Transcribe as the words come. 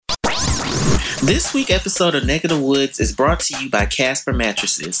This week's episode of Neck of the Woods is brought to you by Casper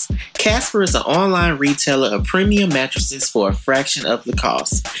Mattresses. Casper is an online retailer of premium mattresses for a fraction of the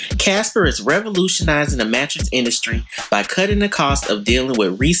cost. Casper is revolutionizing the mattress industry by cutting the cost of dealing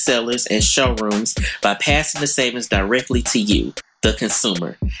with resellers and showrooms by passing the savings directly to you, the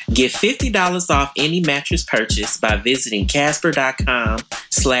consumer. Get $50 off any mattress purchase by visiting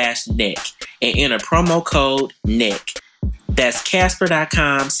casper.com/neck and enter promo code NECK. That's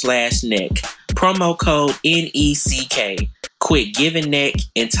casper.com/neck. Promo code NECK. Quit giving neck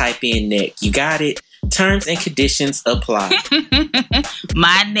and type in neck. You got it? Terms and conditions apply.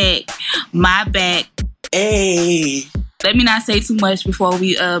 My neck, my back. Hey. Let me not say too much before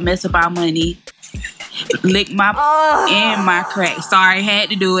we mess up our money. Lick my and my crack. Sorry, had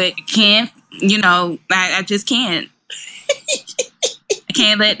to do it. Can't, I just can't. I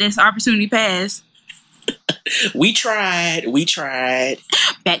can't let this opportunity pass. We tried.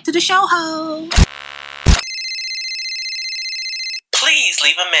 Back to the show, ho. Please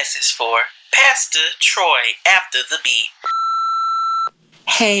leave a message for Pastor Troy after the beat.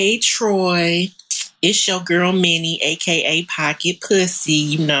 Hey, Troy. It's your girl, Minnie, a.k.a. Pocket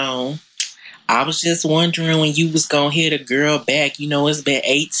Pussy, I was just wondering when you was gonna hit a girl back. It's been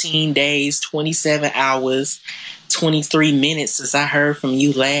 18 days, 27 hours, 23 minutes since I heard from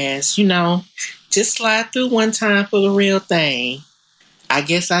you last. Just slide through one time for the real thing. I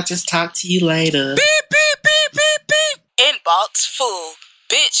guess I'll just talk to you later. Beep, beep, beep, beep, beep. Inbox full.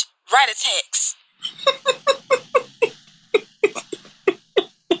 Bitch, write a text.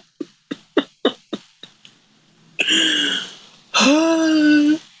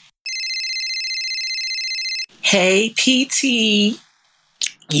 Hey, PT.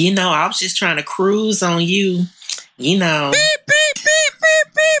 I was just trying to cruise on you. Beep, beep, beep, beep,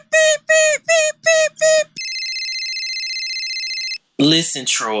 beep, beep, beep, beep, beep, beep. Listen,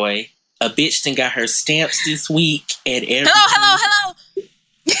 Troy. A bitch done got her stamps this week at every... Hello.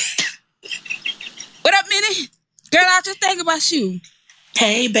 What up, Minnie? Girl, I was just thinking about you.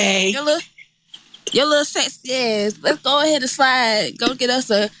 Hey, babe. Your little sexy ass. Let's go ahead and slide. Go get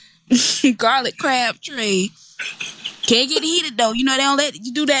us a garlic crab tray. Can't get heated, though. They don't let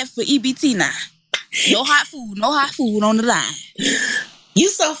you do that for EBT now. No hot food on the line. You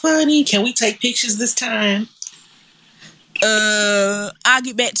so funny. Can we take pictures this time? I'll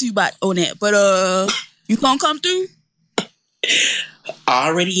get back to you on that. But you gonna come through?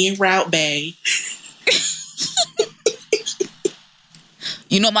 Already en route, babe.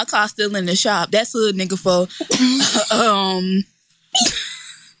 My car's still in the shop. That's hood nigga for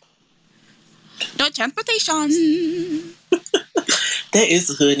no transportation. That is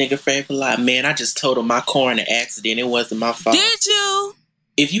a hood nigga favorite line. Man, I just totaled my car in an accident. It wasn't my fault. Did you?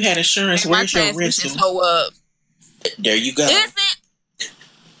 If you had insurance, where's your rental? Up. There you go. Is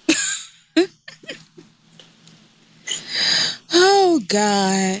it? Oh,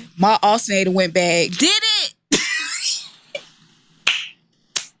 God. My alternator went back. Did it?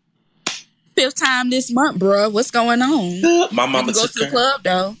 5th time this month, bruh. What's going on? My mama go took to the club,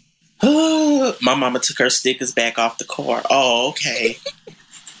 though. My mama took her stickers back off the car. Oh, okay.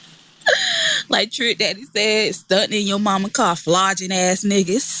 Like Trick Daddy said, stunting in your mama car, flogging ass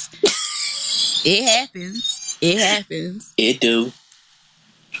niggas. It happens. It do.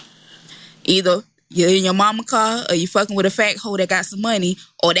 Either you're in your mama car or you fucking with a fat hoe that got some money,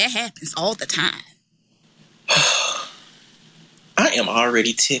 or that happens all the time. I am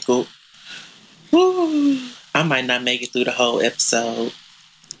already tickled. Woo. I might not make it through the whole episode.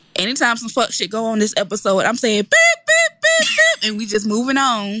 Anytime some fuck shit go on this episode, I'm saying beep, beep, beep, beep, and we just moving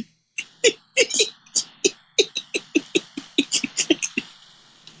on.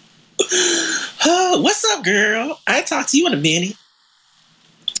 What's up, girl? I ain't talked to you in a minute.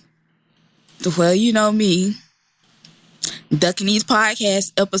 Well, you know me. Ducking these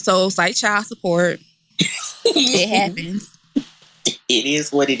podcast episodes like child support. It happens. It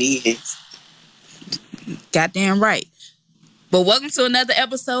is what it is. Goddamn right. But welcome to another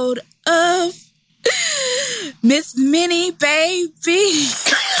episode of Miss Minnie, baby.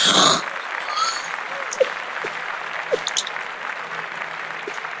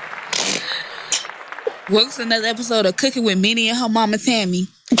 Welcome to another episode of Cooking with Minnie and her mama Tammy.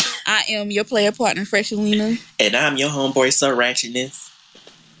 I am your player partner, Freshalina. And I'm your homeboy, Sir Ratchetness.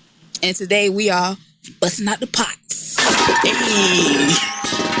 And today we are busting out the pots. Hey.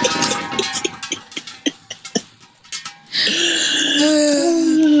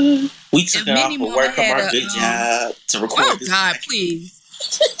 We took it off of work from our good job to record this. Oh, God, please.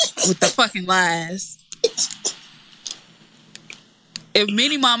 With the fucking lies. If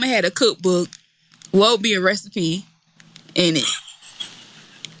Minnie Mama had a cookbook, what would be a recipe in it?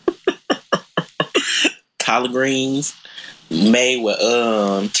 collard greens made with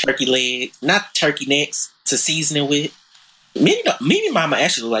turkey legs, not turkey necks, to season it with. Maybe mama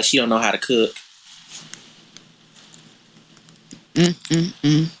actually look like she don't know how to cook.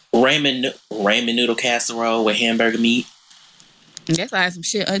 Ramen noodle casserole with hamburger meat. That's like some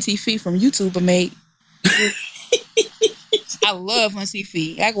shit Auntie Fee from YouTube will make. I love Auntie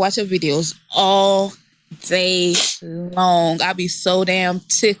Fee. I can watch her videos all day long. I be so damn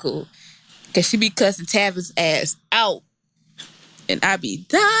tickled because she be cussing Tavin's ass out, and I be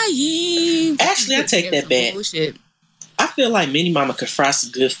dying. Actually, I take that back. Bullshit. I feel like Mini Mama could fry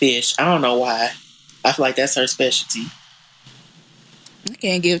some good fish. I don't know why. I feel like that's her specialty. I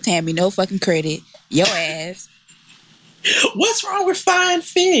can't give Tammy no fucking credit. Your ass. What's wrong with frying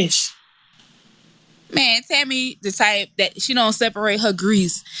fish? Man, Tammy the type that she don't separate her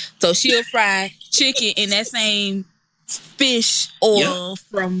grease. So she'll fry chicken in that same fish oil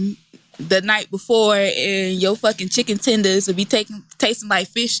from the night before, and your fucking chicken tenders will be tasting like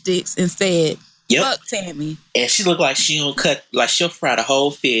fish sticks instead. Fuck Tammy. And she look like she don't cut, like she'll fry the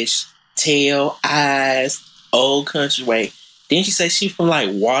whole fish, tail, eyes, old country way. Didn't she say she from like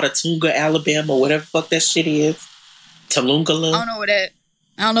Watatunga, Alabama, whatever the fuck that shit is? Talunga.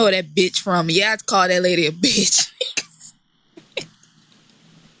 I don't know where that bitch from. Yeah, I'd call that lady a bitch.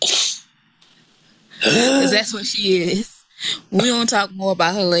 Cause that's what she is. We gonna talk more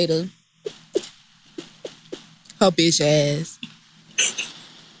about her later. Her bitch ass.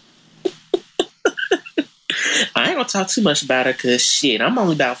 I ain't gonna talk too much about her cause shit, I'm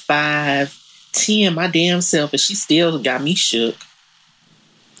only about 5'10" my damn self, and she still got me shook.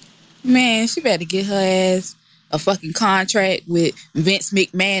 Man, she better get her ass a fucking contract with Vince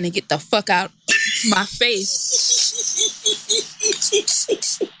McMahon and get the fuck out my face.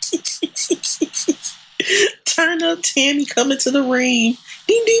 Turn up, Tammy coming to the ring.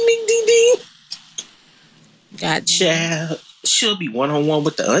 Ding, ding, ding, ding, ding. God child, she'll be one-on-one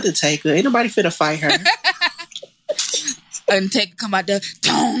with the Undertaker. Ain't nobody finna fight her. Undertaker come out there.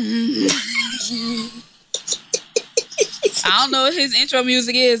 I don't know what his intro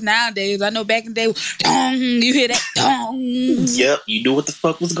music is nowadays. I know back in the day, dong, you hear that? Dong. Yep, you knew what the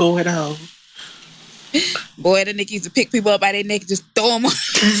fuck was going on. Boy, the nigga used to pick people up by their neck and just throw them on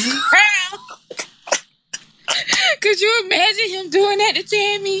the ground. Could you imagine him doing that to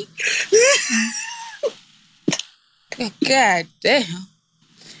Tammy? God damn.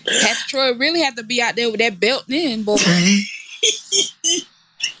 Troy really have to be out there with that belt then, boy.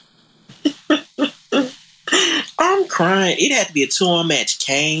 I'm crying. It had to be a 2-on match.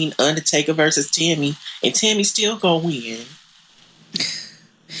 Kane, Undertaker versus Tammy. And Tammy still gonna win.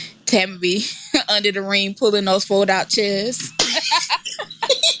 Tammy be under the ring pulling those fold-out chairs.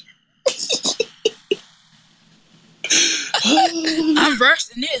 I'm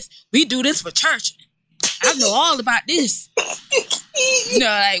versed in this. We do this for church. I know all about this. You know,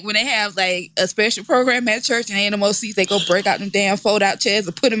 like when they have like a special program at church and ain't no more seats, they go break out them damn fold-out chairs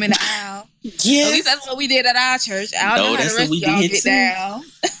and put them in the aisle. Yeah, at least that's what we did at our church. I don't know how the rest of y'all get down.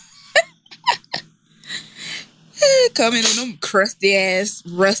 Coming in them crusty ass,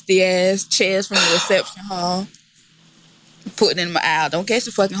 rusty ass chairs from the reception hall, putting in my aisle. Don't catch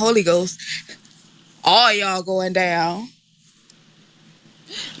the fucking Holy Ghost. All y'all going down.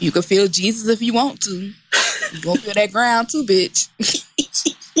 You can feel Jesus if you want to. You gonna feel that ground too, bitch.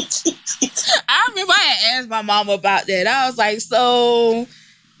 I remember I had asked my mama about that. I was like, so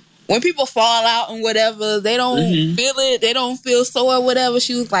when people fall out and whatever, they don't feel it, they don't feel sore or whatever.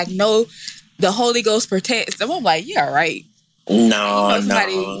 She was like, no, the Holy Ghost protects them. I'm like, yeah, right. No.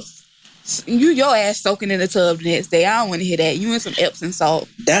 Your ass soaking in the tub the next day. I don't want to hear that. You and some Epsom salt.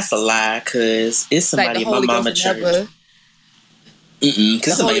 That's a lie, cause it's somebody like in my mama church.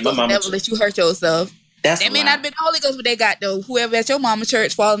 Because somebody in my mama never let you hurt yourself. That may not have been the Holy Ghost, but they got whoever at your mama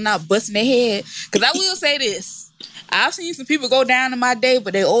church falling out, busting their head. Because I will say this. I've seen some people go down in my day,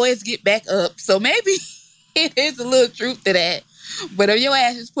 but they always get back up. So maybe it is a little truth to that. But if your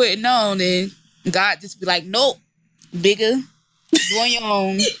ass is putting on, then God just be like, nope, bigger, do on your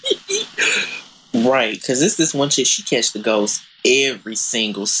own. Right, because it's this one chick, she catch the ghost every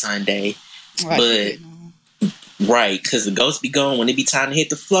single Sunday. Right, right, because the ghost be gone when it be time to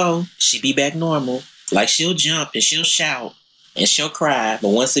hit the floor. She be back normal. Like, she'll jump and she'll shout and she'll cry. But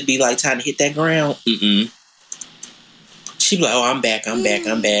once it be like time to hit that ground, she be like, oh, I'm back.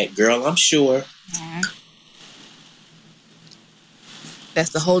 Girl, I'm sure.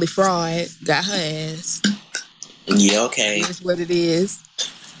 That's the holy fraud. Got her ass. Yeah, okay. That's what it is.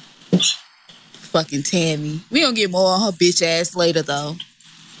 Fucking Tammy. We gonna get more on her bitch ass later, though.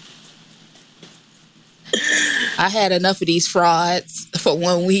 I had enough of these frauds for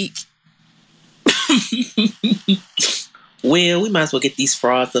 1 week. Well, we might as well get these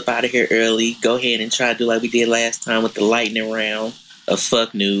frauds up out of here early. Go ahead and try to do like we did last time with the lightning round of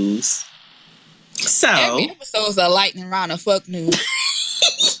fuck news. So, every episode's a lightning round of fuck news.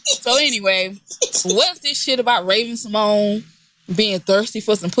 So anyway, what's this shit about Raven-Symoné being thirsty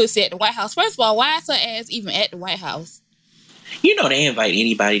for some pussy at the White House? First of all, why is her ass even at the White House? you know they invite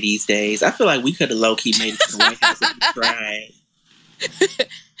anybody these days. I feel like we could have low-key made it to the White House if we tried.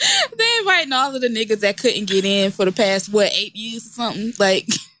 They inviting all of the niggas that couldn't get in for the past, 8 years or something? Like,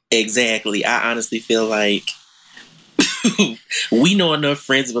 Exactly. I honestly feel like we know enough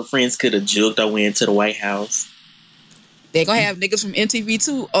friends of our friends could have juked our way into the White House. they're gonna have niggas from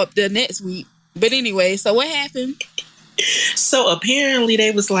MTV2 up there next week. But anyway, so what happened? So apparently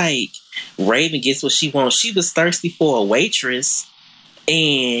they was like, Raven gets what she wants. She was thirsty for a waitress,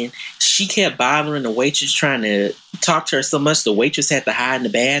 and she kept bothering the waitress, trying to talk to her so much the waitress had to hide in the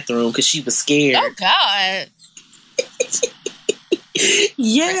bathroom because she was scared. Oh, God.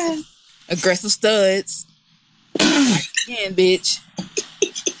 Yeah. Aggressive studs. Again, bitch.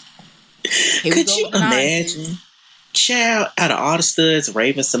 Here we Could go you with nonsense. imagine? Child, out of all the studs,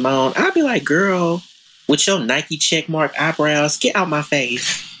 Raven-Symoné, I'd be like, girl, with your Nike checkmark eyebrows, get out my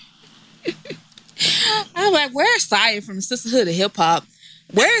face. I'm like, where's Saya from Sisterhood of Hip Hop?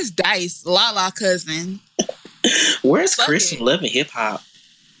 Where's Dice, Lala cousin? Where's Fuck Chris it. from Love and Hip Hop?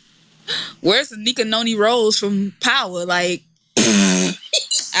 Where's Anika Noni Rose from Power? Like,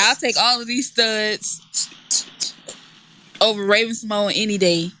 I'll take all of these studs over Raven-Symoné any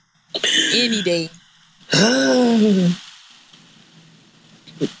day. Any day.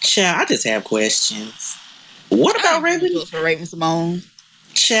 Child, I just have questions. What about Raven? For Raven-Symoné.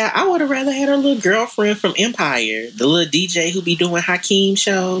 Child, I would have rather had her little girlfriend from Empire, the little DJ who be doing Hakeem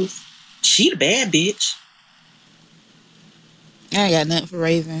shows. She the bad bitch. I ain't got nothing for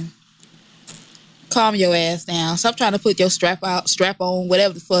Raven. Calm your ass down. Stop trying to put your strap on,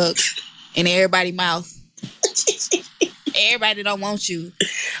 whatever the fuck, in everybody's mouth. Everybody don't want you.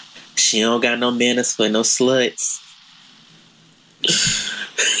 She don't got no manners for no sluts.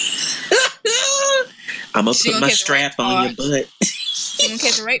 I'm gonna She put gonna my catch a strap rape on your charge. butt. You gonna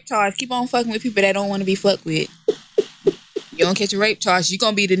catch a rape charge. Keep on fucking with people that don't want to be fucked with. You don't catch a rape charge. You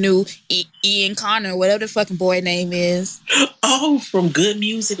gonna be the new Ian Connor, whatever the fucking boy name is. Oh, from Good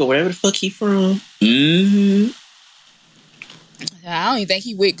Music or wherever the fuck he from. Mm-hmm. I don't even think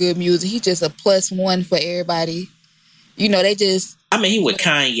he with Good Music. He just a +1 for everybody. You know, they just I mean, he with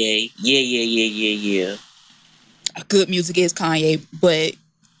Kanye. Yeah. Good Music is Kanye, but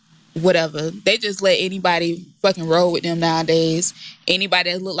whatever. They just let anybody fucking roll with them nowadays.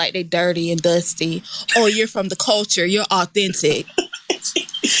 Anybody that look like they dirty and dusty. Oh, you're from the culture. You're authentic.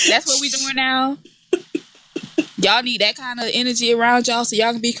 That's what we doing now. Y'all need that kind of energy around y'all so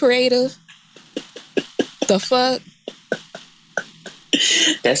y'all can be creative. The fuck?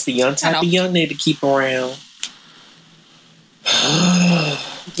 That's the young type of young nigga to keep around.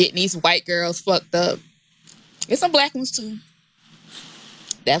 Getting these white girls fucked up. There's some black ones too.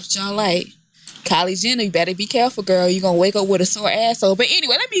 That's what y'all like. Kylie Jenner, you better be careful, girl. You're going to wake up with a sore asshole. But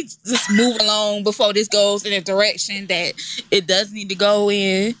anyway, let me just move along before this goes in a direction that it does need to go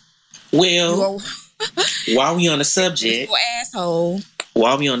in. Well, while we on the subject, Sore asshole.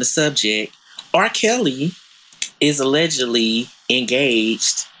 R. Kelly is allegedly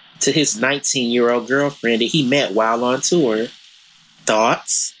engaged to his 19-year-old girlfriend that he met while on tour.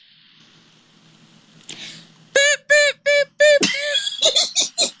 Thoughts? Beep, beep, beep, beep, beep.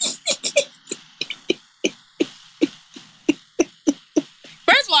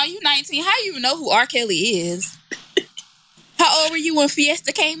 First of all, you 19. How you even know who R. Kelly is? How old were you when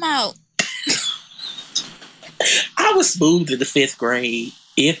Fiesta came out? I was smooth in the 5th grade,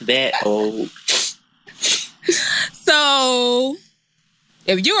 if that old. So,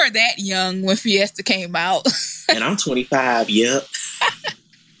 if you were that young when Fiesta came out, And I'm 25, yep.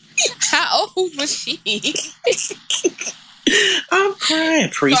 how old was she? I'm crying.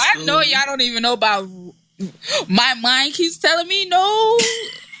 Preschool. So I know y'all don't even know about. My mind keeps telling me no.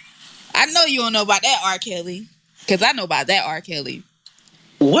 I know you don't know about that R. Kelly, because I know about that R. Kelly.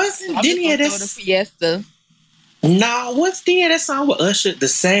 Didn't he have go that? to Fiesta. No, didn't he have that song with Usher? The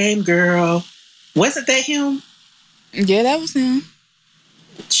Same Girl. Wasn't that him? Yeah, that was him.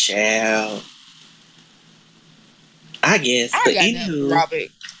 Child. I guess. I But got nothing anywho, for Robert.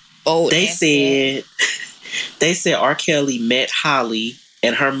 Old they ass said R. Kelly met Holly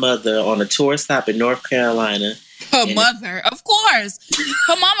and her mother on a tour stop in North Carolina. Her mother, of course.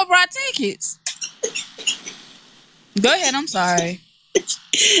 Her mama brought tickets. Go ahead. I'm sorry.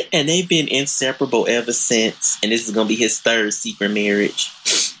 And they've been inseparable ever since. And this is going to be his 3rd secret marriage.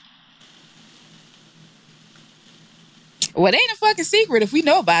 Well, it ain't a fucking secret if we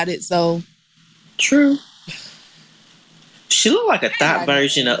know about it, so. True. She look like a thought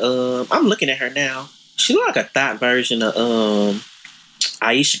version of I'm looking at her now. She look like a thought version of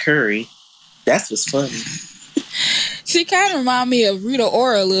Aisha Curry. That's what's funny. She kind of remind me of Rita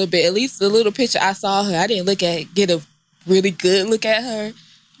Ora a little bit. At least the little picture I saw her. I didn't get a really good look at her.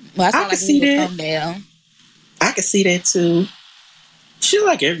 But I can see that. Thumbnail. I can see that too. She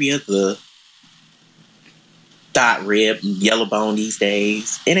like every other thought rib and yellow bone these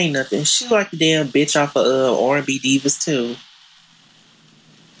days. It ain't nothing. She like the damn bitch off of R&B Divas too.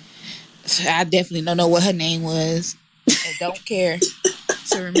 I definitely don't know what her name was. I don't care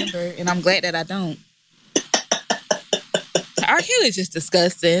to remember, and I'm glad that I don't. R. Kelly's just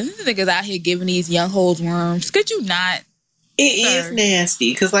disgusting. This nigga's out here giving these young hoes worms. Could you not? It is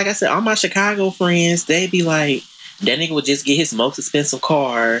nasty. Because like I said, all my Chicago friends, they be like, that nigga would just get his most expensive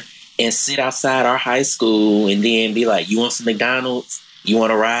car and sit outside our high school and then be like, you want some McDonald's? You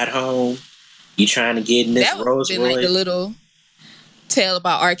want to ride home? You trying to get in this Rolls Royce? Like the little tale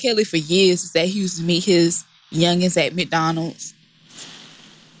about R. Kelly for years is that he used to meet his youngins at McDonald's.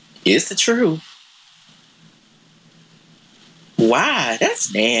 It's the truth. Why?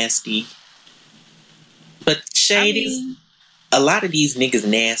 That's nasty. But Shady, a lot of these niggas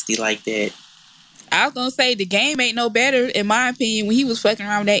nasty like that. I was gonna say the game ain't no better, in my opinion, when he was fucking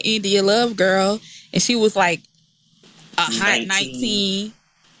around with that India Love girl and she was like a hot 19,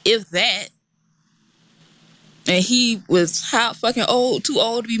 if that. And he was hot fucking old, too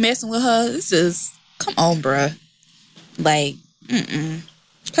old to be messing with her. This is, come on, bruh. Like,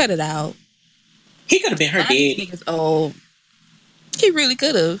 cut it out. He could have been her daddy. Niggas old. He really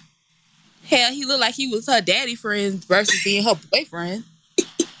could have. Hell, he looked like he was her daddy friend versus being her boyfriend.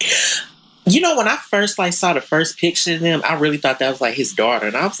 You know, when I first saw the first picture of them, I really thought that was like his daughter.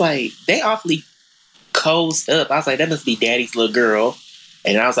 And I was like, they awfully cozy up. I was like, that must be daddy's little girl.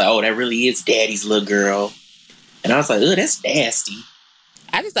 And I was like, oh, that really is daddy's little girl. And I was like, oh, that's nasty.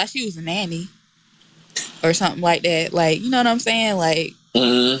 I just thought she was a nanny. Or something like that. Like, you know what I'm saying? Like,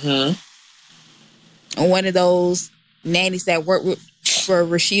 one of those nannies that work for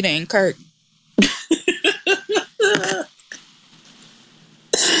Rashida and Kirk.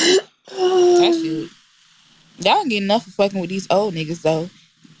 Y'all don't get enough of fucking with these old niggas, though.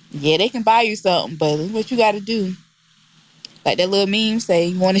 Yeah, they can buy you something, but that's what you gotta do. Like that little meme say,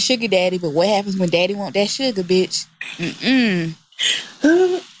 you want a sugar daddy, but what happens when daddy want that sugar, bitch? And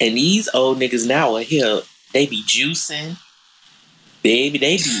these old niggas now are here. They be juicing. Baby,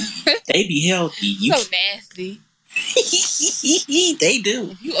 they be healthy. So nasty. They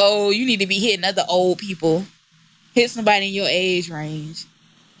do. If you old, you need to be hitting other old people. Hit somebody in your age range.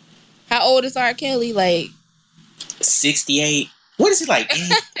 How old is R. Kelly? Like 68. What is he like?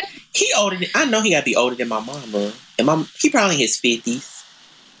 He older than, I know he gotta be older than my mama. And he probably in his 50s.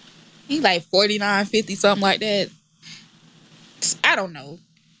 He like 49, 50, something like that. I don't know.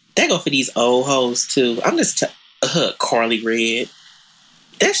 They go for these old hoes too. I'm just Carly Red.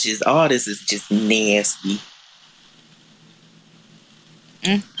 That's just, all this is just nasty.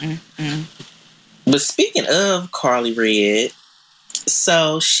 But speaking of Carly Red,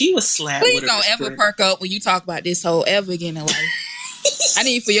 so she was slapped. Please don't ever perk up when you talk about this hoe ever again in life. I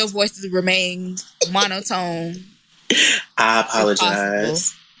need for your voice to remain monotone. I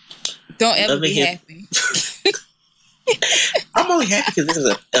apologize. Don't ever be happy. I'm only happy because this is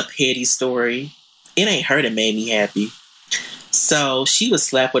a petty story. It ain't her that made me happy. So she was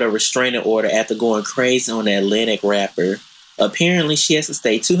slapped with a restraining order after going crazy on the Atlantic rapper. Apparently, she has to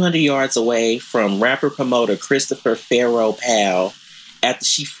stay 200 yards away from rapper promoter Christopher Farrell Powell after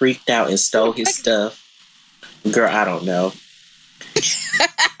she freaked out and stole his stuff. Girl, I don't know.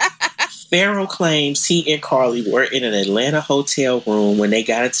 Farrell claims he and Carly were in an Atlanta hotel room when they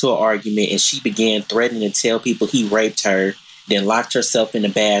got into an argument and she began threatening to tell people he raped her, then locked herself in the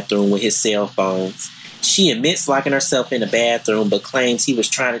bathroom with his cell phones. She admits locking herself in the bathroom but claims he was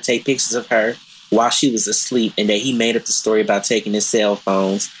trying to take pictures of her while she was asleep and that he made up the story about taking his cell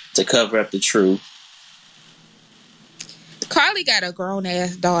phones to cover up the truth. Carly got a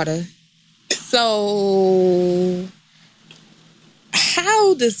grown-ass daughter. So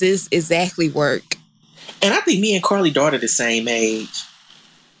how does this exactly work? And I think me and Carly's daughter the same age.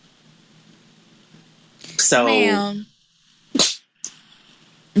 So, ma'am,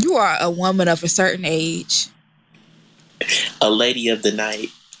 you are a woman of a certain age. A lady of the night.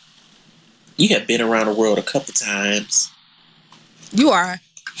 You have been around the world a couple times. You are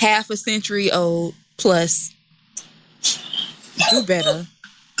half a century old plus. Do better.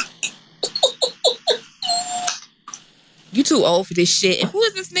 You too old for this shit. And who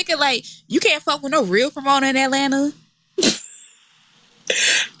is this nigga? Like, you can't fuck with no real promoter in Atlanta?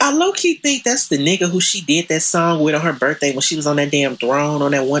 I low-key think that's the nigga who she did that song with on her birthday when she was on that damn throne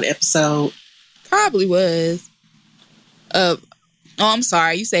on that one episode. Probably was. Oh, I'm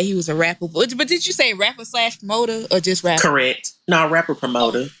sorry. You say he was a rapper. But did you say rapper / promoter or just rapper? Correct. No, rapper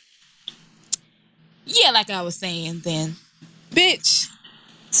promoter. Yeah, like I was saying then. Bitch,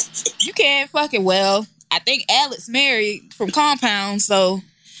 you can't fucking well. I think Alex married from Compound, so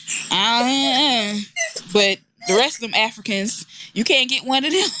but the rest of them Africans, you can't get one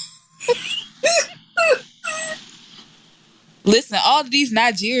of them. Listen, all of these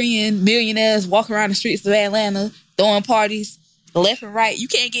Nigerian millionaires walk around the streets of Atlanta throwing parties left and right. You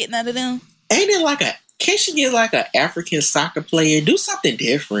can't get none of them. Ain't it like can't she get like an African soccer player? Do something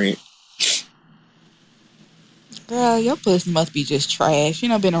different. Girl, your pussy must be just trash. You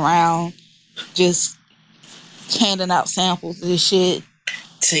know, been around just handing out samples of this shit.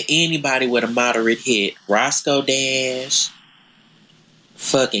 To anybody with a moderate hit. Roscoe Dash,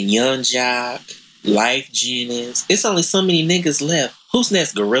 fucking Young Jock, Life Jennings. It's only so many niggas left. Who's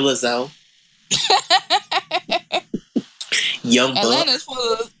next? Gorilla Zoe? Young Buck? Atlanta's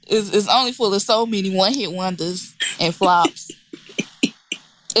is only full of so many one-hit wonders and flops.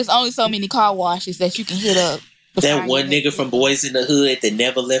 It's only so many car washes that you can hit up. That one nigga from Boys in the Hood that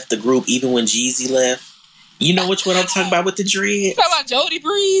never left the group even when Jeezy left. You know which one I'm talking about with the dreads? Talking about Jody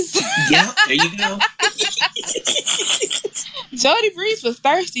Breeze. Yep, there you go. Jody Breeze was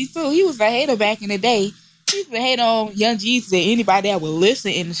thirsty too. He was a hater back in the day. He used to hate on Young Jeezy and anybody that would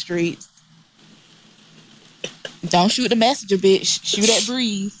listen in the streets. Don't shoot the messenger, bitch. Shoot at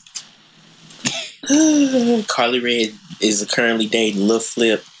Breeze. Carly Rae is currently dating Lil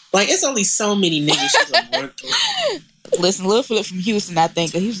Flip. Like, it's only so many niggas she's gonna run through. Listen, Lil Flip from Houston, I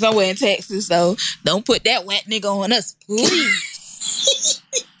think. He's somewhere in Texas, so don't put that whack nigga on us, please.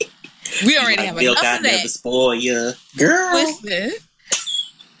 We already have enough of that. Never spoil ya. Girl. Listen.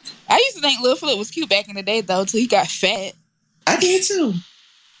 I used to think Lil Flip was cute back in the day, though, till he got fat. I did, too.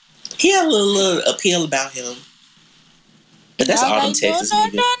 He had a little appeal about him. But that's all them Texas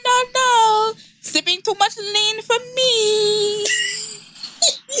niggas. No. Sipping too much lean for me.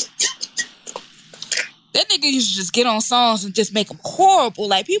 That nigga used to just get on songs and just make them horrible.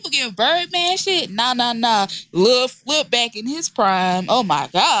 Like, people give Birdman shit. Nah. Lil Flip back in his prime. Oh, my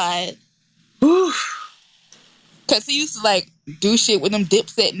God. Because he used to, like, do shit with them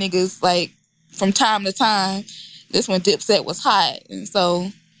Dipset niggas, like, from time to time. This when Dipset was hot. And so,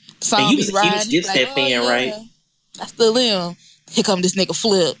 the song he was a huge Dipset fan, yeah, right? I still am. Here come this nigga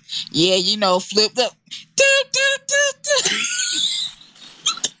Flip. Yeah, you know, flipped up.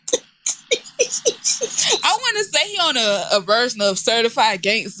 I want to say he on a version of Certified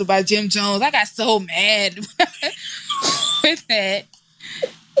Gangster by Jim Jones. I got so mad with that.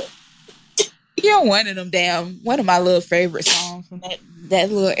 You're one of my little favorite songs from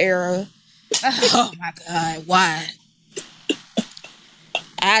that little era. Oh my God, why?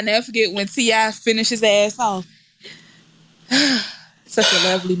 I'll never forget when T.I. finished his ass off. Such a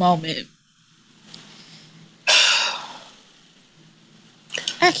lovely moment.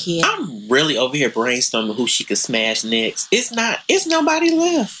 I can't. I'm really over here brainstorming who she could smash next. It's nobody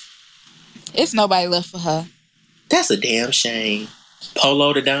left. It's nobody left for her. That's a damn shame.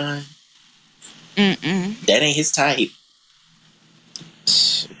 Polo the Don. That ain't his type.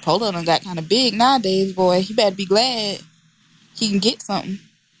 Polo done got kind of big nowadays, boy. You better be glad he can get something.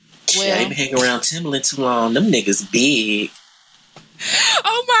 Well, I ain't been hanging around Timberland too long. Them niggas big.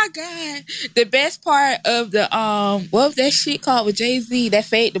 Oh my God. The best part of the what was that shit called with Jay-Z, that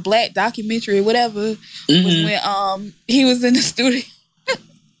Fade to Black documentary or whatever, was when he was in the studio.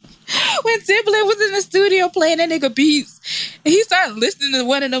 When Timberland was in the studio playing that nigga beats, and he started listening to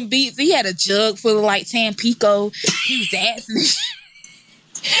one of them beats. He had a jug full of like Tampico. He was dancing and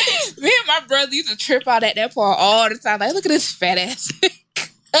shit. Me and my brother used to trip out at that part all the time. Like, look at this fat ass.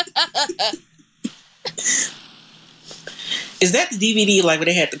 Is that the DVD like when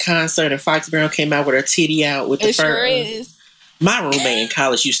they had the concert and Fox Brown came out with her titty out with the fur? It sure is. My roommate in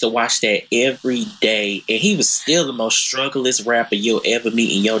college used to watch that every day, and he was still the most strugglest rapper you'll ever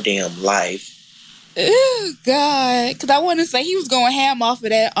meet in your damn life. Oh God, because I want to say he was going ham off of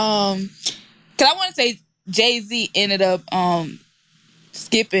that. Because I want to say Jay-Z ended up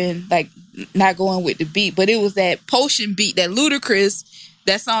skipping, like not going with the beat, but it was that Potion beat, that Ludacris.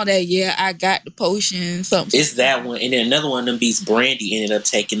 That song that, yeah, I got the potion, something. It's that one. And then another one of them beats Brandy ended up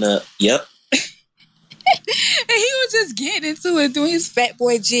taking up. Yep. And he was just getting into it, doing his fat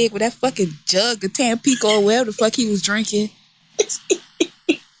boy jig with that fucking jug of Tampico or whatever the fuck he was drinking.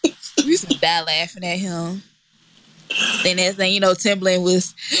 We used to die laughing at him. Then that thing, you know, Timberland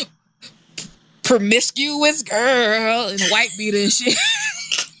was promiscuous girl and a white beater and shit.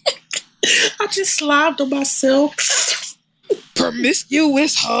 I just slobbed on myself.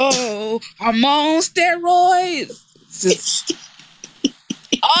 Promiscuous hoe. I'm on steroids. Just,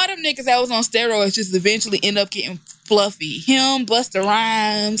 all them niggas that was on steroids just eventually end up getting fluffy. Him, Busta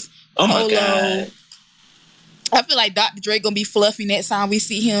Rhymes, Oh my Polo. God. I feel like Dr. Dre gonna be fluffy next time we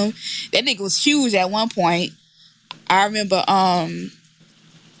see him. That nigga was huge at one point. I remember, at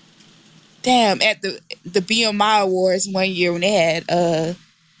the BMI Awards one year when they had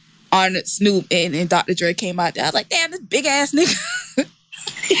Arnold, Snoop, and Dr. Dre came out there. I was like, damn, this big ass nigga.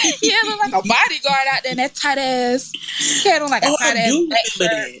 Yeah, look like a bodyguard out there in that tight ass. He had on like a tight ass black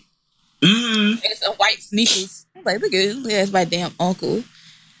shirt and some white sneakers. I was like, look at him. That's my damn uncle.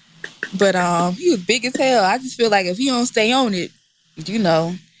 But he was big as hell. I just feel like if he don't stay on it, you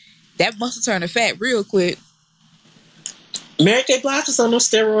know, that must turn to fat real quick. Mary J. Blige was on those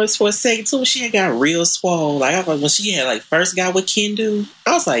steroids for a second too. She had got real swole. Like I was, when she had like first got with Kendu,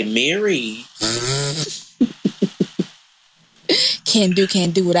 I was like, Mary. Can do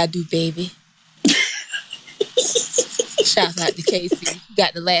what I do, baby. Shouts out to Casey.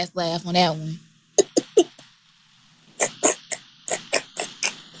 Got the last laugh on that one.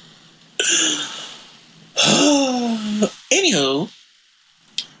 Anywho,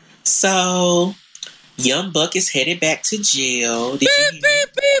 so Young Buck is headed back to jail. Did you hear?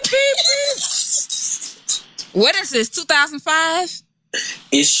 What is this, 2005?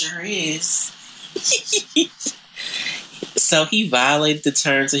 It sure is. So he violated the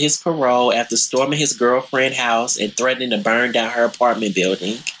terms of his parole after storming his girlfriend's house and threatening to burn down her apartment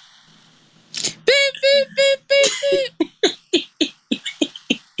building.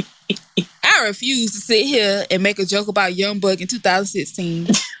 I refuse to sit here and make a joke about Young Buck in 2016.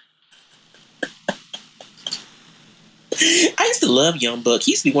 I used to love Young Buck.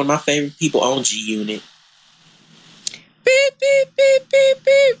 He used to be one of my favorite people on G Unit.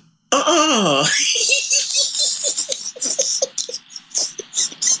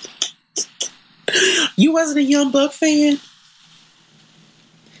 You wasn't a Young Buck fan?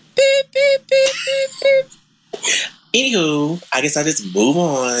 Anywho, I guess I just move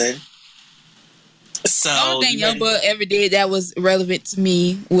on. So the only thing Young Buck ever did that was relevant to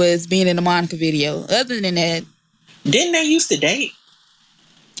me was being in the Monica video. Other than that, didn't they used to date?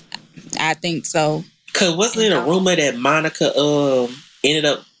 I think so. Cause wasn't it a rumor that Monica ended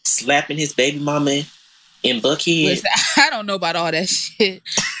up slapping his baby mama in Buckhead? Listen, I don't know about all that shit.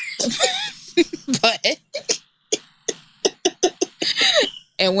 But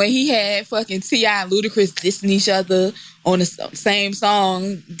and when he had fucking T.I. and Ludacris dissing each other on the same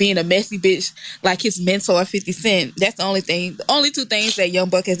song, being a messy bitch like his mentor 50 Cent, that's the only two things that Young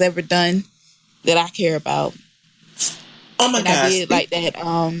Buck has ever done that I care about. Oh my God. I did like that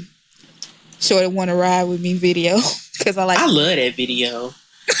Shorty Wanna Ride With Me video because I love that video.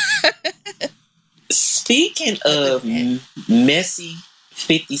 Speaking of messy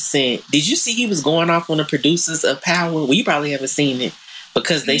 50 Cent, did you see he was going off on the producers of Power? Well, you probably haven't seen it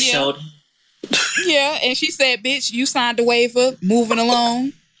because they showed him. Yeah, and she said, bitch, you signed the waiver, moving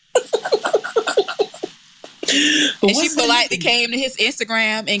along. And she politely came to his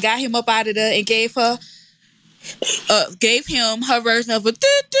Instagram and got him up out of there and gave him her version of a That's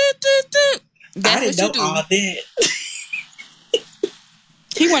I didn't what you know do. all that.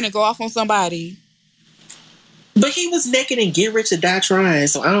 He want to go off on somebody. But he was naked and Get Rich or Die Trying,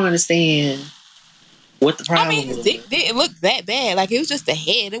 so I don't understand what the problem was. His dick didn't look that bad. Like, it was just the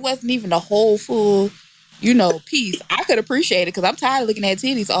head. It wasn't even the whole full, piece. I could appreciate it because I'm tired of looking at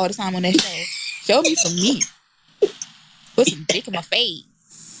titties all the time on that show. Show me some meat. Put some dick in my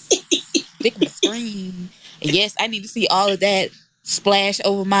face. Dick in my screen. And yes, I need to see all of that splash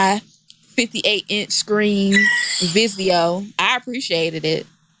over my 58-inch screen Vizio. I appreciated it.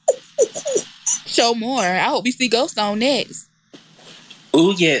 Show more. I hope we see Ghost on next.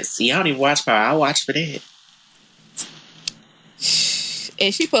 Oh yes. See, I don't even watch Power. I watch for that.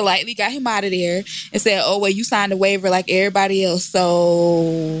 And she politely got him out of there and said, oh, well, you signed a waiver like everybody else,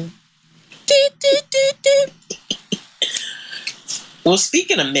 so... Well,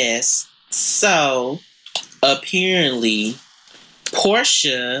 speaking of mess, so apparently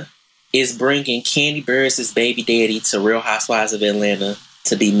Portia is bringing Kandi Burruss' baby daddy to Real Housewives of Atlanta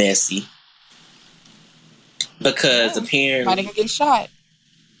to be messy. Because apparently... Might even get shot.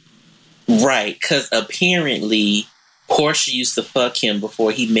 Right, because apparently Portia used to fuck him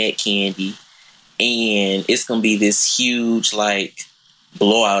before he met Kandi. And it's going to be this huge,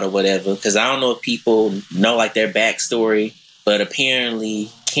 blowout or whatever. Because I don't know if people know, their backstory. But apparently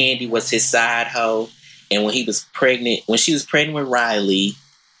Kandi was his side hoe. And when she was pregnant with Riley,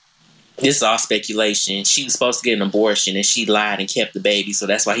 This is all speculation. She was supposed to get an abortion and she lied and kept the baby, so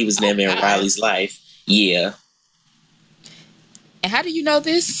that's why he was never in Riley's life. Yeah. And how do you know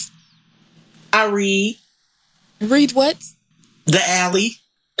this? I read. Read what? The Alley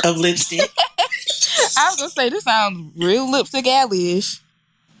of Lipstick. I was gonna say this sounds real Lipstick Alley-ish.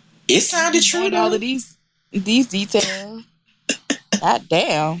 It sounded true though. All of these details. God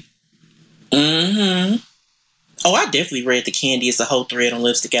damn. Mm-hmm. Oh, I definitely read the Candy is a Whole thread on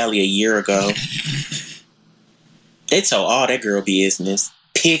Lipstick Alley a year ago. They told all that girl business.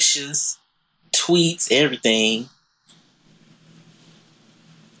 Pictures, tweets, everything.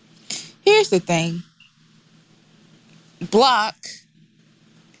 Here's the thing. Block,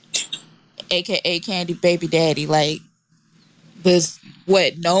 aka Candy Baby Daddy, like, was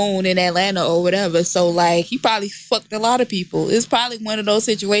known in Atlanta or whatever. So like he probably fucked a lot of people. It's probably one of those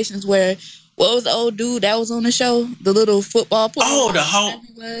situations where, what was the old dude that was on the show? The little football player. Oh, the whole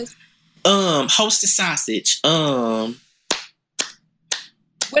Hostess Sausage.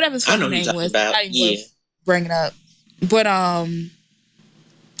 Whatever his name was. I didn't bring it up. But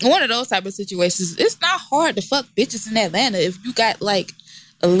one of those type of situations, it's not hard to fuck bitches in Atlanta if you got like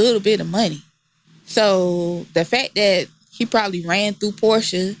a little bit of money. So the fact that he probably ran through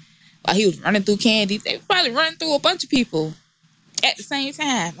Portia while he was running through Candy, they probably running through a bunch of people at the same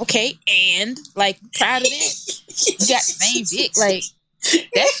time. Okay, and like proud of that. You got the same dick. Like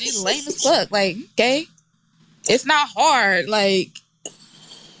that shit lame as fuck. Like, okay. It's not hard, like,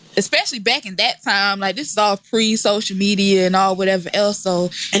 especially back in that time. Like, this is all pre-social media and all whatever else. So,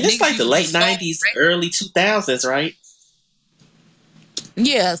 and it's like the late 90s, early 2000s, right?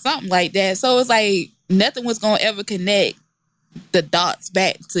 Yeah, something like that. So it's like nothing was gonna ever connect the dots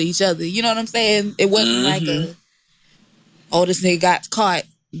back to each other. You know what I'm saying? It wasn't like this nigga got caught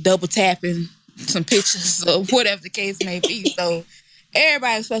double tapping some pictures or whatever the case may be. So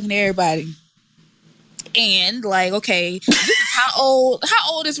everybody's fucking everybody. And like, okay, this is how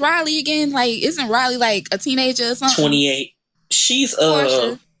old is Riley again? Like, isn't Riley like a teenager or something? 28. She's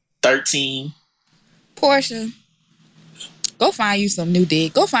 13. Portia, go find you some new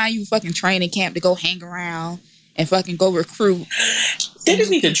dick. Go find you fucking training camp to go hang around and fucking go recruit. They just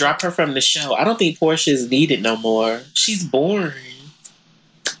need to drop her from the show. I don't think Portia is needed no more. She's boring.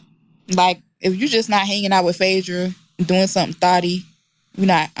 Like, if you're just not hanging out with Phaedra, doing something thotty, you're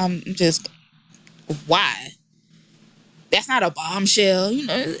not, I'm just, why? That's not a bombshell, you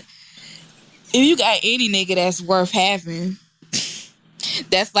know. If you got any nigga that's worth having,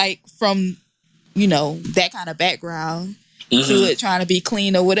 that's like from, you know, that kind of background to it, trying to be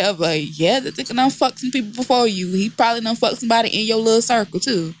clean or whatever. Yeah, the nigga done fuck some people before you. He probably done fuck somebody in your little circle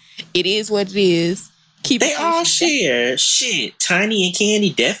too. It is what it is. They all share shit. Tiny and Candy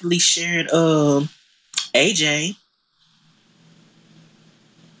definitely shared AJ.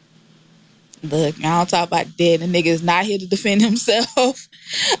 Look, I don't talk about that. The nigga is not here to defend himself.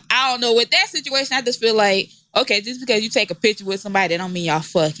 I don't know. With that situation, I just feel like, okay, just because you take a picture with somebody, that don't mean y'all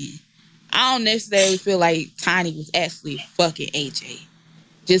fucking. I don't necessarily feel like Tiny was actually fucking AJ.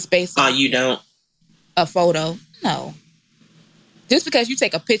 Just based on you don't? A photo. No. Just because you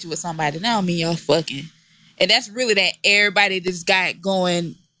take a picture with somebody, that don't mean y'all fucking. And that's really that everybody just got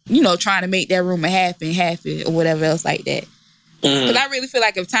going, you know, trying to make that rumor happen, or whatever else like that. Because I really feel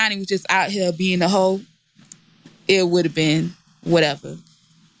like if Tiny was just out here being a hoe, it would have been whatever.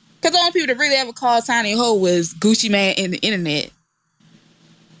 Because the only people that really ever called Tiny a hoe was Gucci Mane and the internet.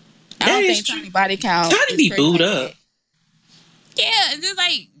 I don't think Tiny body count. Tiny be booed up. Yeah, and just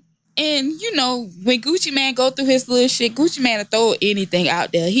like, and you know, when Gucci Mane go through his little shit, Gucci Mane will throw anything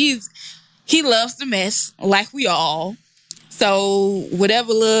out there. He loves the mess, like we all. So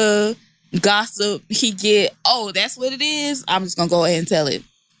whatever little gossip he get, oh, that's what it is, I'm just gonna go ahead and tell it.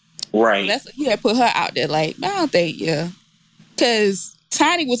 Right. So that's what he had put her out there. Like, I don't think, because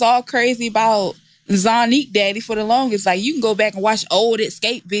Tiny was all crazy about Zonique Daddy for the longest. Like, you can go back and watch old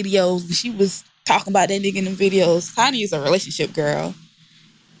Escape videos, and she was talking about that nigga in them videos. Tiny is a relationship girl.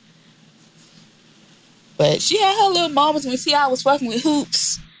 But she had her little moments when T.I. was fucking with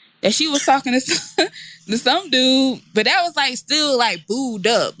Hoops, that she was talking to some dude, but that was like still like booed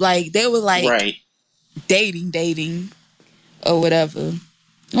up. Like, they were like dating or whatever.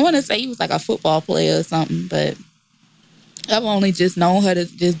 I want to say he was like a football player or something, but I've only just known her to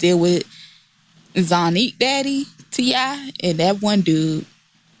just deal with Zonique Daddy, T.I., and that one dude.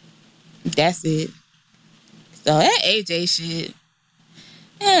 That's it. So that AJ shit.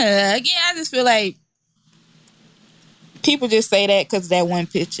 Yeah, again, I just feel like people just say that because of that one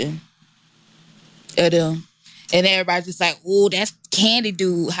picture of them. And everybody's just like, oh, that's Candy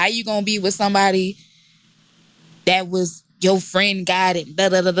dude. How you gonna be with somebody that was your friend got it,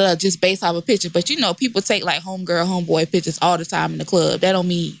 just based off a picture. But you know, people take like homegirl, homeboy pictures all the time in the club. That don't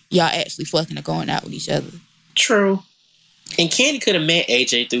mean y'all actually fucking or going out with each other. True. And Candy could have met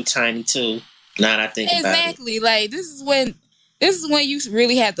AJ through Tiny too. Now that I think about it. Exactly. Like this is when you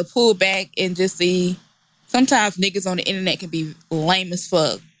really have to pull back and just see. Sometimes niggas on the internet can be lame as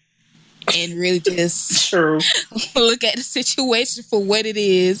fuck, and really just True. look at the situation for what it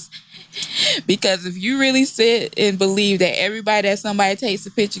is. Because if you really sit and believe that everybody that somebody takes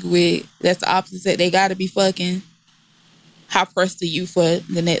a picture with, that's the opposite, they gotta be fucking, how pressed are you for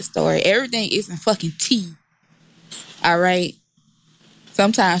the next story? Everything isn't fucking tea. All right?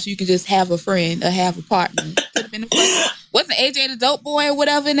 Sometimes you can just have a friend or have a partner. Could have been a fucking, wasn't AJ the dope boy or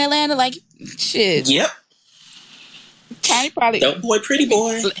whatever in Atlanta? Like, shit. Yep. Tiny probably. Dope boy, pretty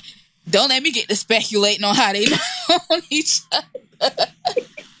boy. Don't let me get to speculating on how they know each other.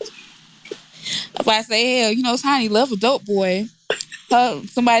 If I say, hell, you know, Tiny love a dope boy.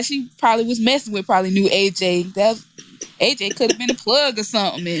 Somebody she probably was messing with probably knew AJ. AJ could have been a plug or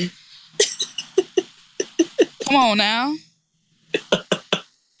something. And, come on now.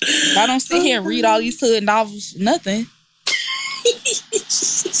 I don't sit here and read all these hood novels, nothing.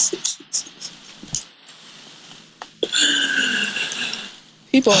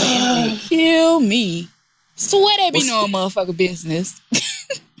 People are kill me. Swear they be knowing motherfucker business.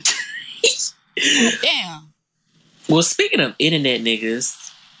 Damn. Well, speaking of internet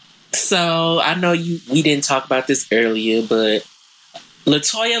niggas, so I know we didn't talk about this earlier, but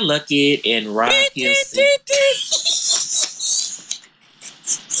LaToya Luckett and Rob Hilson.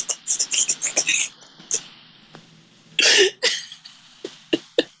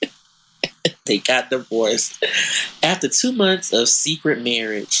 They got divorced after 2 months of secret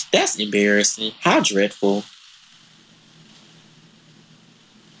marriage. That's embarrassing. How dreadful.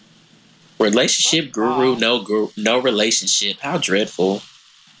 Relationship guru, no relationship. How dreadful.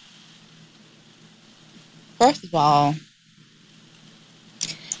 First of all,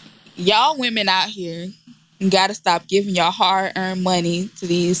 y'all women out here gotta stop giving y'all hard-earned money to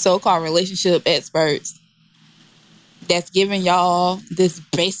these so-called relationship experts that's giving y'all this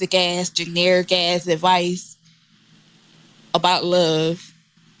basic-ass, generic-ass advice about love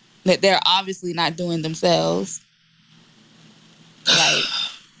that they're obviously not doing themselves. Like,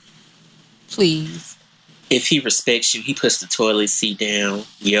 please. If he respects you, he puts the toilet seat down.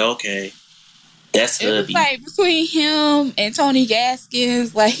 Yeah, okay. That's hubby. It was like between him and Tony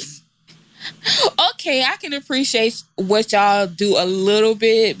Gaskins, like, okay, I can appreciate what y'all do a little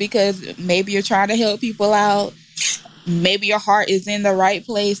bit because maybe you're trying to help people out. Maybe your heart is in the right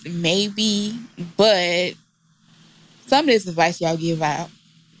place. Maybe. But some of this advice y'all give out,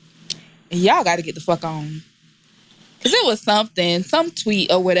 y'all got to get the fuck on. Because it was some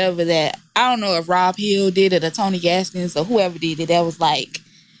tweet or whatever that, I don't know if Rob Hill did it or Tony Gaskins or whoever did it, that was like,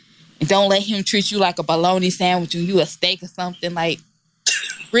 don't let him treat you like a bologna sandwich and you a steak or something. Like,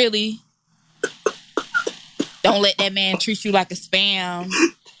 really? Don't let that man treat you like a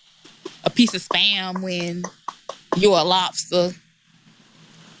piece of spam when you're a lobster.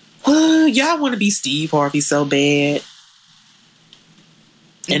 Y'all want to be Steve Harvey so bad.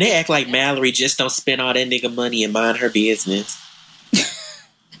 And they act like Mallory just don't spend all that nigga money and mind her business.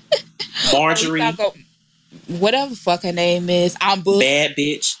 Marjorie. Whatever the fuck her name is. I'm booked. Bad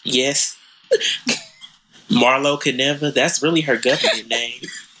bitch. Yes. Marlo could never. That's really her government name.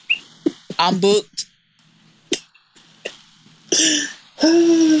 I'm booked.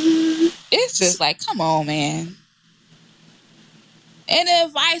 It's just like, come on, man. And the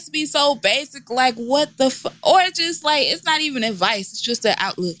advice be so basic, like, what the fuck? Or just like, it's not even advice, it's just an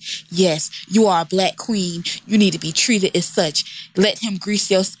outlook. Yes, you are a black queen. You need to be treated as such. Let him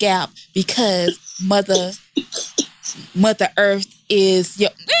grease your scalp because Mother Earth is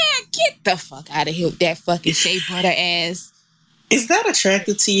your... Man, get the fuck out of here with that fucking shea butter ass. Is that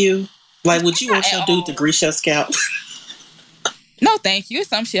attractive to you? Like, would you want your dude to grease your scalp? No, thank you. It's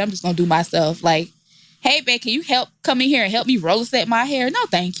some shit I'm just gonna do myself. Like, hey, babe, can you come in here and help me roller set my hair? No,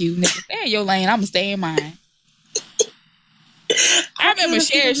 thank you, nigga. Stay in your lane. I'm gonna stay in mine. I remember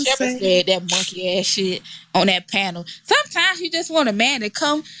Sherry Shepherd said that monkey ass shit on that panel. Sometimes you just want a man to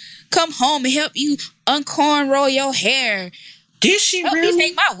come home and help you uncornrow your hair. Did she help really? Me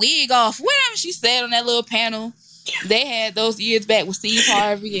take my wig off. Whatever she said on that little panel. They had those years back with Steve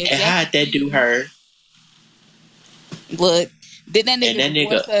Harvey. And how'd that do her? Look, did that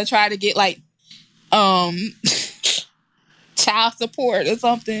nigga try to get like child support or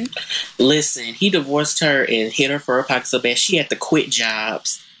something? Listen, he divorced her and hit her for her pocket so bad she had to quit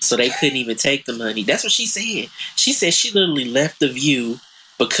jobs so they couldn't even take the money. That's what she said. She said she literally left The View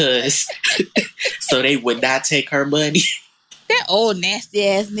because so they would not take her money. That old nasty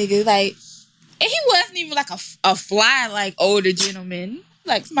ass nigga, like, and he wasn't even like a fly like older gentleman,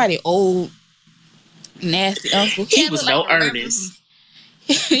 like somebody old nasty uncle. He was no Ernest.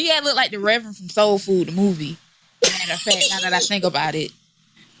 He had looked like the Reverend from Soul Food, the movie. Matter of fact, now that I think about it.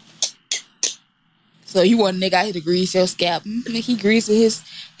 So you want a nigga out here to grease your scalp. He greases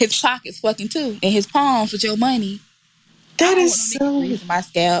his pockets fucking too. And his palms with your money. That is so... greasing my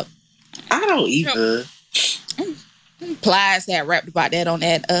scalp. I don't either. Plies had rapped about that on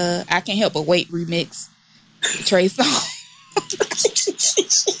that I Can't Help But Wait remix. Trey song.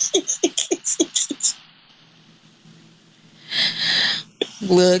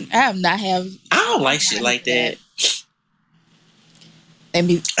 Look, I don't like shit like that. Let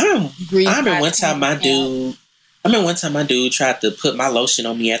me. I remember one time my dude tried to put my lotion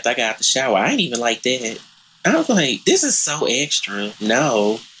on me after I got out the shower. I ain't even like that. I was like, this is so extra.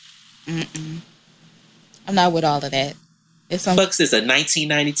 No. I'm not with all of that. Fucks is a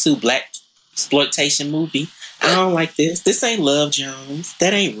 1992 black exploitation movie. I don't like this. This ain't Love Jones.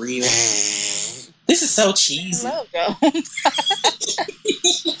 That ain't real. This is so cheesy. Love Jones.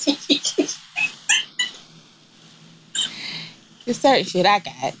 There's certain shit I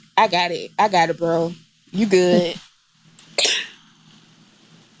got it, bro. You good.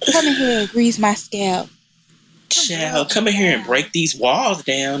 Come in here and grease my scalp. Child, come in here and break these walls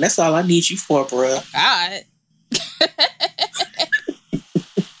down. That's all I need you for, bro. God.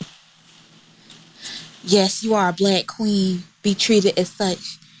 Yes, you are a black queen. Be treated as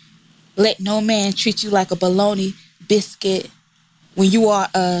such. Let no man treat you like a bologna biscuit when you are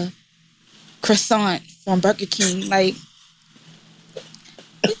a croissant from Burger King. Like,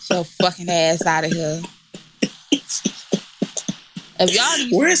 get your fucking ass out of here. If y'all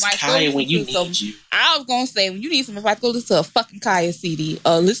need Where's some advice, Kaya when you need you? I was gonna say, when you need some advice, go listen to a fucking Kaya CD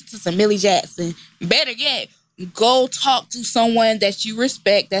or listen to some Millie Jackson. Better yet, go talk to someone that you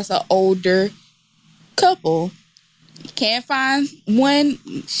respect that's an older couple. You can't find one,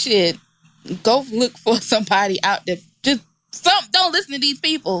 shit. Go look for somebody out there. Don't listen to these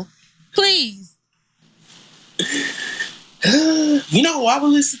people. Please. You know who I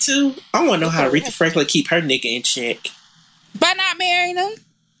would listen to? I want to know how Aretha Franklin keep her nigga in check. By not marrying him.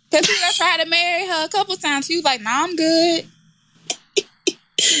 Because he tried to marry her a couple times. She was like, nah, I'm good.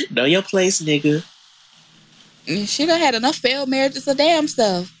 Know your place, nigga. And she done had enough failed marriages of damn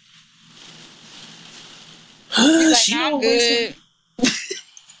stuff. She's like, nah, I'm good.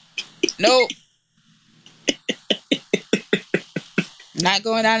 Nope. Not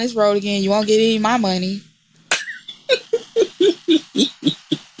going down this road again. You won't get any of my money.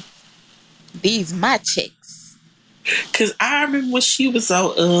 These my chicks. Cause I remember when she was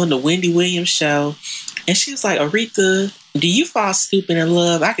on the Wendy Williams show, and she was like, Aretha, do you fall stupid in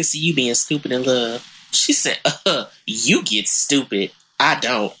love? I can see you being stupid in love. She said, you get stupid. I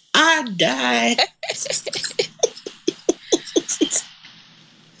don't. I died.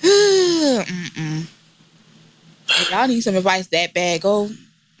 If y'all need some advice that bad, go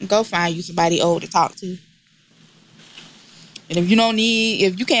find you somebody old to talk to. And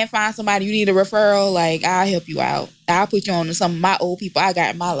if you can't find somebody, you need a referral, like, I'll help you out. I'll put you on to some of my old people I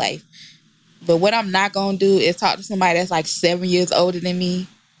got in my life. But what I'm not going to do is talk to somebody that's like 7 years older than me.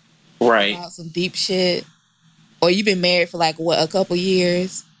 Right. About some deep shit. Or you've been married for like, a couple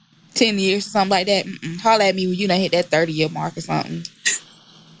years? 10 years or something like that? Holler at me when you done hit that 30-year mark or something.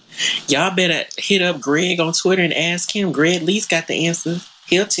 Y'all better hit up Greg on Twitter and ask him. Greg at least got the answer.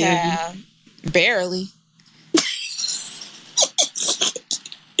 He'll tell you. Barely.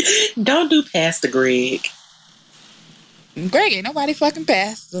 Don't do Pastor Greg. Greg ain't nobody fucking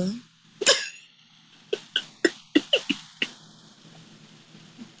pastor.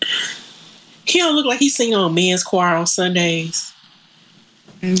 He don't look like he's singing on men's choir on Sundays.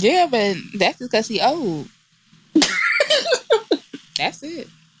 Yeah, but that's just because he old. That's it.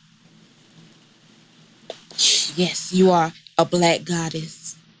 Yes, you are a black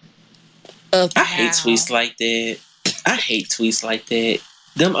goddess. I hate tweets like that.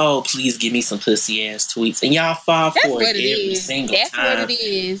 Them please give me some pussy ass tweets. And y'all fall for it every single time. That's what it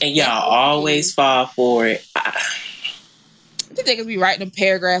is. And y'all always fall for it. The niggas be writing them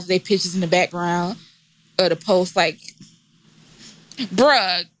paragraphs, they pictures in the background of the post, like,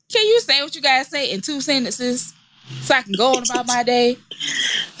 bruh, can you say what you guys say in 2 sentences so I can go on about my day?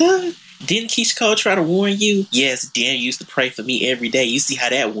 Didn't Keisha Cole try to warn you? Yes, Dan used to pray for me every day. You see how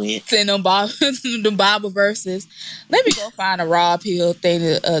that went. Send them Bible verses. Let me go find a Rob Hill thing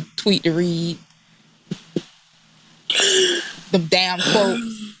to tweet to read. Them damn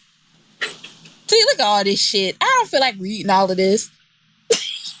quotes. See, look at all this shit. I don't feel like reading all of this.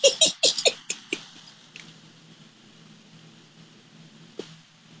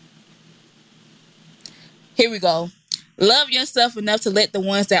 Here we go. Love yourself enough to let the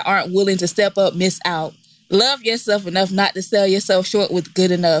ones that aren't willing to step up miss out. Love yourself enough not to sell yourself short with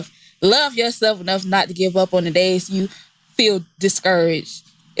good enough. Love yourself enough not to give up on the days you feel discouraged.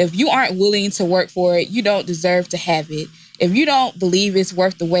 If you aren't willing to work for it, you don't deserve to have it. If you don't believe it's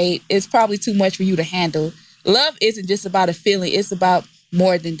worth the wait, it's probably too much for you to handle. Love isn't just about a feeling. It's about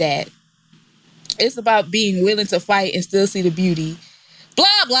more than that. It's about being willing to fight and still see the beauty.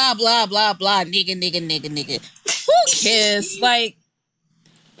 Blah, blah, blah, blah, blah. Nigga. Who cares? Like,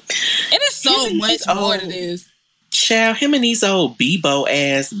 it is so much more to this. Child, him and these old Bebo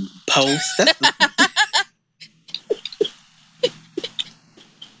ass posts.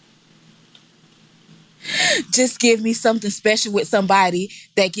 Just give me something special with somebody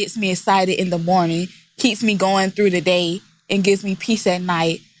that gets me excited in the morning, keeps me going through the day, and gives me peace at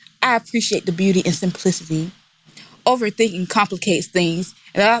night. I appreciate the beauty and simplicity. Overthinking complicates things,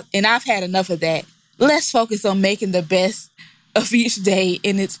 and I've had enough of that. Let's focus on making the best of each day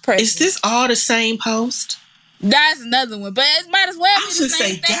in its present. Is this all the same post? That's another one, but it might as well be the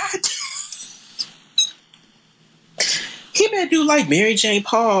same thing. God. He better do like Mary Jane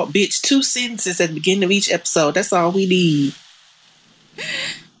Paul, bitch. 2 sentences at the beginning of each episode. That's all we need.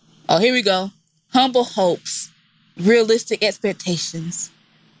 Oh, here we go. Humble hopes, realistic expectations,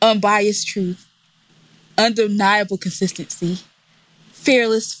 unbiased truth, undeniable consistency,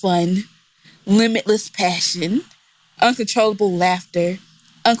 fearless fun, limitless passion, uncontrollable laughter,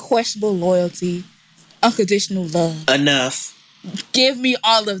 unquestionable loyalty, unconditional love. Enough. Give me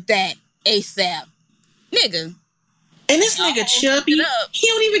all of that ASAP. Nigga. And this nigga chubby. He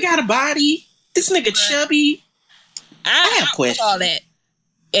don't even got a body. This nigga chubby. I have questions. All that.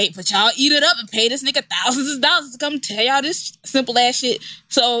 Hey, but y'all eat it up and pay this nigga thousands of dollars to come tell y'all this simple ass shit.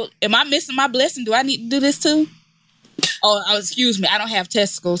 So, am I missing my blessing? Do I need to do this too? Oh, excuse me. I don't have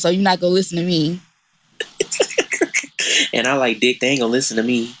testicles, so you're not gonna listen to me. And I like dick. They ain't gonna listen to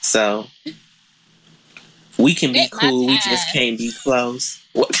me. So, we can be cool. We just can't be close.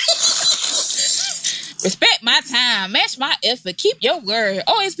 Respect my time. Match my effort. Keep your word.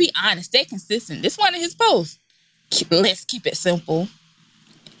 Always be honest. Stay consistent. This one of his posts. Let's keep it simple.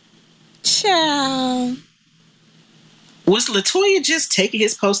 Ciao. Was LaToya just taking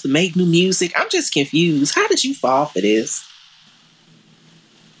his post to make new music? I'm just confused. How did you fall for this?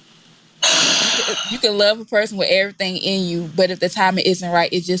 You can love a person with everything in you, but if the timing isn't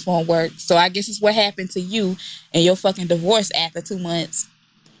right, it just won't work. So I guess it's what happened to you and your fucking divorce after 2 months.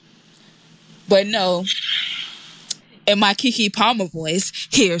 But no, in my Kiki Palmer voice,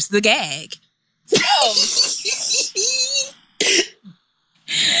 here's the gag.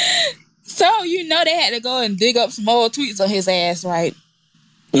 So you know they had to go and dig up some old tweets on his ass, right?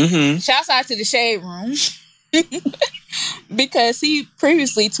 Mm-hmm. Shouts out to the Shade Room. Because he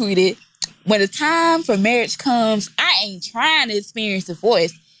previously tweeted, when the time for marriage comes, I ain't trying to experience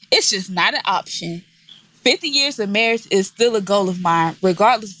divorce. It's just not an option. 50 years of marriage is still a goal of mine,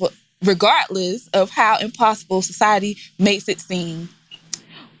 regardless of how impossible society makes it seem.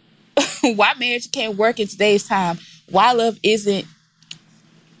 Why marriage can't work in today's time? Why love isn't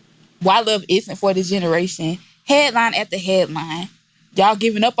for the generation? Headline after headline. Y'all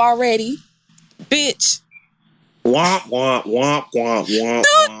giving up already? Bitch. Womp, womp, womp, womp, womp.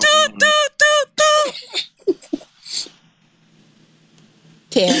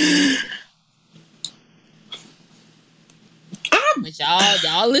 Tell me. But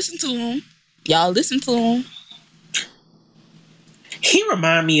y'all listen to him. Y'all listen to him. He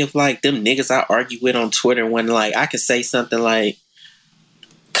remind me of like them niggas I argue with on Twitter when like I could say something like,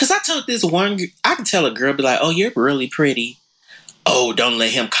 cause I told this one, I could tell a girl be like, oh, you're really pretty. Oh, don't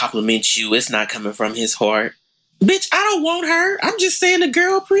let him compliment you. It's not coming from his heart. Bitch, I don't want her. I'm just saying the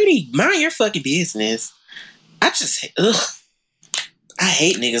girl pretty. Mind your fucking business. I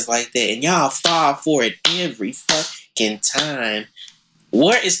hate niggas like that. And y'all fall for it every fucking time.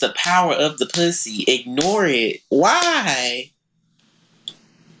 Where is the power of the pussy? Ignore it. Why?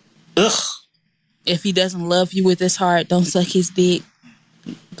 Ugh. If he doesn't love you with his heart, don't suck his dick.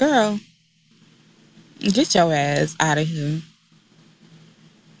 Girl, get your ass out of here.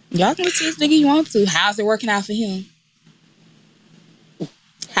 Y'all can listen to this nigga you want to. How's it working out for him?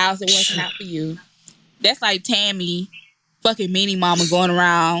 How's it working out for you? That's like Tammy, fucking meanie mama, going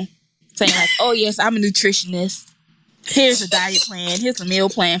around saying like, oh yes, I'm a nutritionist. Here's a diet plan. Here's a meal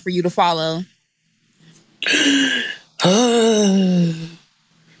plan for you to follow.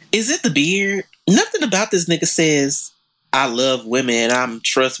 Is it the beard? Nothing about this nigga says, I love women and I'm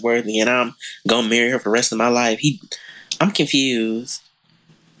trustworthy and I'm gonna marry her for the rest of my life. I'm confused.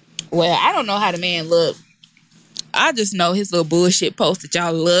 Well, I don't know how the man look. I just know his little bullshit post that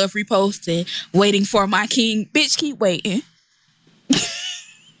y'all love reposting. Waiting for my king. Bitch, keep waiting.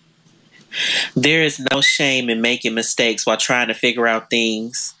 There is no shame in making mistakes while trying to figure out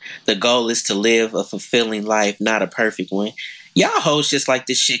things. The goal is to live a fulfilling life, not a perfect one. Y'all hoes just like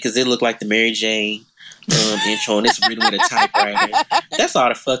this shit because it looked like the Mary Jane intro, and it's written with a typewriter. That's all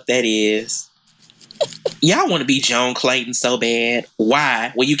the fuck that is. Y'all want to be Joan Clayton so bad.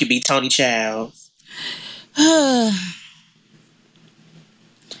 Why? Well, you could be Tony Childs.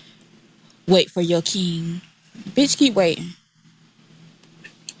 Wait for your king. Bitch, keep waiting.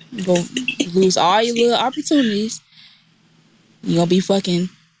 You gonna lose all your little opportunities. You gonna be fucking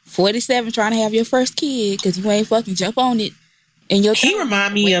 47 trying to have your first kid because you ain't fucking jump on it. And your He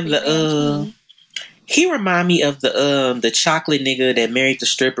remind me of the the chocolate nigga that married the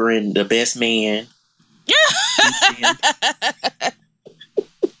stripper in The Best Man.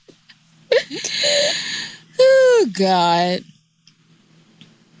 Oh God.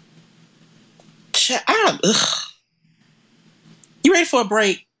 You ready for a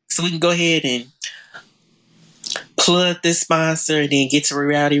break? So we can go ahead and plug this sponsor and then get to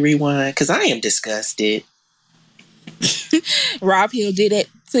Reality Rewind. Because I am disgusted. Rob Hill did that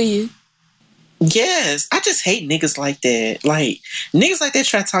to you. Yes. I just hate niggas like that. Like, niggas like that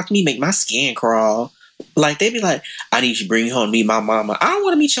try to talk to me, make my skin crawl. Like, they be like, I need you to bring you home to meet my mama. I don't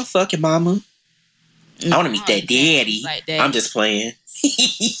want to meet your fucking mama. I want to meet that daddy. Like that. I'm just playing.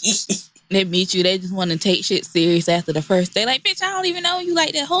 They meet you, they just want to take shit serious after the first day. Like, bitch, I don't even know you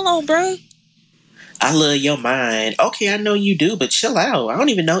like that. Hold on, bro. I love your mind. Okay, I know you do, but chill out. I don't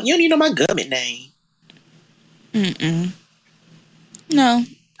even know. You don't even know my government name. No.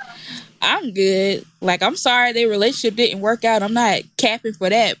 I'm good. Like, I'm sorry their relationship didn't work out. I'm not capping for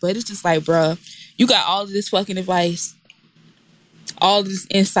that. But it's just like, bro, you got all of this fucking advice, all of this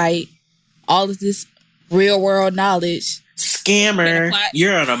insight, all of this real world knowledge. Scammer.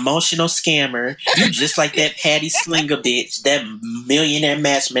 You're an emotional scammer. You just like that Patty Slinger bitch, that millionaire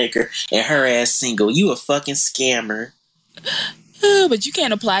matchmaker, and her ass single. You a fucking scammer. But you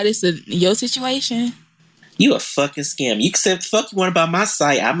can't apply this to your situation. You a fucking scammer. You can say what the fuck you want about my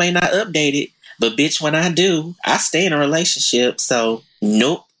site. I may not update it, but bitch, when I do, I stay in a relationship. So,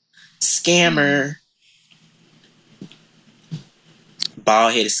 nope. Scammer.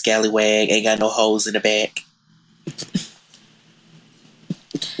 Bald-headed scallywag. Ain't got no holes in the back.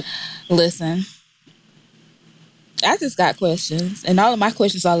 Listen, I just got questions, and all of my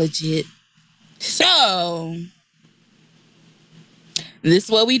questions are legit. So, this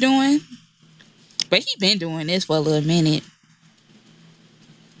is what we doing? But he been doing this for a little minute.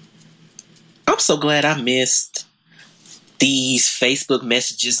 I'm so glad I missed these Facebook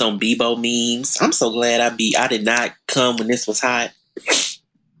messages on Bebo memes. I'm so glad I did not come when this was hot.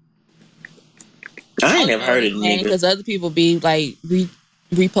 I ain't never heard of it because other people be like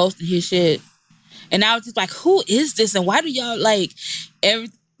reposting his shit, and I was just like, who is this, and why do y'all like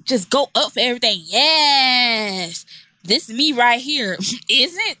just go up for everything? Yes, this is me right here. Is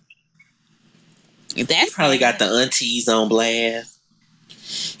it? He probably got the aunties on blast.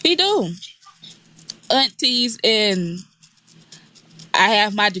 He do. Aunties and I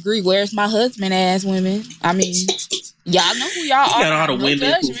have my degree. Where's my husband? Ass women. I mean, y'all know who y'all are. Got all the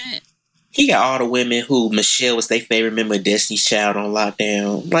women. He got all the women who Michelle was their favorite member of Destiny's Child on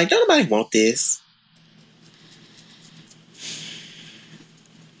lockdown. Like, don't nobody want this.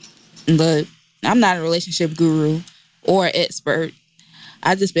 But I'm not a relationship guru or expert.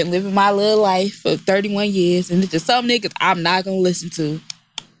 I just been living my little life for 31 years, and it's just some niggas I'm not gonna listen to.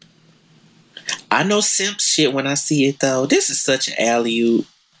 I know simp shit when I see it, though. This is such an alley-oop.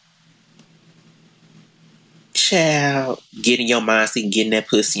 Child, getting your mindset and getting that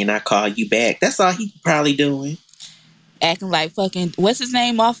pussy, and I call you back. That's all he probably doing. Acting like fucking, what's his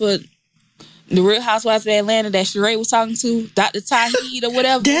name off of The Real Housewives of Atlanta that Sheree was talking to? Dr. Tahid or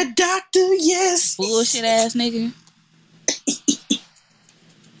whatever. That doctor, yes. Bullshit ass nigga.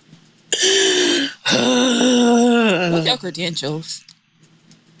 What's your credentials?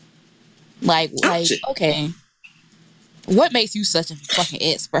 Like, okay. What makes you such a fucking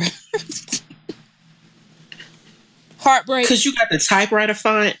expert? Heartbreak. Because you got the typewriter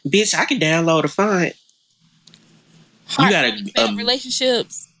font. Bitch, I can download a font. You got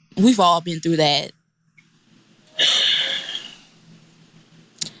relationships. We've all been through that.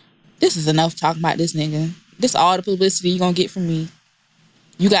 This is enough talking about this nigga. This all the publicity you gonna get from me.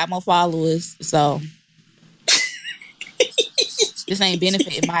 You got more followers, so this ain't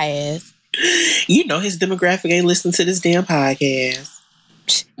benefiting my ass. You know his demographic ain't listening to this damn podcast.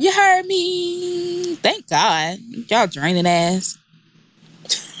 You heard me. Thank God. Y'all draining ass.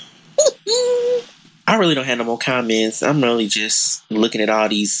 I really don't have no more comments. I'm really just looking at all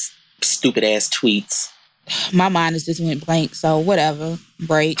these stupid ass tweets. My mind has just went blank, so whatever.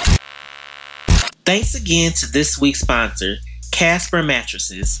 Break. Thanks again to this week's sponsor, Casper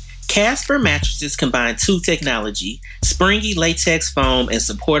Mattresses. Casper Mattresses combine two technology, springy latex foam and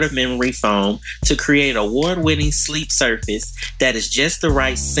supportive memory foam, to create an award-winning sleep surface that is just the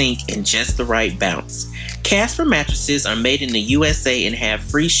right sink and just the right bounce. Casper Mattresses are made in the USA and have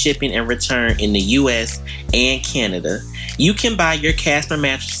free shipping and return in the US and Canada. You can buy your Casper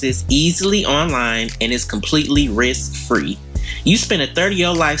mattresses easily online and is completely risk-free. You spend a third of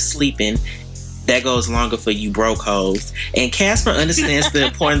your life sleeping. That goes longer for you broke hoes. And Casper understands the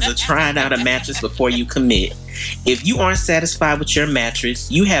importance of trying out a mattress before you commit. If you aren't satisfied with your mattress,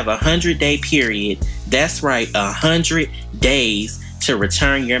 you have a 100-day period. That's right, 100 days to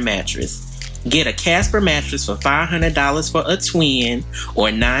return your mattress. Get a Casper mattress for $500 for a twin or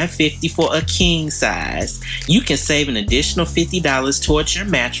 $950 for a king size. You can save an additional $50 towards your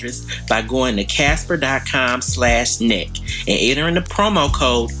mattress by going to casper.com/neck and entering the promo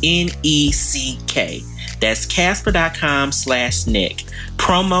code NECK. That's casper.com/neck.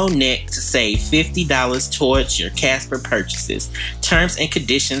 Promo neck to save $50 towards your Casper purchases. Terms and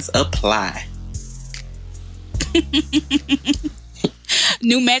conditions apply.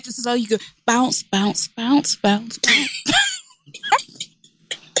 New mattresses, so you can bounce, bounce, bounce, bounce, bounce.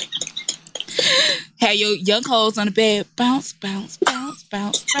 Have your young hoes on the bed. Bounce, bounce, bounce,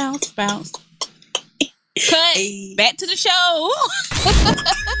 bounce, bounce, bounce. Cut. Hey. Back to the show.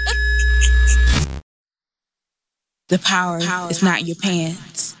 The power is not in your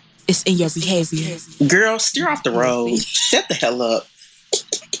pants. It's in your behavior. Girl, steer off the road. Shut the hell up.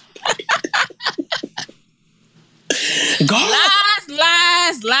 God.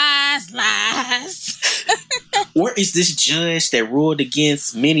 Lies. Where is this judge that ruled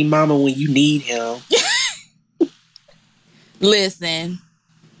against Minnie Mama when you need him? Listen,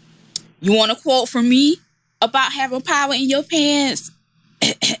 you want a quote from me about having power in your pants?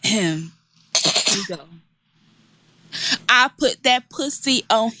 Here you go. I put that pussy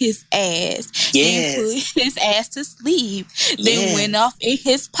on his ass. Yes. Then put his ass to sleep. Then Yes. went off in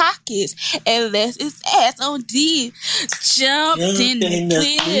his pockets and left his ass on D. Jumped in the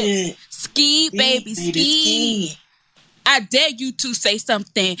clip. Ski, baby, ski. I dare you to say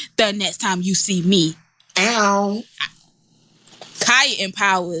something the next time you see me. Ow. Kaya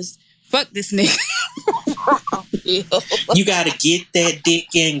empowers. Fuck this nigga. You gotta get that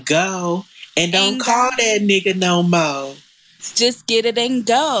dick and go. And don't call that nigga no more. Just get it and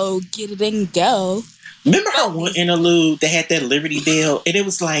go. Get it and go. Remember how one interlude they had that Liberty Bell and it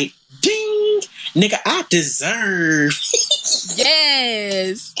was like, ding, nigga, I deserve.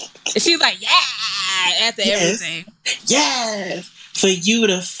 Yes. And she's like, yeah, after everything. Yes. For you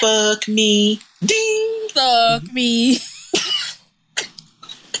to fuck me. Ding. Fuck me.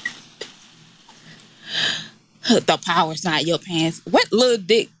 The power's not your pants. What little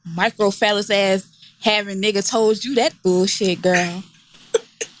dick microphallus ass having nigga told you that bullshit, girl?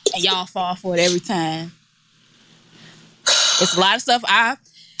 And y'all fall for it every time. It's a lot of stuff I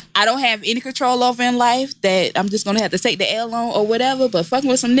don't have any control over in life that I'm just gonna have to take the L on or whatever. But fucking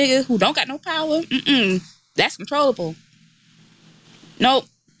with some nigga who don't got no power, that's controllable. Nope.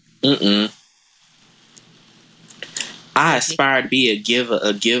 I aspire to be a giver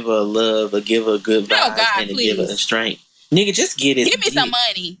of love, a giver of good vibes, God, and a please. giver of strength. Nigga, just get it. Give me some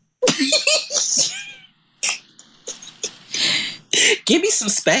money. Give me some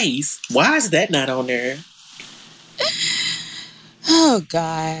space. Why is that not on there? Oh,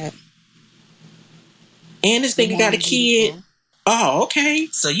 God. And this nigga got a kid. Oh, okay.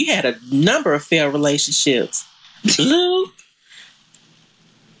 So you had a number of failed relationships. Luke.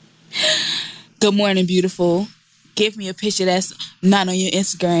 Good morning, beautiful. Give me a picture that's not on your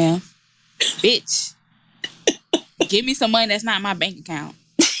Instagram. Bitch. Give me some money that's not my bank account.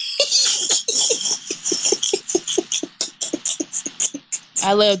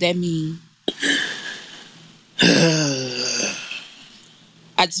 I love that meme.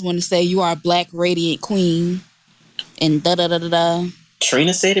 I just want to say you are a black radiant queen. And da-da-da-da-da.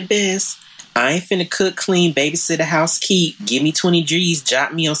 Trina said it best. I ain't finna cook, clean, babysit a house, keep. Give me 20 G's,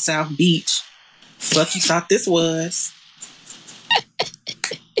 drop me on South Beach. Fuck you thought this was.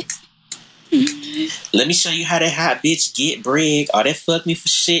 Let me show you how that hot bitch get bread. All that fuck me for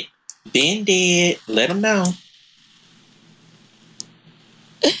shit. Been dead. Let them know.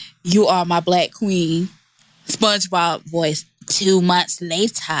 You are my black queen. SpongeBob voice. 2 months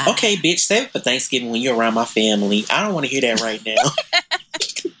later. Okay, bitch, save it for Thanksgiving when you're around my family. I don't want to hear that right now.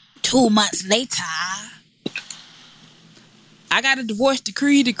 2 months later. I got a divorce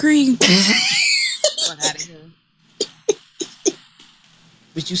decree. Fuck out of here.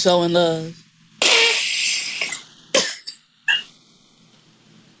 But you so in love.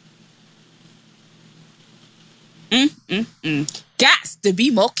 Gots to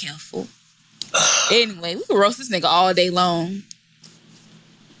be more careful. Anyway, we could roast this nigga all day long.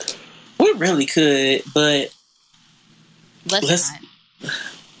 We really could, but Let's not.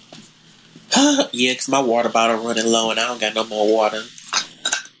 Yeah, because my water bottle running low and I don't got no more water.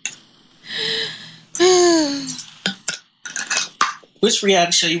 Which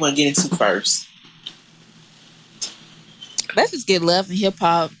reality show you want to get into first? Let's just get love and hip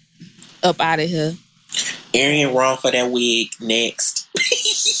hop up out of here. Arian wrong for that wig. Next.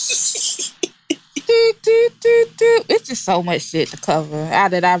 It's just so much shit to cover.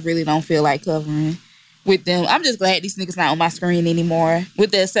 That I really don't feel like covering with them. I'm just glad these niggas not on my screen anymore,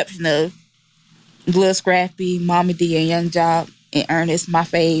 with the exception of Lil Scrappy, Mama D, and Young Job, and Ernest, my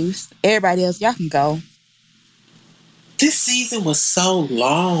faves. Everybody else, y'all can go. This season was so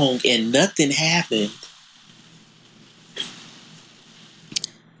long and nothing happened.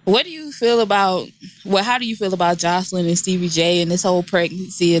 What do you feel about, how do you feel about Jocelyn and Stevie J and this whole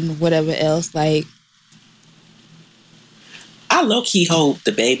pregnancy and whatever else? Like, I low-key hope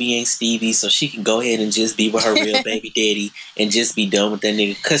the baby ain't Stevie so she can go ahead and just be with her real baby daddy and just be done with that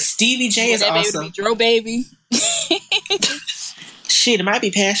nigga. Because Stevie J is awesome. Baby Dro baby. Shit, it might be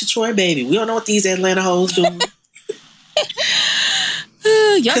Pastor Troy baby. We don't know what these Atlanta hoes doing.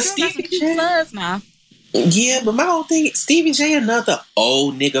 Y'all got some cute sons now. Yeah, but my whole thing, Stevie J another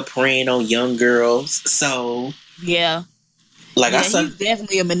old nigga preying on young girls. So yeah, like he's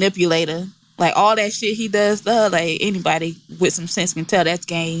definitely a manipulator. Like all that shit he does to her, like anybody with some sense can tell that's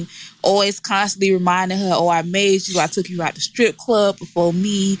game. Always constantly reminding her, "Oh, I made you. I took you out the strip club before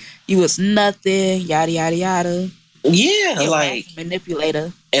me. You was nothing. Yada yada yada." Yeah, like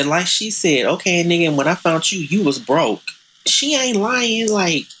manipulator. And like she said, okay, nigga, when I found you, you was broke. She ain't lying.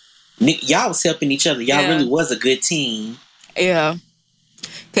 Like, y'all was helping each other. Y'all really was a good team. Yeah.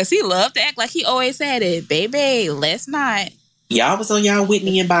 Because he loved to act like he always said it. Baby, let's not. Y'all was on y'all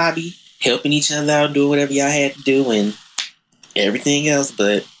Whitney and Bobby, helping each other out, doing whatever y'all had to do, and everything else,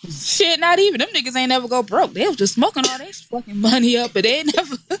 but... Shit, not even. Them niggas ain't never go broke. They was just smoking all that fucking money up, but they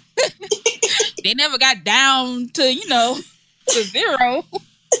never... they never got down to, to zero.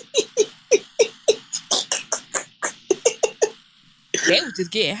 They was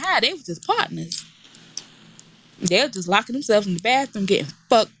just getting high. They was just partners. They were just locking themselves in the bathroom getting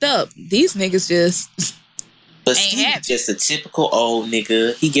fucked up. These niggas just But Steve's just a typical old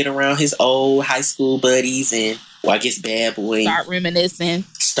nigga. He get around his old high school buddies and, I guess bad boy. Start reminiscing.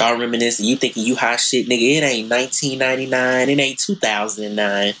 You thinking you hot shit, nigga. It ain't 1999. It ain't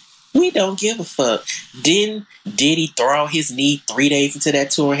 2009. We don't give a fuck. Did he throw out his knee 3 days into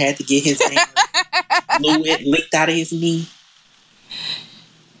that tour and had to get his fluid licked out of his knee?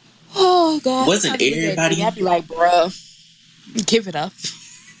 Oh, God. Wasn't everybody... I'd be like, bruh, give it up.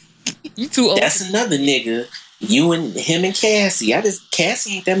 You too old. That's another nigga. You and him and Cassie.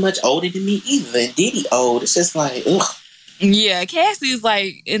 Cassie ain't that much older than me either. And Diddy old. It's just like, ugh. Yeah, Cassie's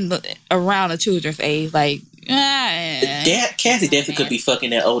like around the children's age. Like, Cassie definitely could be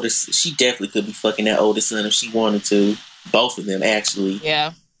fucking that older. She definitely could be fucking that older son if she wanted to. Both of them, actually.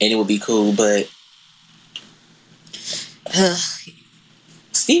 Yeah. And it would be cool, but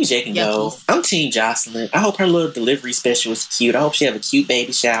Stevie J can go. I'm Team Jocelyn. I hope her little delivery special was cute. I hope she have a cute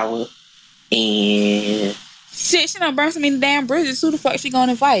baby shower. And shit, she done burn so many damn bridges. Who the fuck she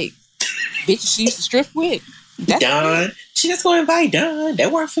gonna invite? Bitch, she used to strip with. Don. She just gonna invite Don.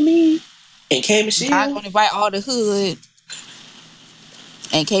 That worked for me. And K Michelle. I'm gonna invite all the hood.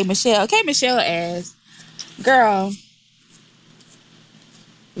 And K Michelle. K Michelle asked, girl,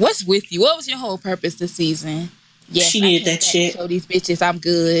 what's with you? What was your whole purpose this season? Yes, she needed that check. Show these bitches I'm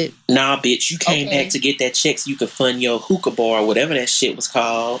good. Nah, bitch, you came back to get that check so you could fund your hookah bar or whatever that shit was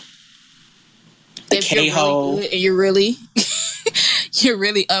called. The K-hole. Really and you're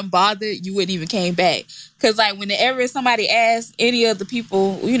really unbothered, you wouldn't even came back. Because, like, whenever somebody asked any of the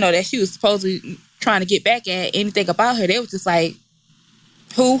people, that she was supposedly trying to get back at anything about her, they was just like,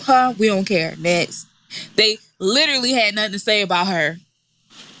 who, her? We don't care. Next. They literally had nothing to say about her.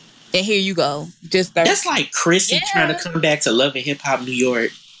 And here you go. That's like Chrissy trying to come back to Love and Hip Hop New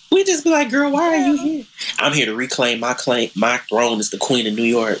York. We just be like, girl, why are you here? I'm here to reclaim my throne as the Queen of New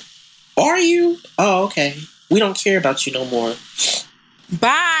York. Are you? Oh, okay. We don't care about you no more.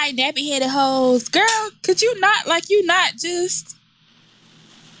 Bye, nappy-headed hoes. Girl, could you not, just...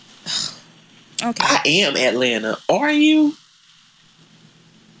 Okay. I am Atlanta. Are you?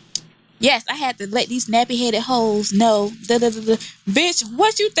 Yes, I had to let these nappy-headed hoes know. Bitch,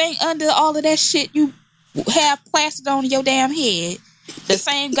 what you think under all of that shit you have plastered on your damn head the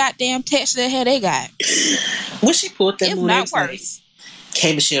same goddamn texture hair they got. When she pulled that If move, not worse.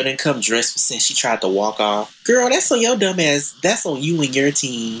 K Michelle didn't come dressed for since she tried to walk off. Girl, that's on your dumb ass. That's on you and your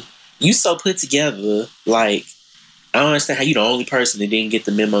team. You so put together. Like, I don't understand how you the only person that didn't get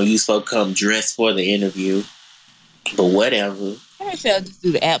the memo. You supposed to come dressed for the interview. But whatever. K Michelle just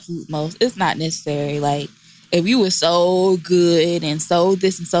do the absolute most. It's not necessary. Like, if you were so good and so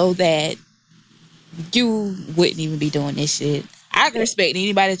this and so that, you wouldn't even be doing this shit. I can respect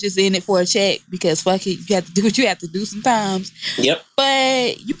anybody that's just in it for a check because fuck it, you have to do what you have to do sometimes. Yep.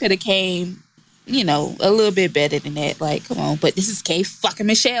 But you could have came, you know, a little bit better than that. Like, come on. But this is K fucking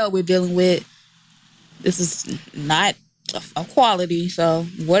Michelle we're dealing with. This is not a quality, so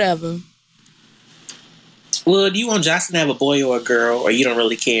whatever. Well, do you want Jocelyn to have a boy or a girl, or you don't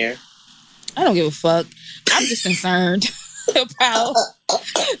really care? I don't give a fuck. I'm just concerned about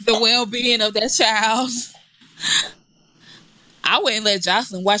the well-being of that child. I wouldn't let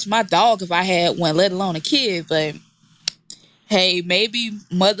Jocelyn watch my dog if I had one, let alone a kid. But hey, maybe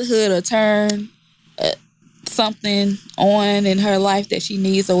motherhood will turn something on in her life that she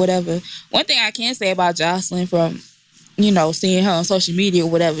needs or whatever. One thing I can say about Jocelyn from, you know, seeing her on social media or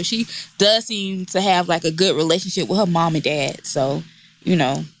whatever, she does seem to have like a good relationship with her mom and dad. So, you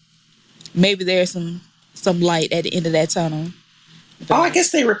know, maybe there's some light at the end of that tunnel. But, I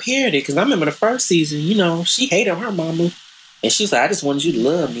guess they repaired it because I remember the first season, you know, she hated her mama. And she's like, I just wanted you to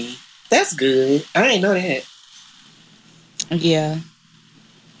love me. That's good. I ain't know that. Yeah.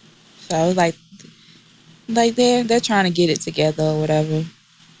 So I was like they're trying to get it together or whatever.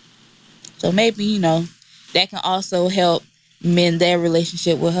 So maybe, you know, that can also help mend their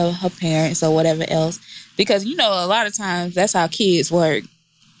relationship with her parents or whatever else. Because, you know, a lot of times that's how kids work.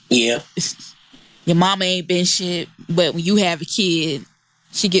 Yeah. Your mama ain't been shit, but when you have a kid,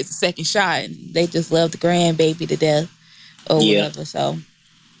 she gets a second shot and they just love the grandbaby to death or whatever. So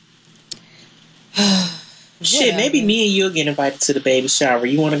shit, maybe me and you'll get invited to the baby shower.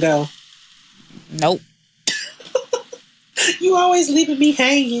 You want to go? Nope. You always leaving me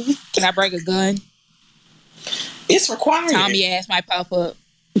hanging. Can I break a gun? It's required. Tommy ass might pop up.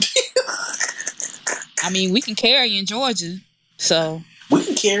 I mean, we can carry in Georgia, so we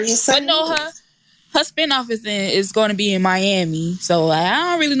can carry in St. But no, her spinoff is going to be in Miami, so I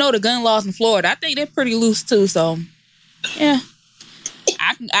don't really know the gun laws in Florida. I think they're pretty loose too. So yeah,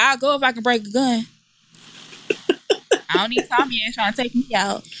 I'll go if I can break a gun. I don't need Tommy ass trying to take me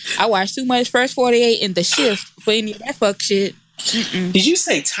out. I watch too much First 48 in The Shift for any of that fuck shit. Mm-mm. Did you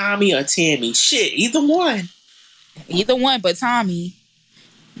say Tommy or Tammy? Shit, either one. Either one, but Tommy.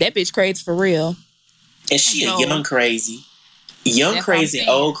 That bitch crazy for real. And she a young crazy. Young crazy and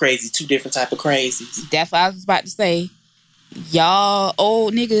old crazy, two different type of crazies. That's what I was about to say. Y'all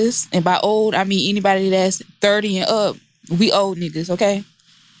old niggas, and by old, I mean anybody that's 30 and up, we old niggas, okay?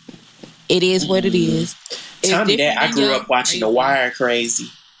 It is what it is. Tell me that. I grew up watching The Wire crazy.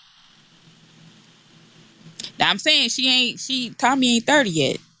 Now I'm saying Tommy ain't 30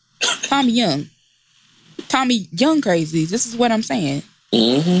 yet. Tommy young. Tommy young crazy. This is what I'm saying.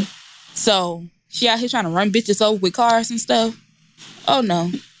 Mm-hmm. So, she out here trying to run bitches over with cars and stuff. Oh,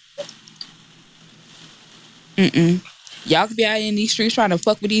 no. Mm-mm. Y'all could be out in these streets trying to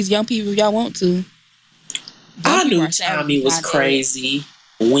fuck with these young people if y'all want to. I knew Tommy was crazy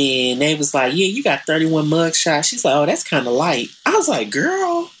when they was like, yeah, you got 31 mug shots. She's like, oh, that's kind of light. I was like,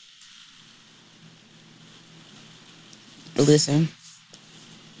 girl. Listen.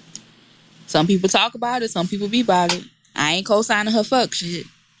 Some people talk about it. Some people be about it. I ain't co-signing her fuck shit.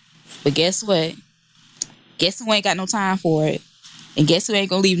 But guess what? Guess who ain't got no time for it? And guess who ain't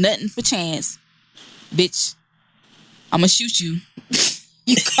gonna leave nothing for chance? Bitch, I'ma shoot you.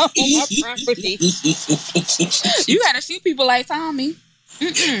 You come on my property. You gotta shoot people like Tommy.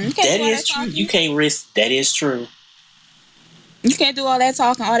 That is true. You can't risk. That is true. You can't do all that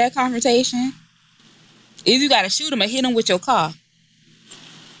talking, all that confrontation. If you gotta shoot him or hit him with your car.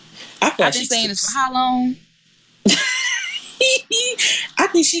 I've been saying this for how long? I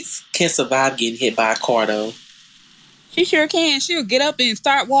think she can survive getting hit by a car, though. She sure can. She'll get up and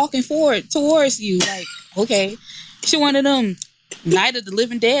start walking forward towards you. Like, okay. She one of them Night of the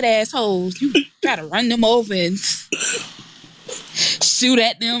Living Dead assholes. You gotta run them over and shoot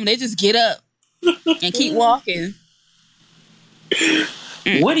at them. They just get up and keep walking.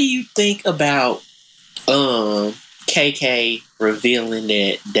 What do you think about KK revealing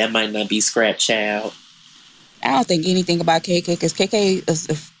that might not be Scrap Child? I don't think anything about KK because KK is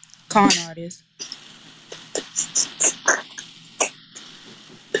a con artist.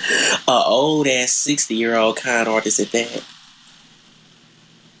 A old ass 60-year-old con artist at that.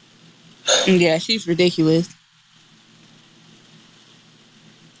 Yeah, she's ridiculous.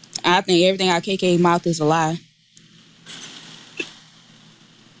 I think everything out KK's mouth is a lie.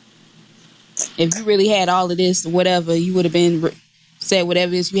 If you really had all of this, whatever, you would have been said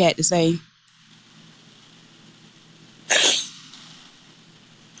whatever it is you had to say.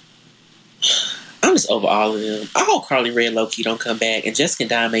 I'm just over all of them. I hope Carly Red Low-Key don't come back, and Jessica and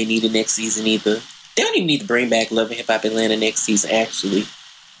Dime ain't need it next season either. They don't even need to bring back Love and Hip Hop Atlanta next season, actually.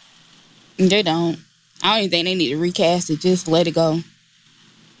 They don't. I don't even think they need to recast it. Just let it go.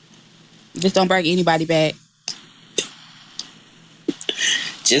 Just don't bring anybody back.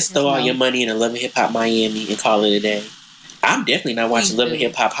 Just throw all your money into Love and Hip Hop Miami and call it a day. I'm definitely not watching Love and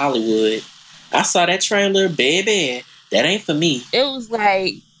Hip Hop Hollywood. I saw that trailer, baby. That ain't for me. It was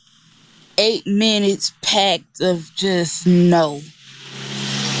like 8 minutes packed of just no.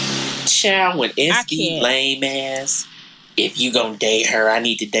 Child, when SB lame ass, if you gonna date her, I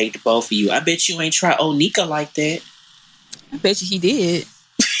need to date the both of you. I bet you ain't try Onika like that. I bet you he did.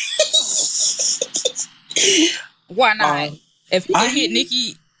 Why not? If he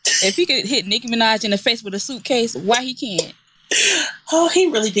could hit Nicki Minaj in the face with a suitcase, why he can't? Oh, he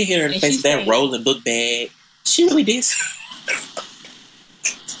really did hit her in the face with that rolling book bag. She really did.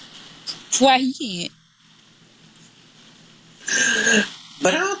 Why he can't?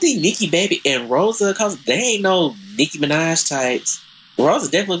 But I don't think Nicki Baby and Rosa, cause they ain't no Nicki Minaj types.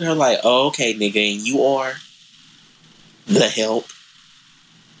 Rosa definitely looked at her like, oh, okay, nigga, and you are the help.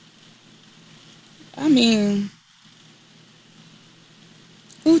 I mean,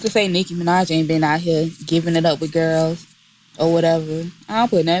 who's to say Nicki Minaj ain't been out here giving it up with girls or whatever? I don't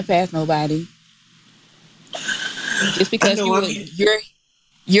put nothing past nobody. Just because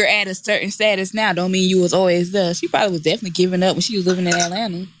you're at a certain status now don't mean you was always there. She probably was definitely giving up when she was living in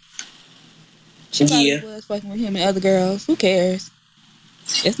Atlanta. She probably was fucking with him and other girls. Who cares?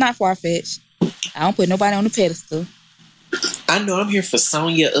 It's not far-fetched. I don't put nobody on the pedestal. I know I'm here for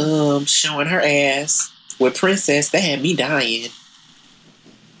Sonya showing her ass with Princess. That had me dying.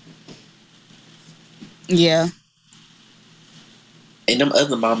 Yeah. And them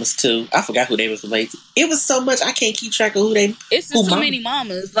other mamas too. I forgot who they was related to. It was so much I can't keep track of who they. It's just too many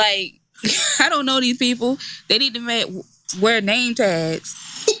mamas. Like, I don't know these people. They need to wear name tags.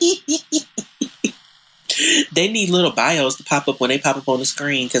 They need little bios to pop up when they pop up on the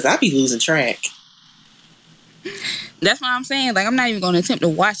screen because I be losing track. That's what I'm saying. Like, I'm not even going to attempt to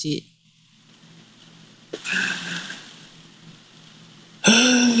watch it.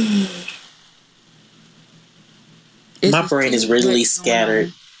 My brain is literally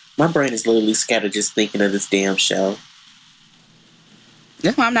scattered. My brain is literally scattered just thinking of this damn show.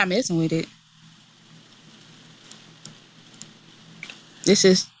 That's why I'm not messing with it. It's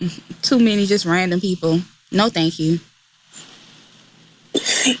just too many just random people. No, thank you.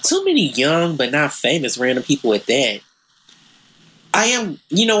 Too many young but not famous random people at that.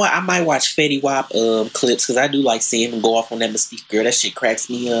 You know what? I might watch Fetty Wap clips because I do like seeing him go off on that Mystique girl. That shit cracks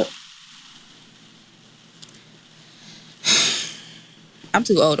me up. I'm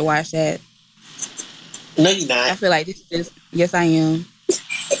too old to watch that. No, you're not. I feel like this is just... Yes, I am.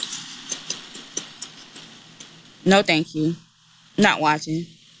 No, thank you. Not watching.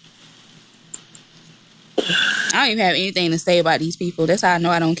 I don't even have anything to say about these people. That's how I know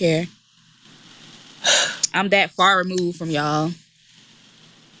I don't care. I'm that far removed from y'all.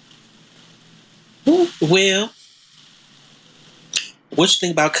 Well, what you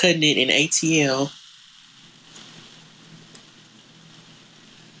think about cutting it in ATL?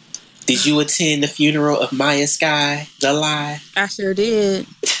 Did you attend the funeral of Maya Sky, the lie? I sure did.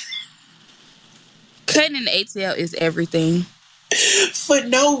 Cutting in the ATL is everything. For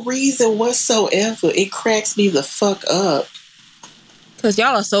no reason whatsoever. It cracks me the fuck up. Because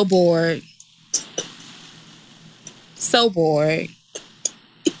y'all are so bored. So bored.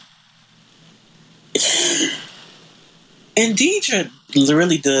 And Deidre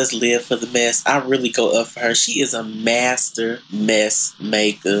really does live for the mess. I really go up for her. She is a master mess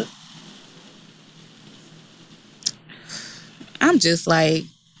maker. I'm just like,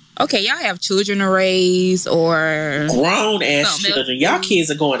 okay, y'all have children to raise or... Grown ass children. Y'all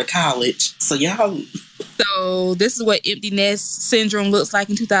kids are going to college. So y'all... So this is what empty nest syndrome looks like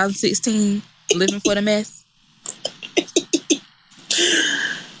in 2016. Living for the mess.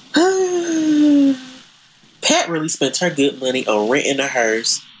 Pat really spent her good money on renting a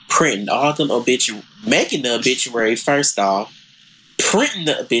hearse, printing all them making the obituary first off, printing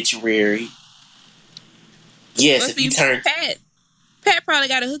the obituary. Yes, if you turn... Pat probably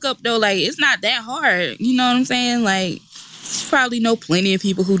got a hookup though. Like, it's not that hard. You know what I'm saying? Like, probably know plenty of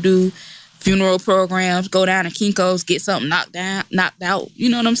people who do funeral programs, go down to Kinko's, get something knocked out. You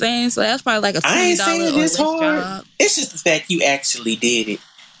know what I'm saying? So that's probably like a $20 or less job. It's just the fact you actually did it.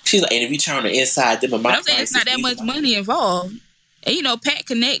 She's like, and if you turn the inside, then I'm saying it's not that much money involved. And you know, Pat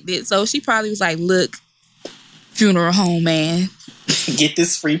connected, so she probably was like, "Look, funeral home man, get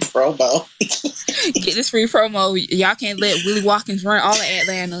this free promo. Get this free promo. Y'all can't let Willie Watkins run all of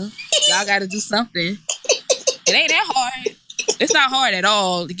Atlanta. Y'all got to do something. It ain't that hard. It's not hard at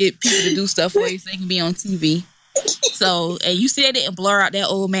all to get people to do stuff for you so they can be on TV. So, and you said it and blur out that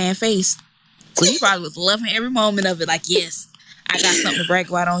old man face. So he probably was loving every moment of it. Like, yes, I got something to brag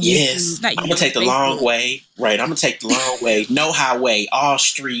about on yes. YouTube. I'm going to take the long way. Right, I'm going to take the long way. No highway, all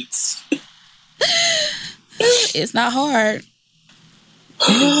streets. It's not hard.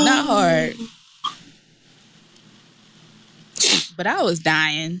 It's not hard. But I was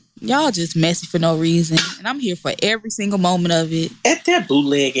dying. Y'all just messy for no reason. And I'm here for every single moment of it. At that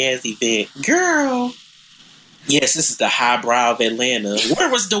bootleg ass event. Girl. Yes, this is the highbrow of Atlanta.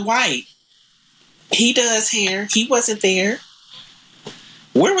 Where was Dwight? He does hair. He wasn't there.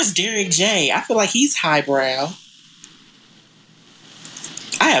 Where was Derek J? I feel like he's highbrow.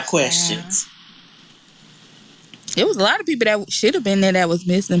 I have questions. There was a lot of people that should have been there that was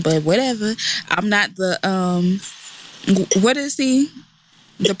missing, but whatever. I'm not the what is he?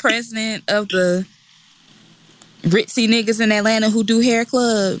 The president of the ritzy niggas in Atlanta who do hair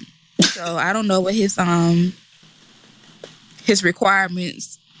club. So I don't know what his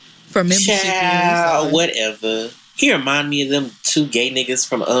requirements for membership is. Whatever. He remind me of them two gay niggas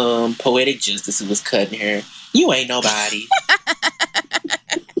from Poetic Justice who was cutting hair. You ain't nobody.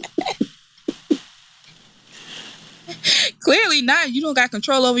 Clearly not. You don't got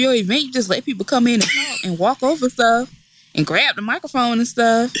control over your event. You just let people come in and talk and walk over stuff and grab the microphone and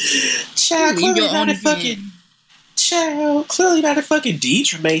stuff. Child, clearly not a fucking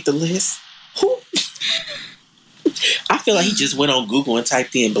Deidre made the list. Who? I feel like he just went on Google and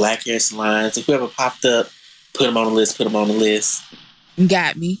typed in black hair salons, and whoever popped up, put him on the list.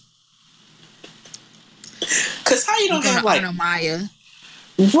 Got me. Cause how you don't have like Maya.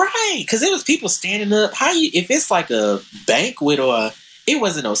 Right, because it was people standing up. If it's like a banquet or it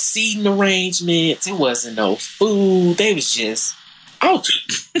wasn't no seating arrangements, it wasn't no food. They was just,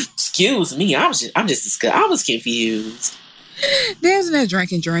 excuse me, I was confused. There's no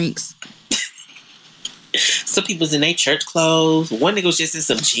drinking drinks. Some people was in their church clothes. One nigga was just in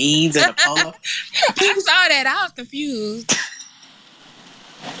some jeans and a polo. I saw that. I was confused.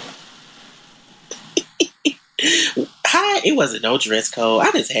 It wasn't no dress code. I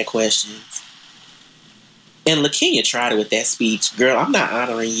just had questions. And LaKenya tried it with that speech. Girl, I'm not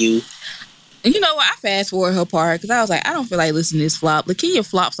honoring you. And you know what? I fast forward her part because I was like, I don't feel like listening to this flop. LaKenya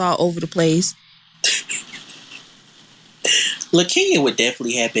flops all over the place. LaKenya would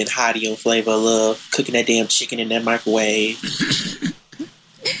definitely have been Hottie on Flavor of Love, cooking that damn chicken in that microwave.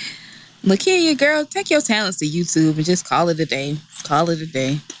 LaKenya, girl, take your talents to YouTube and just call it a day. Call it a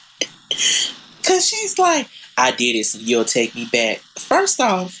day. Because she's like, I did it, so you'll take me back. First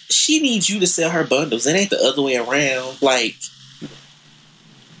off, she needs you to sell her bundles. It ain't the other way around. Like,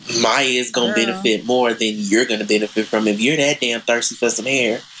 Maya is going to benefit more than you're going to benefit from. If you're that damn thirsty for some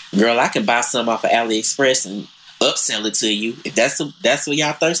hair, girl, I can buy some off of AliExpress and upsell it to you. If that's what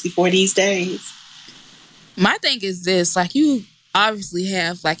y'all thirsty for these days. My thing is this, like, you obviously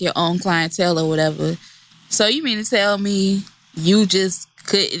have like your own clientele or whatever. So you mean to tell me you just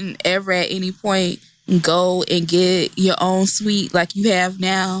couldn't ever at any point go and get your own suite like you have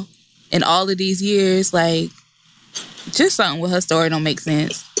now in all of these years? Like, just something with her story don't make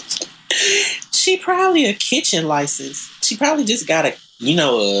sense. She probably a kitchen license. She probably just got a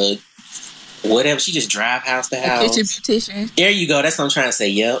whatever. She just drive house to house. A kitchen beautician. There you go. That's what I'm trying to say.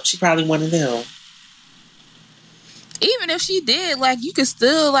 Yep. She probably one of them. Even if she did, like, you could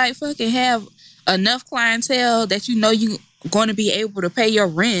still like fucking have enough clientele that you know you going to be able to pay your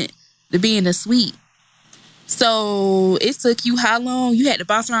rent to be in a suite. So it took you how long? You had to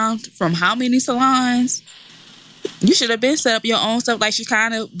bounce around from how many salons? You should have been set up your own stuff like she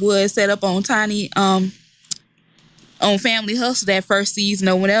kind of was set up on Tiny, on Family Hustle that first season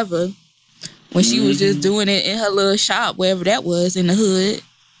or whatever, when she was just doing it in her little shop, wherever that was in the hood.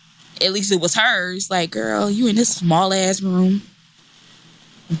 At least it was hers. Like, girl, you in this small ass room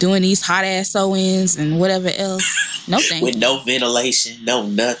doing these hot ass sew-ins and whatever else. No thank With you. no ventilation, no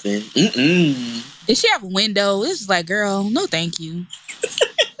nothing. Mm-mm. Did she have a window? It's like, girl, no thank you.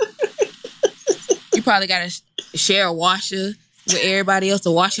 You probably got to share a washer with everybody else,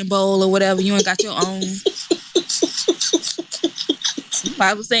 a washing bowl or whatever. You ain't got your own. You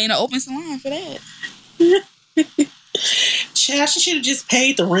probably stay in an open salon for that. Child, she should have just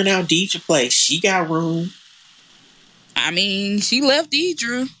paid to rent out Deidre place. She got room. I mean, she left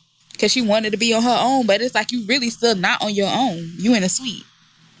Deidre because she wanted to be on her own, but it's like you really still not on your own. You in a suite.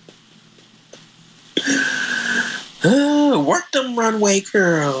 Work them runway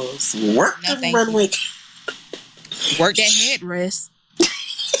curls. Work them runway. Work that headrest.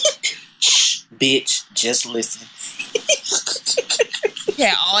 Shh, bitch, just listen. You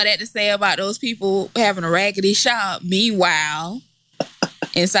had all that to say about those people having a raggedy shop. Meanwhile,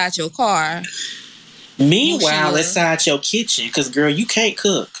 inside your car. Meanwhile, inside your kitchen, because girl, you can't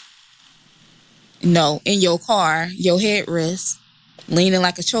cook. No, in your car, your headrest, leaning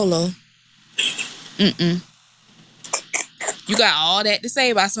like a cholo. You got all that to say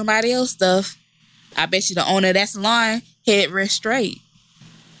about somebody else's stuff. I bet you the owner of that salon headrest straight.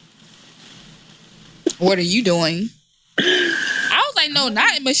 What are you doing? I was like, no,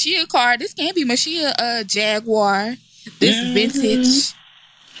 not in Mashia car. This can't be Mashia Jaguar. This vintage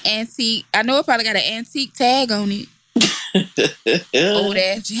antique. I know it probably got an antique tag on it. Old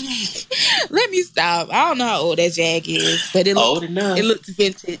ass Jag. Let me stop. I don't know how old that Jag is, but it old enough. It looks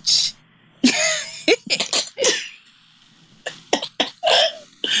vintage.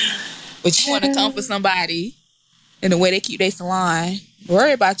 But you want to come for somebody in the way they keep their salon.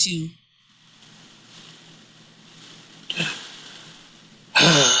 Worry about you.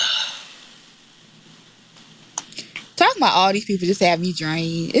 Talking about all these people just have me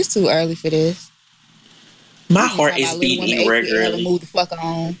drained. It's too early for this. My heart is beating regularly. Move the fuck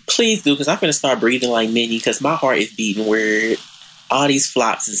on. Please do, because I'm gonna start breathing like Minnie. Because my heart is beating weird. All these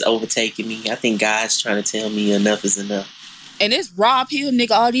flops is overtaking me. I think God's trying to tell me enough is enough. And it's Rob Hill,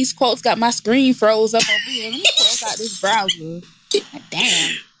 nigga. All these quotes got my screen froze up over here. Let me close out this browser. God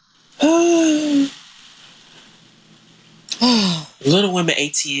damn. Little Women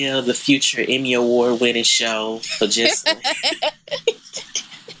ATL, the future Emmy Award winning show for just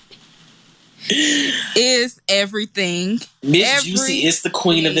is everything. Miss Juicy is the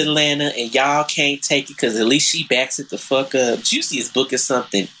queen of Atlanta, and y'all can't take it because at least she backs it the fuck up. Juicy is booking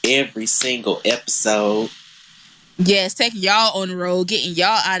something every single episode. Yes, taking y'all on the road, getting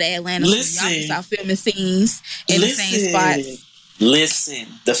y'all out of Atlanta. Listen, so y'all can start filming scenes in the same spots. Listen,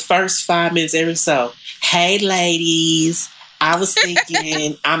 the first 5 minutes every so, hey ladies, I was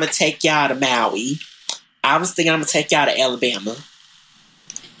thinking I'm going to take y'all to Maui. I was thinking I'm going to take y'all to Alabama.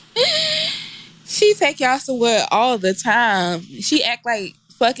 She take y'all somewhere all the time. She act like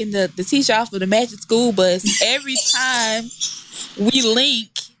fucking the teacher off of the Magic School Bus. Every time we link,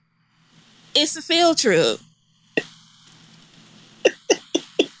 it's a field trip.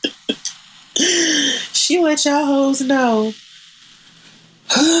 She let y'all hoes know.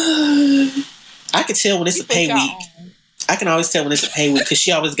 I can tell when it's a pay week. I can always tell when it's a pay week because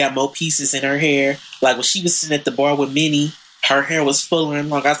she always got more pieces in her hair. Like when she was sitting at the bar with Minnie, her hair was fuller and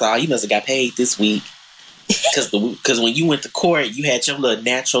long. I thought, oh, you must have got paid this week. Because when you went to court, you had your little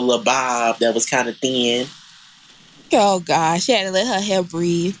natural little bob that was kind of thin. Oh, gosh. She had to let her hair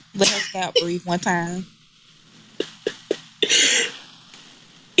breathe. Let her scalp breathe one time.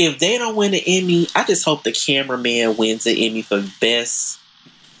 If they don't win the Emmy, I just hope the cameraman wins the Emmy for best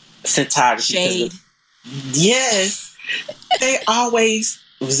cinematography. Shade. Yes. They always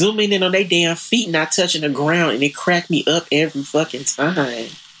zooming in on their damn feet, not touching the ground, and it cracked me up every fucking time.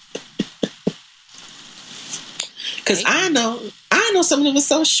 Because I know some of them was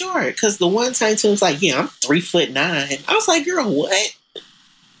so short. Because the one time Tim was like, yeah, I'm 3'9". I was like, girl, what?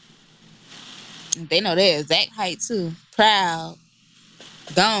 They know their exact height too. Proud.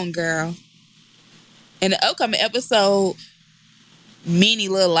 Gone, girl. In the upcoming episode, Minnie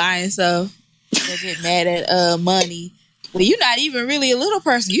little lying stuff. They get mad at Money. Well, you're not even really a little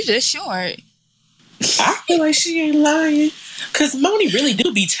person. You just short. I feel like she ain't lying. Because Moni really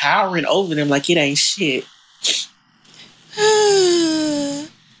do be towering over them like it ain't shit. The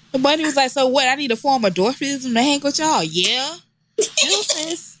Bunny was like, so what? I need a form of dwarfism to hang with y'all? Yeah.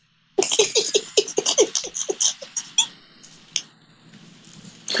 Deuces.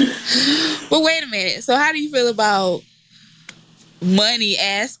 But wait a minute. So how do you feel about Money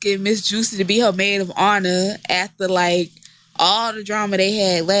asking Miss Juicy to be her maid of honor after like all the drama they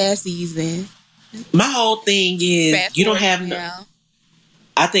had last season? My whole thing is you don't have no.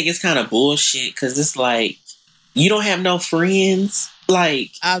 I think it's kind of bullshit because it's like you don't have no friends.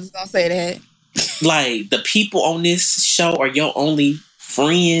 Like I was gonna say that. Like the people on this show are your only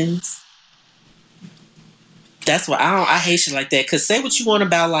friends. That's why I hate shit like that. Cause say what you want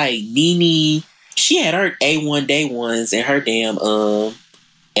about like Nene, she had her A1 day ones and her damn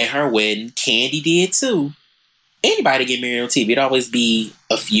at her wedding. Candy did too. anybody get married on TV, it'd always be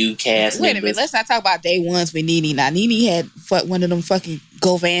a few cast Wait members. a minute, let's not talk about day ones with Nene. Now, Nene had one of them fucking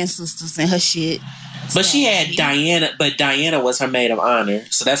Govan sisters and her shit. But she had Diana, but Diana was her maid of honor.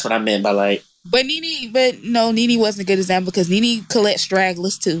 So that's what I meant by like. But Nene wasn't a good example because Nene collects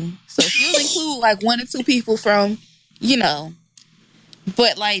stragglers too. So she'll include like 1 or 2 people from,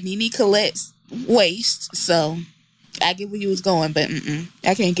 but like Nene collects waste. So I get where you was going, but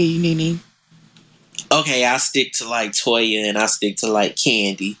I can't give you Nene. Okay, I'll stick to like Toya and I'll stick to like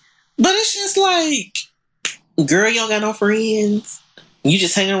Candy. But it's just like, girl, you don't got no friends. You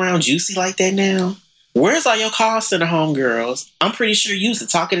just hanging around Juicy like that now? Where's all your call center homegirls? I'm pretty sure you used to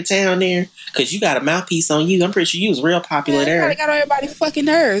talk of the town there because you got a mouthpiece on you. I'm pretty sure you was real popular there. Everybody got on everybody's fucking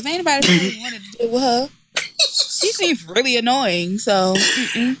nerves. Ain't nobody really wanted to deal with her. She seems really annoying, so.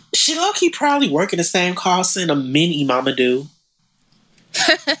 She low-key probably working the same call center mini mama do.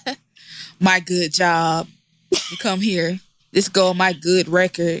 My good job. You come here. Let's go on my good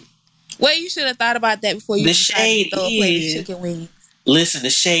record. Well, you should have thought about that before you decided to throw a plate of chicken wings. Listen, the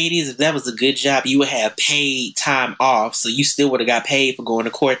shade is if that was a good job, you would have paid time off, so you still would have got paid for going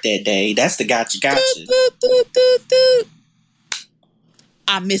to court that day. That's the gotcha.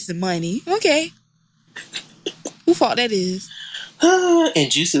 I'm missing money. Okay. Who fault that is?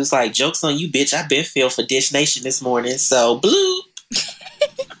 And Juicy was like, joke's on you, bitch. I been filled for Dish Nation this morning, so blue.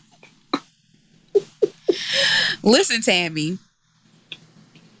 Listen, Tammy.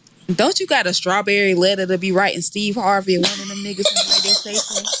 Don't you got a strawberry letter to be writing Steve Harvey and one of them niggas from the radio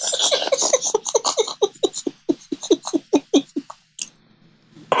station?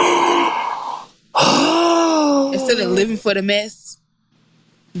 Instead of living for the mess,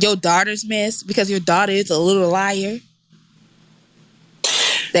 your daughter's mess, because your daughter is a little liar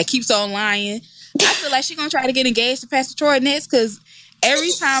that keeps on lying. I feel like she's gonna try to get engaged to Pastor Troy next because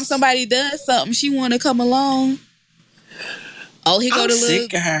every time somebody does something, she want to come along. Oh, here go the little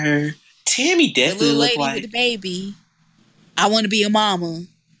sick of her. Tammy definitely the little look lady like with the baby. I want to be a mama.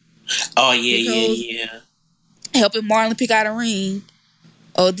 Oh yeah. Helping Marlon pick out a ring.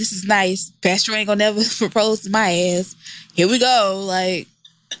 Oh, this is nice. Pastor ain't gonna never propose to my ass. Here we go. Like,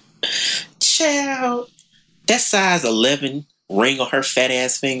 child, that size 11 ring on her fat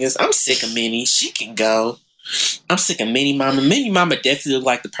ass fingers. I'm sick of Minnie. She can go. I'm sick of Minnie Mama. Minnie Mama definitely look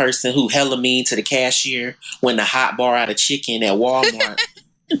like the person who hella mean to the cashier when the hot bar out of chicken at Walmart.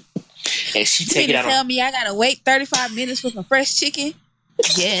 And she take it out. Tell me I gotta wait 35 minutes for some fresh chicken?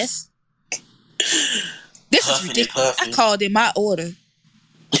 Yes. This is ridiculous. I called in my order.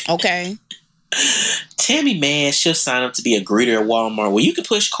 Okay. Tammy mad she'll sign up to be a greeter at Walmart. Well, you can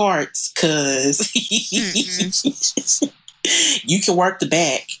push carts because you can work the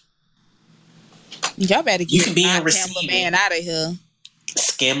back. Y'all better get you can be in receiving. Man out of here.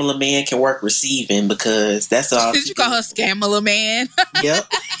 Scamala Man can work receiving because that's all. Did you call her Scamala Man? Yep.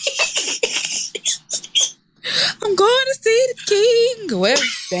 I'm going to see the king. Whatever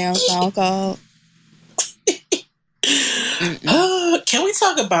damn song called. Can we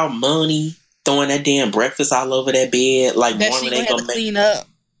talk about Money throwing that damn breakfast all over that bed? Like that Marlon ain't gonna clean up.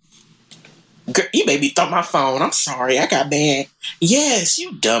 Girl, you made me throw my phone. I'm sorry. I got mad. Yes,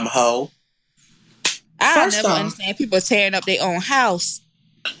 you dumb hoe. I never understand people tearing up their own house.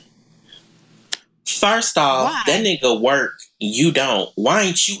 First off, that nigga work. You don't. Why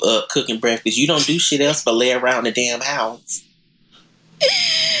ain't you up cooking breakfast? You don't do shit else but lay around the damn house.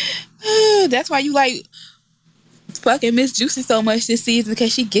 That's why you like fucking Miss Juicy so much this season,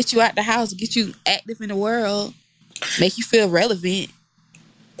 because she gets you out the house, get you active in the world, make you feel relevant.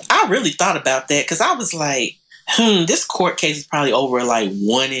 I really thought about that because I was like, this court case is probably over at like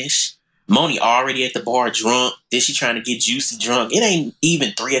 1-ish. Moni already at the bar drunk. Then she trying to get Juicy drunk. It ain't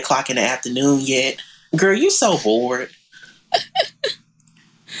even 3 o'clock in the afternoon yet. Girl, you so bored.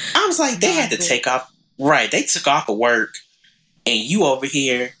 I was like, they had to take off. Right, they took off of work. And you over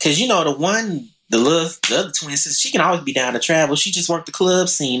here. Because you know, the other twin sister, she can always be down to travel. She just worked the club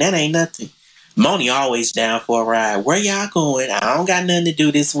scene. That ain't nothing. Moni always down for a ride. Where y'all going? I don't got nothing to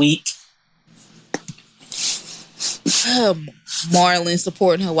do this week. Marlon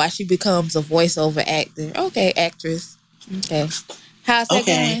supporting her while she becomes a voiceover actor. Okay, actress. Okay. How's that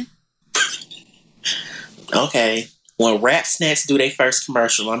going? Okay. When Rap Snacks do their first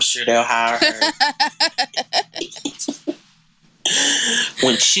commercial, I'm sure they'll hire her.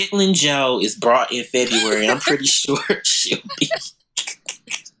 When Chitlin Joe is brought in February, I'm pretty sure she'll be.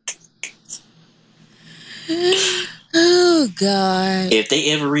 Oh, God. If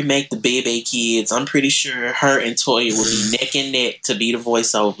they ever remake the Bebe Kids, I'm pretty sure her and Toya will be neck and neck to be the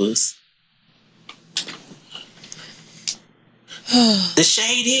voiceovers. The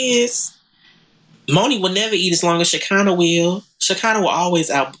shade is, Moni will never eat as long as Shekinah will. Shekinah will always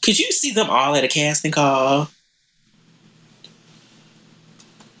out. Could you see them all at a casting call?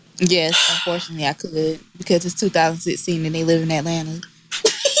 Yes, unfortunately I could, because it's 2016 and they live in Atlanta.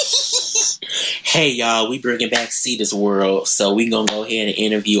 Hey y'all, we bringing back Cedar's World, so we gonna go ahead and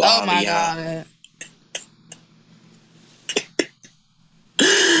interview all of y'all. God.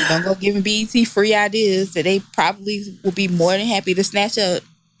 Don't go giving BET free ideas that they probably will be more than happy to snatch up.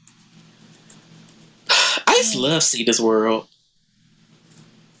 I just love Cedar's World.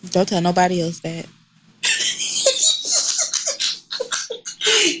 Don't tell nobody else that.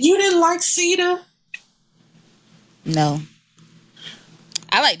 You didn't like Cedar? No.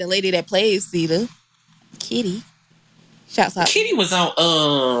 I like the lady that plays Cedar. Kitty. Shouts out. Kitty was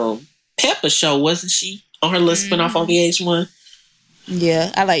on Peppa show, wasn't she? On her little spinoff on VH1.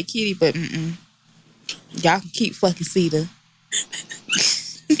 Yeah, I like Kitty, but y'all can keep fucking Cedar.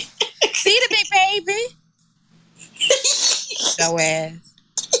 Cedar, big baby. Go ass.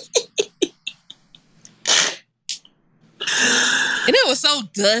 And it was so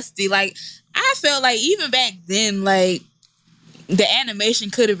dusty. Like, I felt like even back then, like, the animation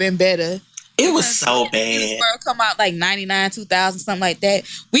could have been better. It was so bad. It come out like 99, 2000, something like that.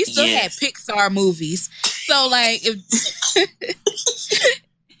 We still had Pixar movies. So, like, if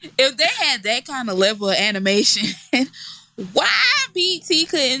they had that kind of level of animation, why BT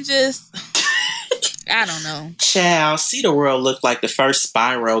couldn't just... I don't know. Child, Cedar World looked like the first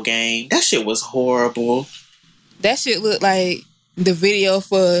Spyro game. That shit was horrible. That shit looked like the video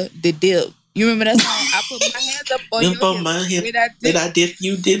for The Dip. You remember that song? I put my hands up on your hip. Did I dip?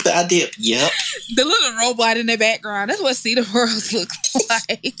 You did I dip. Yep. The little robot in the background. That's what Cedar World looks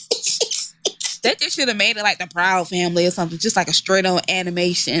like. They just should have made it like the Proud Family or something. Just like a straight on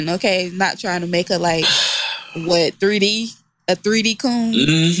animation. Okay? Not trying to make her like, what, 3D? A 3D coon?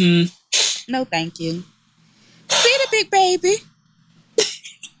 Mm-hmm. No, thank you. Cedar, big baby.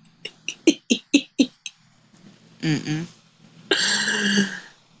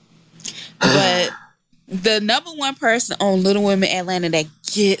 But the number one person on Little Women Atlanta that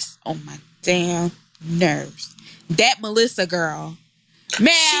gets on my damn nerves, that Melissa girl.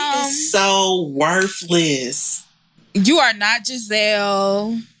 Man, she is so worthless. You are not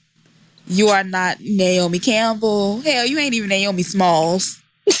Giselle. You are not Naomi Campbell. Hell, you ain't even Naomi Smalls.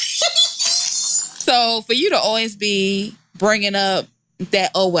 So for you to always be bringing up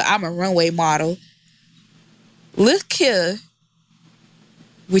that, oh, well, I'm a runway model. Look here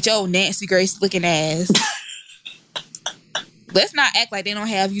with your Nancy Grace looking ass. Let's not act like they don't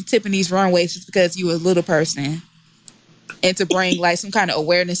have you tipping these runways just because you a little person. And to bring like some kind of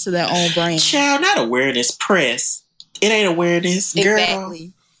awareness to their own brand. Child, not awareness, press. It ain't awareness, girl.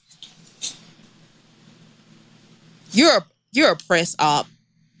 Exactly. You're a press op.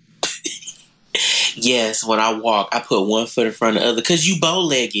 Yes, when I walk, I put one foot in front of the other because you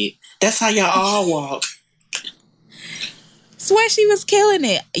bow-legged. That's how y'all all walk. Swear she was killing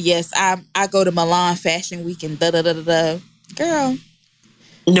it. Yes, I go to Milan Fashion Week and da-da-da-da-da. Girl.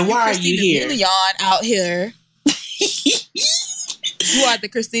 Now, why are you here? Milian out here. You are the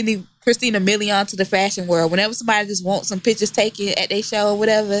Christina Milian to the fashion world. Whenever somebody just wants some pictures taken at their show or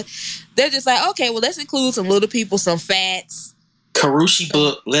whatever, they're just like, okay, well, let's include some little people, some fats. Karushi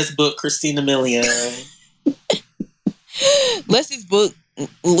book. Let's book Christina Milian. Let's just book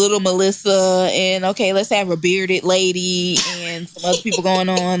little Melissa, and okay, let's have a bearded lady and some other people going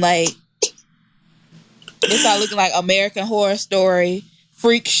on. Like, they start looking like American Horror Story,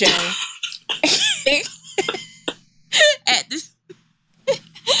 Freak Show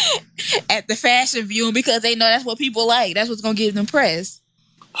at the fashion viewing, because they know that's what people like. That's what's gonna give them press.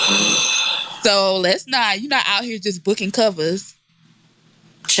 So let's not. You're not out here just booking covers.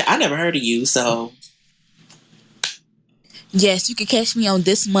 I never heard of you, so. Yes, you can catch me on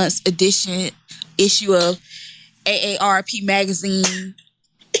this month's issue of AARP magazine.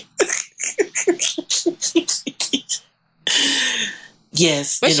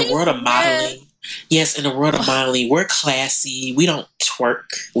 Yes, but in the world of modeling. Yes, in the world of modeling, we're classy. We don't twerk.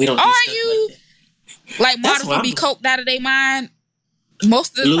 We don't. Are you like models will be coked out of their mind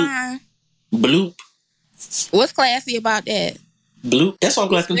most of the time? Bloop. What's classy about that? Bloop. That's why I'm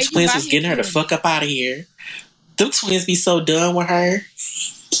glad them twins was getting her the fuck up out of here. Them twins be so done with her.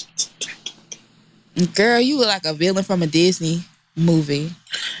 Girl, you look like a villain from a Disney movie.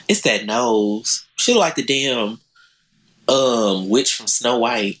 It's that nose. She look like the damn witch from Snow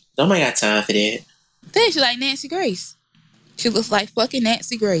White. Nobody got time for that. Then she like Nancy Grace. She looks like fucking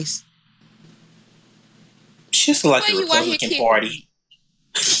Nancy Grace. She just like the Republican Party.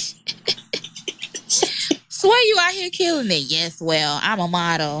 Swear you out here killing it. Yes, well, I'm a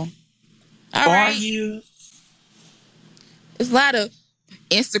model. All Are right. you? There's a lot of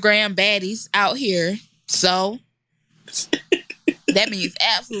Instagram baddies out here. So that means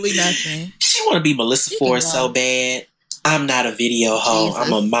absolutely nothing. She want to be Melissa She can Ford so go. bad. I'm not a video hoe.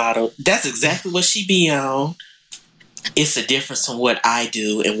 I'm a Jesus. model. That's exactly what she be on. It's a difference from what I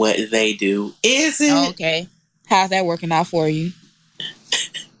do and what they do. Is it? Okay. How's that working out for you?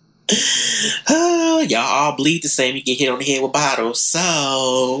 Y'all all bleed the same. You get hit on the head with bottles.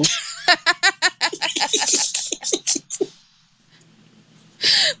 So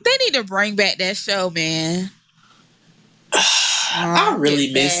They need to bring back that show, man. I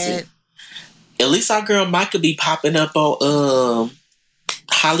really miss it. At least our girl Micah be popping up on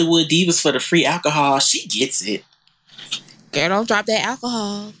Hollywood Divas for the free alcohol. She gets it. Girl, don't drop that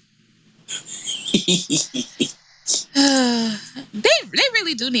alcohol. They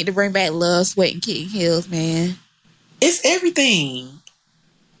really do need to bring back Love, Sweat, and Kicking Heels, man. It's everything.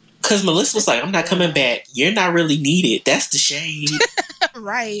 Cause Melissa was like, I'm not coming back. You're not really needed. That's the shade.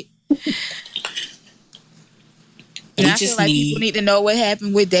 Right. We And I feel like people need to know what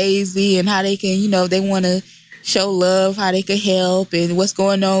happened with Daisy and how they can, they want to show love, how they can help, and what's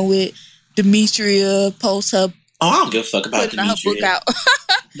going on with Demetria. Post her. Oh, I don't give a fuck about putting her Demetria. book out.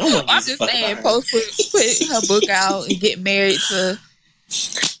 No one I'm gives a just fuck saying, about her. put her book out and get married to.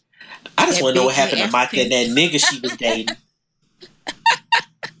 I just that want to know what big happened to Micah and that African. nigga she was dating.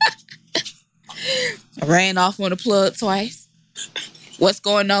 I ran off on the plug twice. What's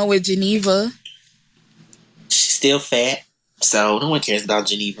going on with Geneva? She's still fat, so no one cares about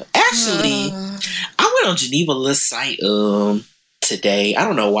Geneva. Actually, I went on Geneva little site today. I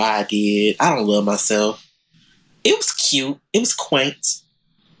don't know why I did. I don't love myself. It was cute. It was quaint.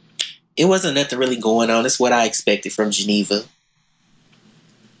 It wasn't nothing really going on. It's what I expected from Geneva.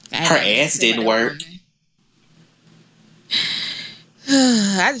 Her ass didn't work.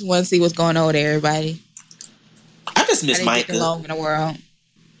 I just want to see what's going on with everybody. I just miss How they Micah. get along in the world,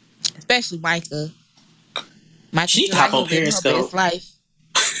 especially Micah. Micah She feel pop like on he living her Periscope. best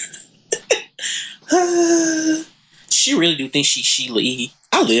life. She really do think she's Sheila E.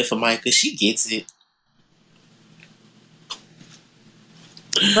 I live for Micah. She gets it.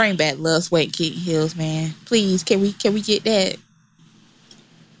 Bring back Love, Sweat, and Kicking Heels, man. Please, can we get that?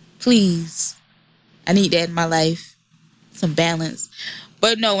 Please, I need that in my life. Some balance.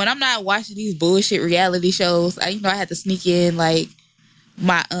 But no, when I'm not watching these bullshit reality shows, I have to sneak in like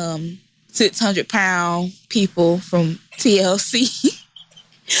my 600-pound people from TLC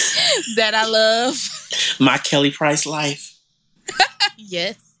that I love. My Kelly Price life.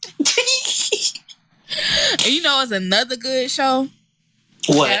 Yes. And it's another good show.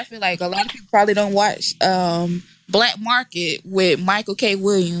 What? that I feel like a lot of people probably don't watch. Black Market with Michael K.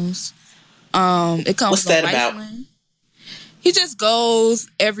 Williams. It comes What's from that about? Iceland. He just goes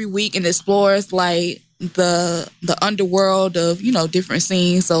every week and explores like the underworld of different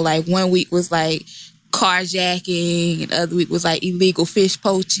scenes. So like one week was like carjacking, and other week was like illegal fish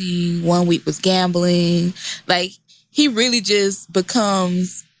poaching. One week was gambling. Like he really just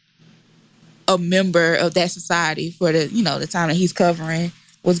becomes a member of that society for the the time that he's covering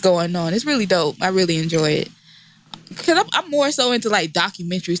what's going on. It's really dope. I really enjoy it because I'm more so into like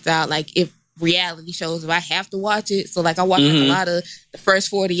documentary style. Like if reality shows, if I have to watch it, so like I watch like, a lot of the First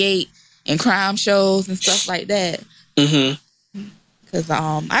 48 and crime shows and stuff like that. Because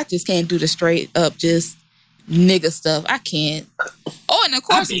I just can't do the straight up just nigga stuff. I can't. Oh, and of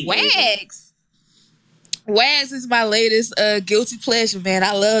course Wags. Wags is my latest guilty pleasure, man.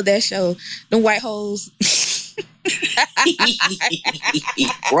 I love that show. The white hoes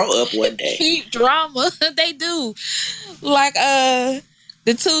grow up one day. keep drama. They do. Like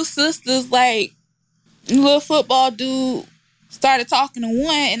the two sisters, like little football dude started talking to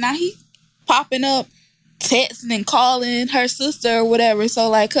one, and now he popping up texting and calling her sister or whatever. So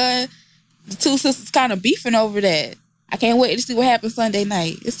like the two sisters kind of beefing over that. I can't wait to see what happens Sunday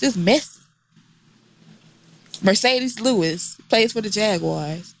night. It's just messy. Mercedes Lewis plays for the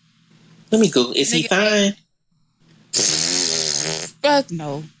Jaguars. Let me Google. Is he fine? Fuck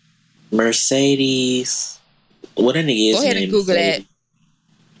no. Mercedes. What a nigga is? Go ahead and Google that.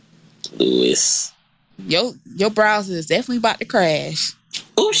 Lewis. Your browser is definitely about to crash.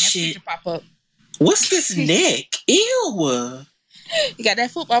 Oh shit! Pop up. What's this neck? Ew. You got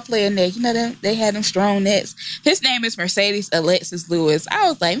that football player neck. You know that they had them strong necks. His name is Mercedes Alexis Lewis. I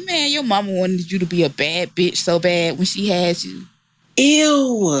was like, man, your mama wanted you to be a bad bitch so bad when she had you.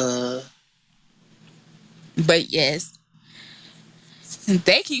 Ew. But yes,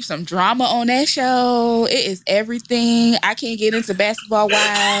 they keep some drama on that show. It is everything. I can't get into Basketball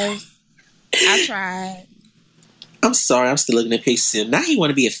Wives. I tried. I'm sorry. I'm still looking at pictures of him. Now he want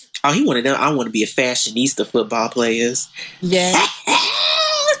to be Oh, he wanted them. I want to be a fashionista football players. Yeah.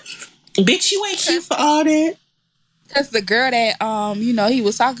 Bitch, you ain't cute for all that. Because the girl that he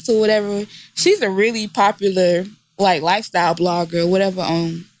was talking to, whatever, she's a really popular like lifestyle blogger, or whatever,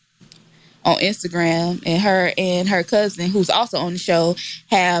 on Instagram. And her cousin, who's also on the show,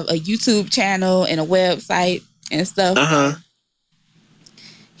 have a YouTube channel and a website and stuff.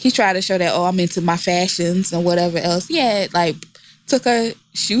 He tried to show that, I'm into my fashions and whatever else. Yeah, like took her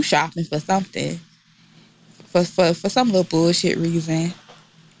shoe shopping for something, for some little bullshit reason.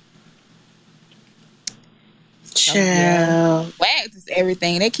 Child. Wags is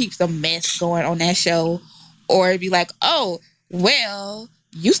everything. They keep some mess going on that show. Or it'd be like, oh, well,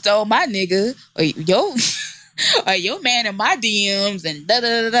 you stole my nigga, or your man in my DMs, and da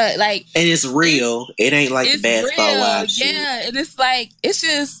da da da. Like, and it's real. It ain't like the Basketball Wives shit. Yeah, and it's like, it's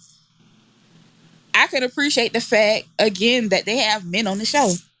just, I can appreciate the fact again that they have men on the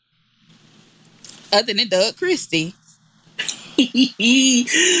show, other than Doug Christie.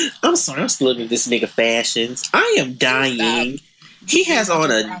 I'm sorry, I'm still looking at this nigga fashions. I am dying. He has on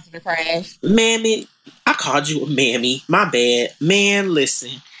a mammy. I called you a mammy. My bad. Man, listen.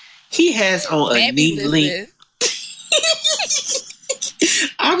 He has on a knee length.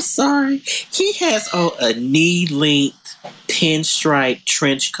 I'm sorry. He has on a knee length pinstripe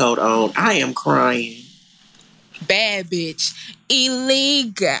trench coat on. I am crying. Bad bitch.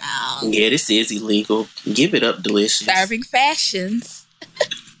 Illegal. Yeah, this is illegal. Give it up, Delicious. Serving fashions.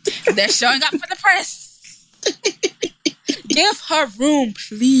 They're showing up for the press. Give her room,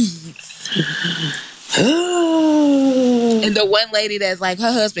 please. And the one lady that's like,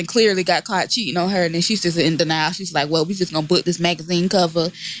 her husband clearly got caught cheating on her, and then she's just in denial. She's like, well, we just gonna book this magazine cover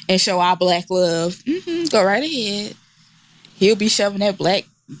and show our black love. Go right ahead. He'll be shoving that black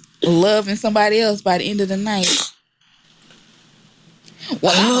love in somebody else by the end of the night.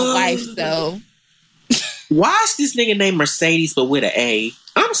 Well, I'm a wife, though. Why is this nigga named Mercedes but with an A?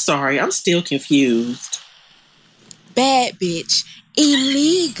 I'm sorry, I'm still confused. Bad bitch.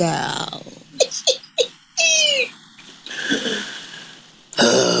 Illegal.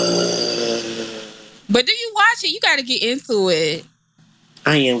 But do you watch it? You got to get into it.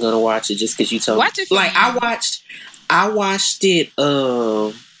 I am gonna watch it just because you told me. Watch it. Like, I watched it.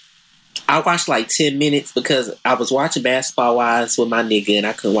 I watched like 10 minutes because I was watching Basketball Wives with my nigga and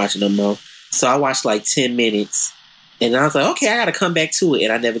I couldn't watch it no more. So I watched like 10 minutes and I was like, okay, I gotta come back to it.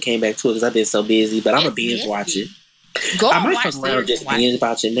 And I never came back to it because I've been so busy. But I'm a binge watch it. I might come around just binge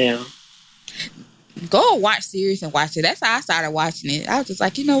watch it now. Go watch series and watch it. That's how I started watching it. I was just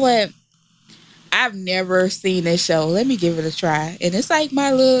like, you know what? I've never seen this show. Let me give it a try. And it's like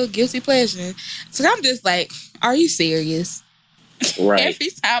my little guilty pleasure. So I'm just like, are you serious? Right. Every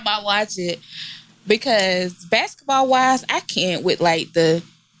time I watch it. Because Basketball Wives, I can't with like the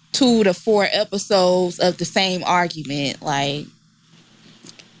 2 to 4 episodes of the same argument. Like,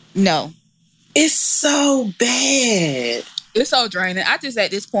 no. It's so bad. It's so draining. I just,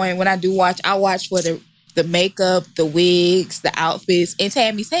 at this point, when I do watch, I watch for the makeup, the wigs, the outfits, and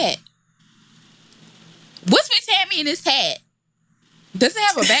Tammy's hat. What's with Tammy in this hat? Does it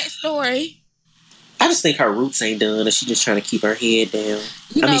have a backstory? I just think her roots ain't done, and she's just trying to keep her head down.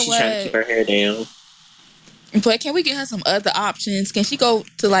 She's trying to keep her hair down. But can we get her some other options? Can she go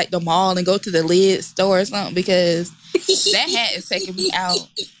to like the mall and go to the lid store or something? Because that hat is taking me out.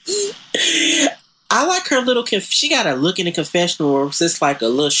 I like her little... she got a look in the confessional room. It's like a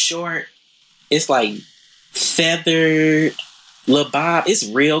little short. It's like feathered... Lil Bob, it's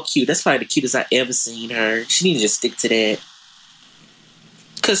real cute. That's probably the cutest I ever seen her. She need to just stick to that.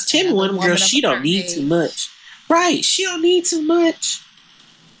 Cause Tammy One Girl, she don't need too much. Right, she don't need too much.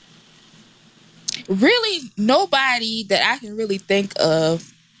 Really, nobody that I can really think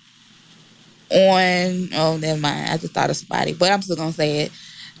of on... Oh, never mind. I just thought of somebody, but I'm still gonna say it.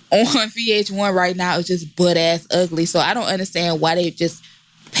 On VH1 right now is just butt-ass ugly. So I don't understand why they just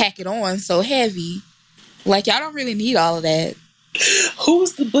pack it on so heavy. Like, y'all don't really need all of that.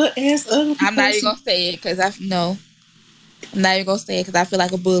 Who's the butt ass ugly I'm not even gonna say it because I'm not even gonna say it because I feel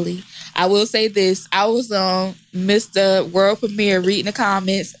like a bully. I will say this: I was on Mr. World Premiere reading the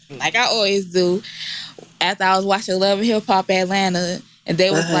comments like I always do after I was watching Love and Hip Hop Atlanta, and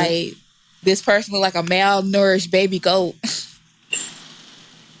they was like, "This person looked like a malnourished baby goat," and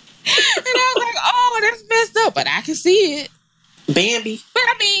I was like, "Oh, that's messed up," but I can see it. Bambi. But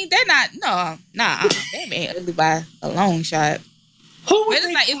I mean, they're not. Bambi ain't ugly by a long shot. Who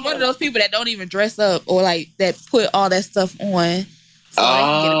it's like it's one of those people that don't even dress up or like that put all that stuff on. So you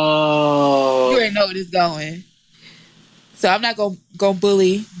already know where it's going. So I'm not gonna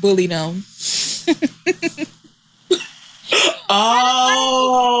bully them.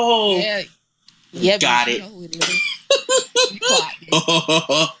 Oh, yeah, got bitch, it. you know who it is. You clocked it.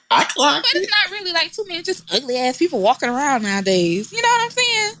 I clocked But it. it's not really like too many just ugly ass people walking around nowadays. You know what I'm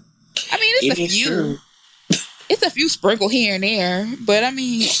saying? I mean, it's It a is few. true. It's a few sprinkled here and there, but I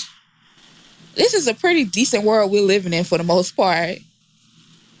mean, this is a pretty decent world we're living in for the most part.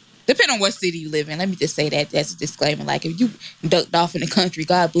 Depending on what city you live in. Let me just say that. That's a disclaimer. Like, if you ducked off in the country,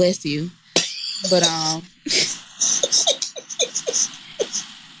 God bless you. But,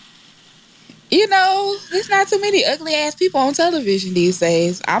 you know, there's not too many ugly ass people on television these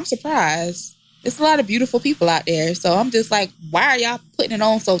days. I'm surprised. There's a lot of beautiful people out there. So I'm just like, why are y'all putting it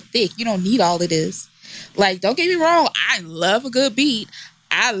on so thick? You don't need all of this. Like, don't get me wrong. I love a good beat.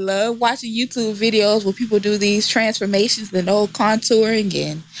 I love watching YouTube videos where people do these transformations and old contouring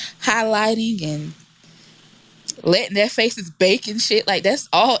and highlighting and letting their faces bake and shit. Like, that's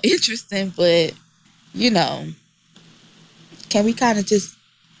all interesting, but, you know, can we kind of just,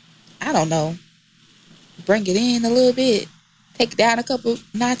 I don't know, bring it in a little bit? Take it down a couple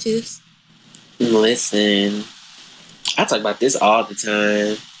notches? Listen, I talk about this all the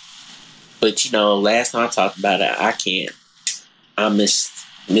time. But, you know, last time I talked about it, I can't. I'm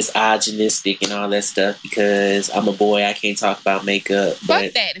misogynistic and all that stuff because I'm a boy. I can't talk about makeup.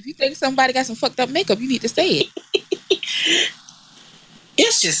 Fuck that. If you think somebody got some fucked up makeup, you need to say it.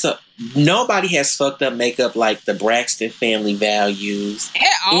 It's just nobody has fucked up makeup like the Braxton Family Values. At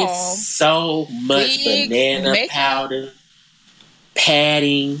all. It's so much Wigs, banana makeup, powder,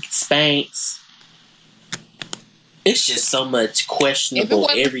 padding, Spanx. It's just so much questionable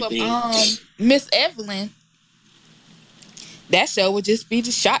everything. For Miss Evelyn, that show would just be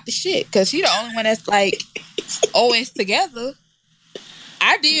shot to shit because she's the only one that's like always together.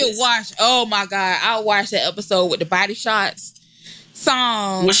 I did watch. Oh my god, I watched that episode with the Body Shots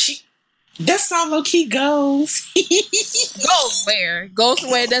song. Was she? That song low key goes. Goes where? Goes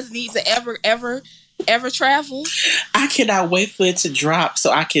where it doesn't need to ever travel. I cannot wait for it to drop so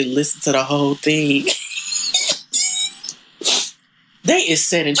I can listen to the whole thing. They is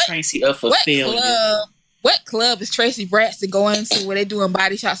setting Tracy up for failure. What club is Tracy Braxton going to where they doing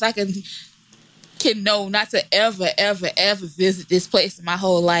body shots? I can know not to ever visit this place in my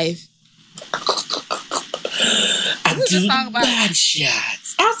whole life. I do body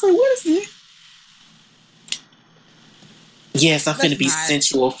shots. I was like, what is it? Yes, I'm finna be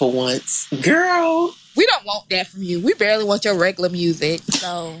sensual for once. Girl. We don't want that from you. We barely want your regular music,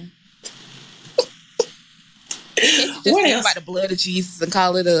 so... Just think about the blood of Jesus and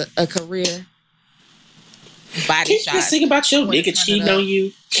call it a career. Body shot. Can't you sing about your nigga cheating on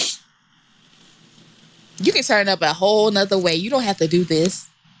you? You can turn up a whole nother way. You don't have to do this.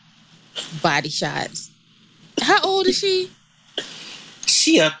 Body shots. How old is she?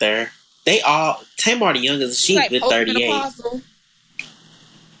 She up there. They all Tamar the youngest. She like 38.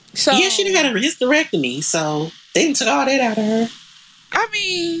 So yeah, she done had a hysterectomy, so they took all that out of her. I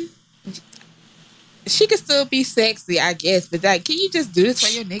mean, she could still be sexy, I guess, but like, can you just do this for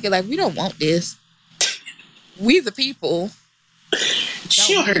your nigga? Like, we don't want this. We the people.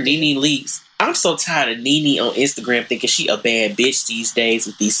 She on her Nene Leaks. I'm so tired of Nene on Instagram thinking she a bad bitch these days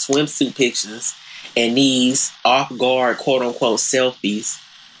with these swimsuit pictures and these off-guard, quote-unquote, selfies.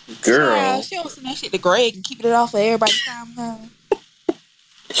 Girl. Yeah, she don't send that shit to Greg and keep it off for everybody's time.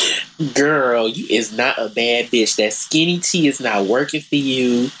 Girl, you is not a bad bitch. That skinny tea is not working for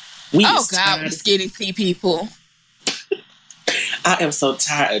you. Oh, God, with skinny tea people. I am so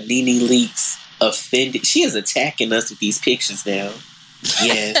tired of Nene Leaks offended. She is attacking us with these pictures now.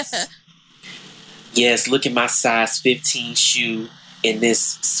 Yes. Yes, look at my size 15 shoe in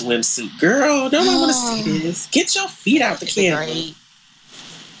this swimsuit. Girl, don't I want to see this? Get your feet out the camera.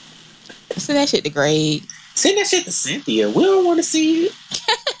 Send that shit to Greg. Send that shit to Cynthia. We don't want to see it.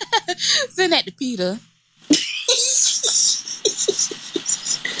 Send that to Peter.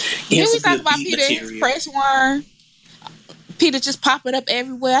 Did we talk about Peter and his press worm? Peter just popping up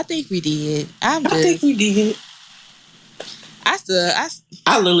everywhere. I think we did. I think we did.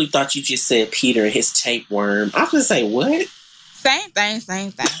 I literally thought you just said Peter and his tapeworm. I was gonna say what? Same thing.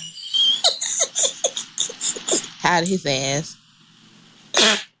 Out of his ass.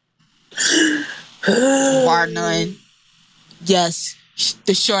 Bar none. Yes,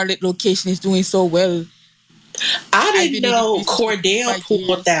 the Charlotte location is doing so well. I didn't know Cordell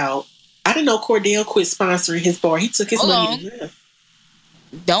pulled out. I didn't know Cordell quit sponsoring his bar. He took his money to live.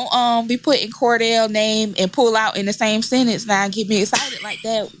 Don't be putting Cordell name and pull out in the same sentence now and get me excited like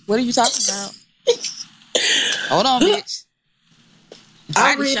that. What are you talking about? Hold on, bitch.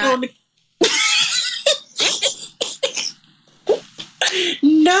 I read on the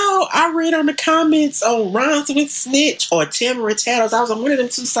No, I read on the comments on Rhymes with Snitch or Tamara Tattles. I was on one of them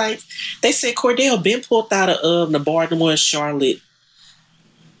two sites. They said Cordell been pulled out of the Baltimore Charlotte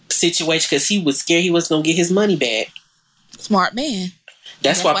situation because he was scared he wasn't going to get his money back. Smart man.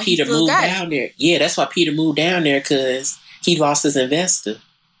 That's why Peter moved down there. Yeah, that's why Peter moved down there, because he lost his investor.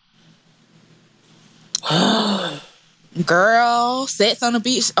 Girl, sex on the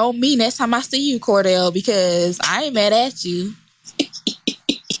beach on me next time I see you, Cordell, because I ain't mad at you.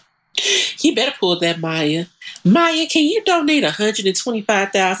 He better pull that Maya. Maya, can you donate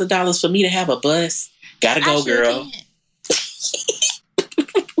 $125,000 for me to have a bus? Gotta go, girl.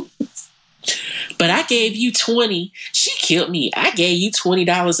 But I gave you 20. She killed me. I gave you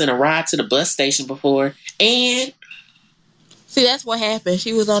 $20 in a ride to the bus station before. And see, that's what happened.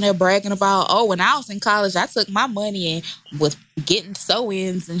 She was on there bragging about, oh, when I was in college, I took my money and was getting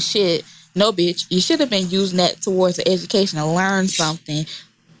sew-ins and shit. No, bitch. You should have been using that towards the education to learn something.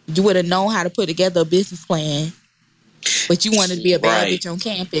 You would have known how to put together a business plan. But you wanted to be a bad bitch on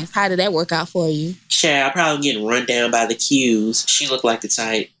campus. How did that work out for you? Child, probably getting run down by the Qs. She looked like the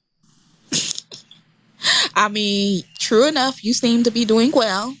type. I mean, true enough, you seem to be doing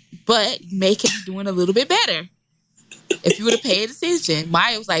well, but you may be doing a little bit better. If you would have paid attention.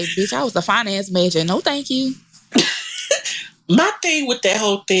 Maya was like, bitch, I was a finance major. No, thank you. My thing with that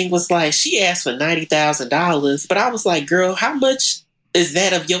whole thing was like, she asked for $90,000, but I was like, girl, how much is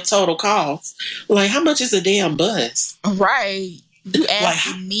that of your total cost? Like, how much is a damn bus? Right. You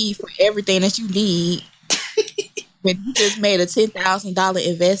asking me for everything that you need. When you just made a $10,000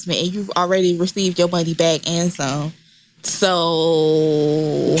 investment and you've already received your money back and some.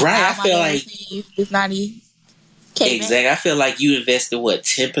 So, right, I feel like this 90. Exactly. I feel like you invested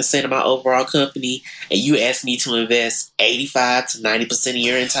 10% of my overall company, and you asked me to invest 85 to 90% of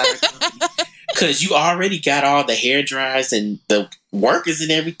your entire company because you already got all the hair dryers and the workers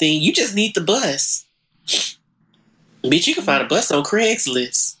and everything. You just need the bus. Bitch, you can find a bus on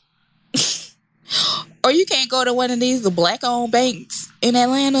Craigslist. Or you can't go to one of these black-owned banks in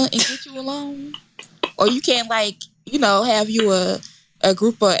Atlanta and get you a loan. Or you can't, have you a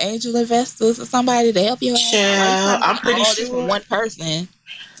group of angel investors or somebody to help you out. Child, I'm pretty sure from one person.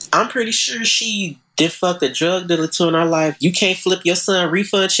 I'm pretty sure she did fuck a drug dealer too in her life. You can't flip your son a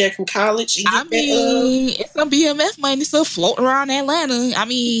refund check from college. And get it's some BMF money still floating around Atlanta. I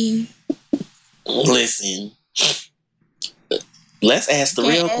mean, listen. Let's ask the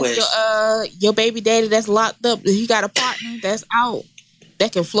real question. Your baby daddy that's locked up, he got a partner that's out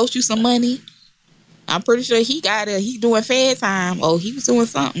that can float you some money. I'm pretty sure he doing Fed time. Oh, he was doing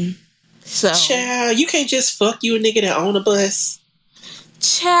something. So, child, you can't just fuck you a nigga that own a bus.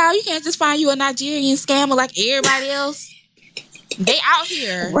 Child, you can't just find you a Nigerian scammer like everybody else. They out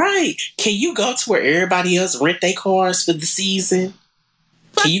here. Right. Can you go to where everybody else rent their cars for the season?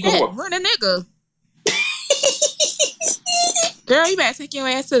 Fuck can you that. go Rent a nigga. Girl, you better take your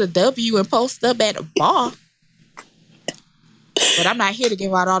ass to the W and post up at a bar. But I'm not here to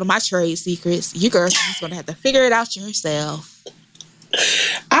give out all of my trade secrets. You girls are just going to have to figure it out yourself.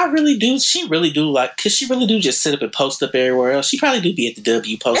 I really do. She really do because she really do just sit up and post up everywhere else. She probably do be at the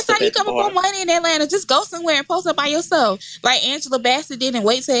W post That's up. That's how you come up on money in Atlanta. Just go somewhere and post up by yourself. Like Angela Bassett did in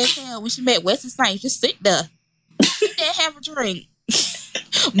Wait Till Exhale when she met Wesley Snipes. Just sit there. Sit there and have a drink.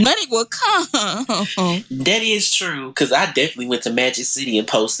 Money will come. That is true, because I definitely went to Magic City and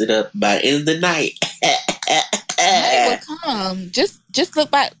posted up by the end of the night. Money will come. Just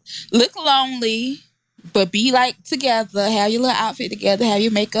look lonely, but be together. Have your little outfit together. Have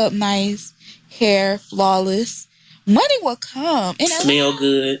your makeup nice, hair flawless. Money will come. Smell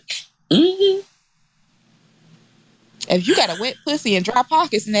good. Mm-hmm. If you got a wet pussy and dry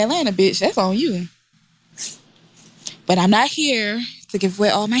pockets in Atlanta, bitch, that's on you. But I'm not here to give away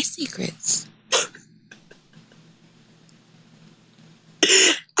all my secrets.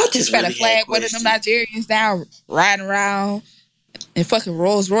 I just got to flag one of them Nigerians down riding around in fucking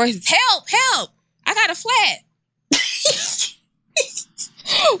Rolls Royces. Help! I got a flat.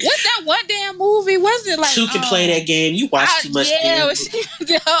 What's that one damn movie? Wasn't it like Two can play that game? You watch too much. Yeah, she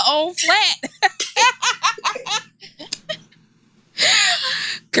did her own flat.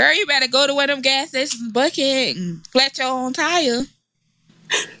 Girl, you better go to one of them gas stations, Buckhead, and flat your own tire.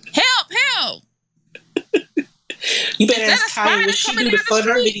 Help! You better ask Kaya when she do the fun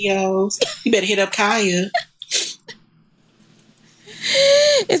her videos. You better hit up Kaya.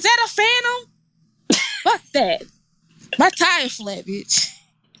 Is that a Phantom? Fuck that. My tire flat, bitch.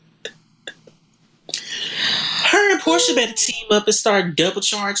 Her and Portia better team up and start double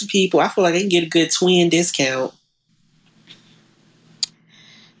charging people. I feel like they can get a good twin discount.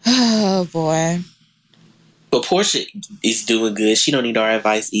 Oh, boy. But Portia is doing good. She don't need our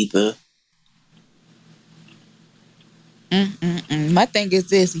advice either. My thing is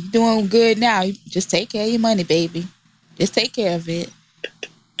this: you doing good now. You just take care of your money, baby. Just take care of it.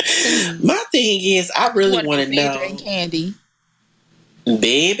 Please. My thing is, I really want to know, Phaedra and Candy,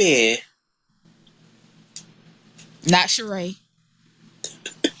 baby, not Sheree,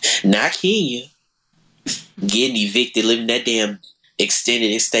 not Kenya, getting evicted, living that damn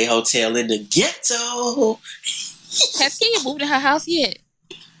extended stay hotel in the ghetto. Has Kenya moved in her house yet?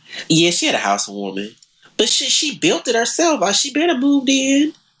 Yeah, she had a housewarming, but she built it herself. She better moved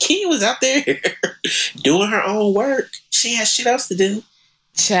in. Kenya was out there doing her own work. She had shit else to do.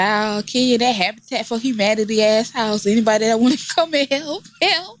 Child, Kenya, that Habitat for Humanity ass house. Anybody that want to come and help.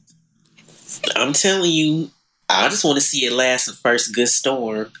 I'm telling you, I just want to see it last the first good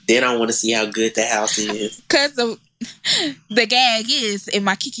storm. Then I want to see how good the house is. Because the gag is, in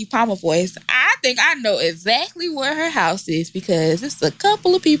my Kiki Palmer voice, I think I know exactly where her house is because it's a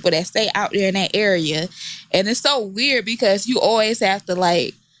couple of people that stay out there in that area. And it's so weird because you always have to,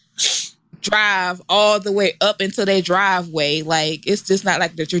 like, drive all the way up into their driveway. Like, it's just not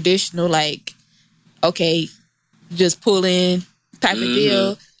like the traditional, like, okay, just pull in type of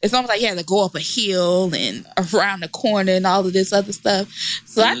deal. It's almost like you have to go up a hill and around the corner and all of this other stuff.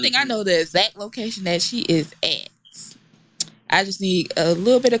 So I think I know the exact location that she is at. I just need a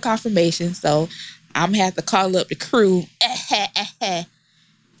little bit of confirmation. So I'm going to have to call up the crew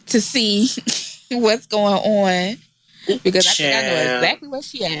to see what's going on. Because I think I know exactly where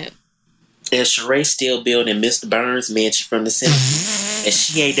she at. And Sheree still building Mr. Burns' mansion from the center. And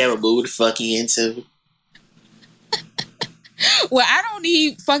she ain't never moved the fuck into. Well, I don't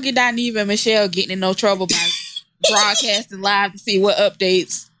need fucking Dineva and Michelle getting in no trouble by broadcasting live to see what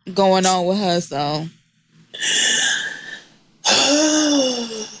updates going on with her, so.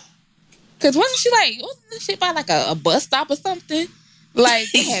 Because wasn't this shit by like a bus stop or something? Like,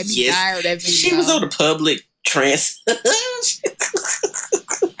 they had me tired of that video. She was on the public trans.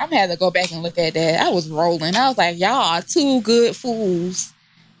 I'm gonna have to go back and look at that. I was rolling. I was like, y'all are two good fools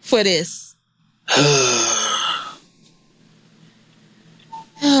for this.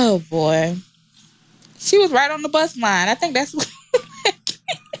 Oh, boy. She was right on the bus line. I think that's what... I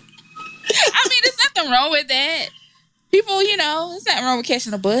mean, there's nothing wrong with that. People, there's nothing wrong with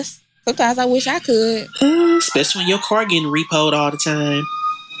catching a bus. Sometimes I wish I could. Especially when your car getting repoed all the time.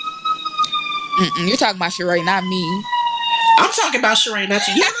 You're talking about Sheree, not me. I'm talking about Sheree, not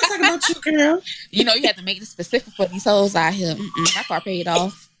you. Yeah, I'm not talking about you, girl. You have to make it specific for these hoes out here. My car paid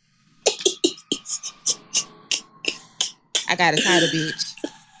off. I got a title, bitch.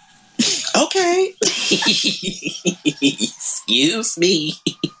 Okay. Excuse me.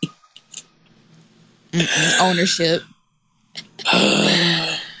 Ownership.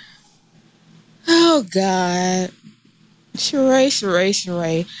 Oh, God.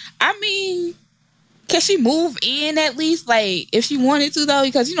 Sheree. I mean, can she move in at least? Like, if she wanted to, though?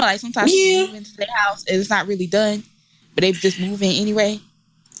 Because, like, sometimes she move into their house and it's not really done. But they just move in anyway.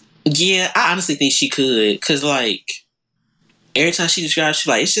 Yeah, I honestly think she could. Because, like, every time she describes, she's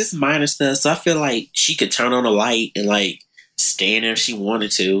like, it's just minor stuff. So I feel like she could turn on a light and, like, stay in there if she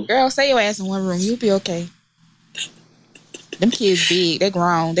wanted to. Girl, stay your ass in one room. You'll be okay. Them kids big. They're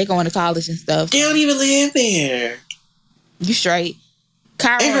grown. They going to college and stuff. They don't even live there. You straight.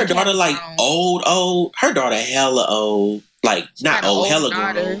 Cairo and her daughter, like, old. Her daughter hella old. Like, not old, hella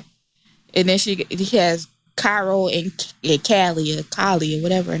grown. And then he has Cairo and Callie or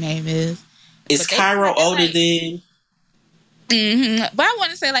whatever her name is. Is Cairo older than... Mm-hmm. But I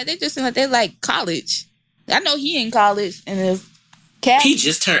want to say, like, they just seem like they're like college. I know he in college, and if he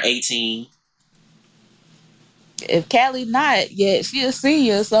just turned 18. If Callie not yet, she a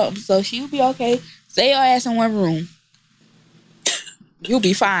senior or something, so she'll be okay. Stay your ass in one room. You'll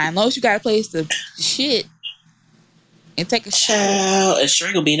be fine. As long as you got a place to shit and take a shower. And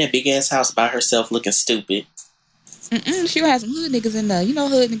Sheree gonna be in that big ass house by herself looking stupid. She gonna have some hood niggas in there. You know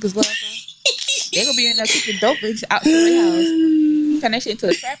hood niggas love her. They gonna be in there cooking dope out to their house. Turn that shit into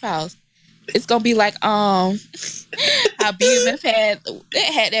a trap house. It's gonna be like how BMF had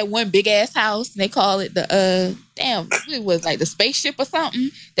that one big ass house and they call it the it was like the spaceship or something.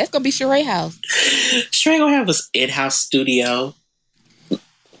 That's gonna be Sheree house. Sheree gonna have an in-house studio.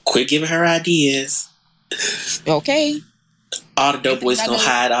 Quit giving her ideas. Okay. All the dope boys gonna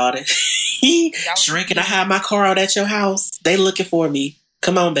hide all that. Sheree, can I hide my car out at your house? They looking for me.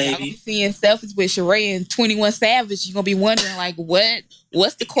 Come on, baby. Y'all gonna be seeing selfies with Sheree and 21 Savage. You're gonna be wondering, like,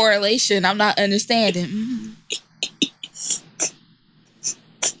 what's the correlation? I'm not understanding.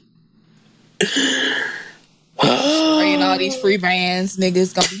 Sheree and all these free brands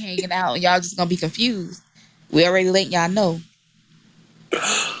niggas gonna be hanging out and y'all just gonna be confused. We already let y'all know.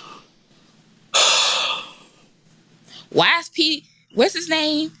 Why is what's his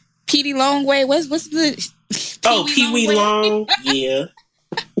name? Petey Longway? What's the Pee Wee Long? Yeah.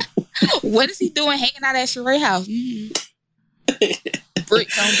 What is he doing hanging out at Sheree house? Mm-hmm.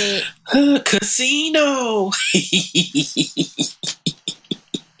 Bricks on deck. Casino.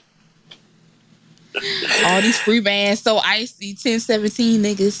 All these free bands, so icy, 1017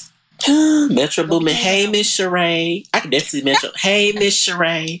 niggas. Metro Boomin. Hey, Miss Sheree. I can definitely Metro. Hey, Miss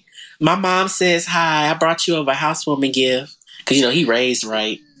Sheree. My mom says hi. I brought you over a housewarming gift. Because, he raised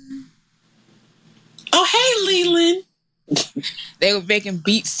right. Oh, hey, Leland. They were making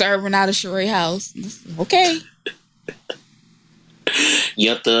beats serving out of Sheree house. Okay.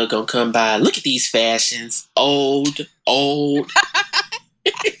 Young Thug gonna come by. Look at these fashions. Old.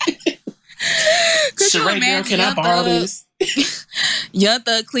 Sheree, girl, can I borrow this? Young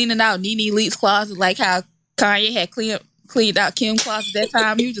Thug cleaning out Nene Leakes' closet like how Kanye had cleaned out Kim's closet that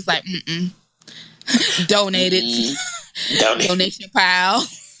time. He was just like, donated. Donation pile.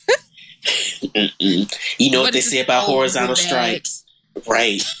 You know what they say about horizontal stripes,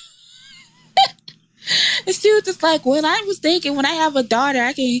 right? And she was just like, when I was thinking, when I have a daughter,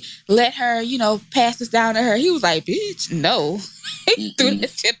 I can let her, pass this down to her. He was like, bitch, no. He threw that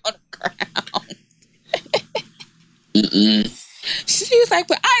shit on the ground. She was like,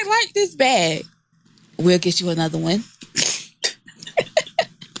 but I like this bag. We'll get you another one.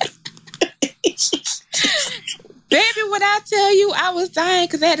 Baby, when I tell you I was dying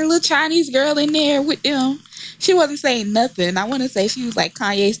because I had a little Chinese girl in there with them. She wasn't saying nothing. I want to say she was like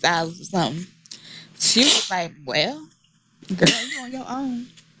Kanye stylist or something. She was like, well, girl, you on your own.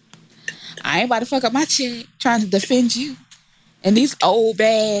 I ain't about to fuck up my check trying to defend you. And these old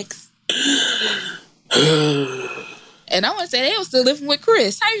bags. And I want to say they were still living with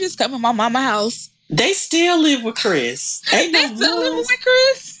Chris. How you just come in my mama's house? They still live with Chris. They still living with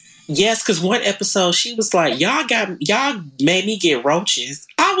Chris? Yes, because one episode she was like, y'all made me get roaches.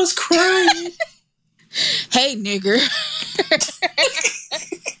 I was crying. Hey, nigger.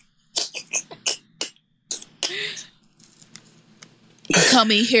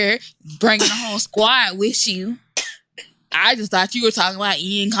 Coming here, bringing the whole squad with you. I just thought you were talking about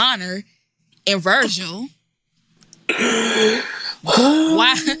Ian Connor and Virgil.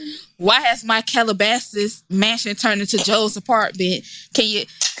 Why has my Calabasas mansion turned into Joe's apartment? Can you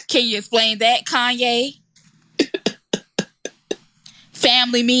explain that, Kanye?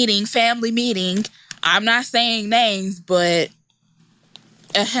 Family meeting. I'm not saying names, but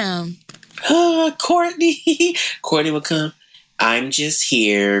Courtney would come. I'm just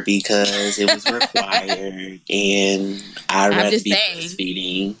here because it was required, and I'd rather be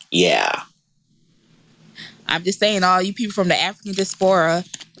breastfeeding. Yeah. I'm just saying, all you people from the African diaspora,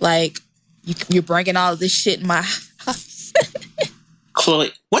 like, you're bringing all of this shit in my house.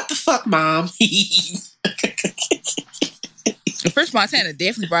 Chloe, what the fuck, Mom? First, Montana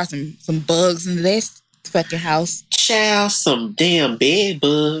definitely brought some bugs into this fucking house. Child, some damn bed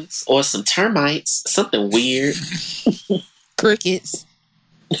bugs or some termites, something weird. Crickets.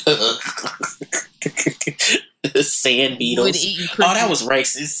 Sand beetles. Oh, that was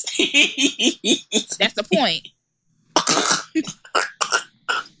racist. That's the point.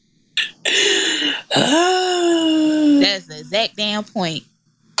 That's the exact damn point.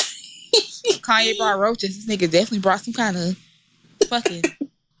 Kanye brought roaches. This nigga definitely brought some kind of fucking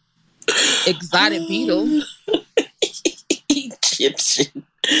exotic beetle.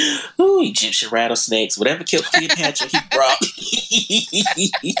 Egyptian rattlesnakes. Whatever killed Cleopatra, he brought.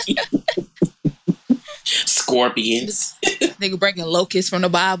 Scorpions. Nigga bringing locusts from the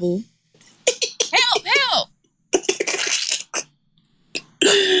Bible. Help!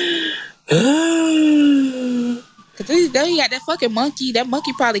 Cause he got that fucking monkey. That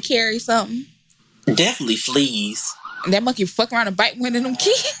monkey probably carries something. Definitely fleas. And that monkey fuck around and bite one of them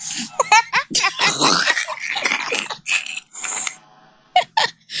kids.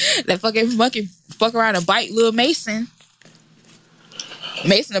 That fucking monkey fuck around and bite little Mason.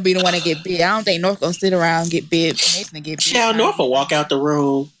 Mason will be the one that get bit. I don't think North gonna sit around and get bit. Mason will get bit. Child, North will walk out the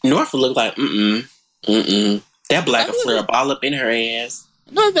room. North will look like, That black will flare a ball up in her ass.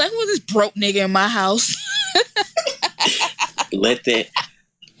 North be like, who's this broke nigga in my house? Let that.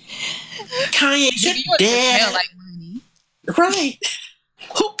 Kanye, your dad. Smell like money. Right.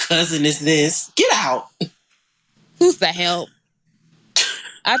 Who cousin is this? Get out. Who's the help?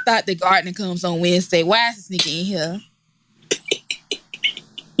 I thought the gardener comes on Wednesday. Why is this nigga in here?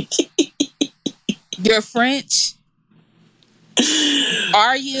 You're French?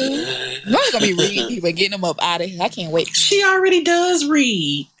 Are you? No, it's gonna be reading people, getting them up out of here. I can't wait. She already does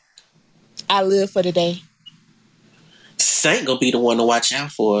read. I live for the day. Saint gonna be the one to watch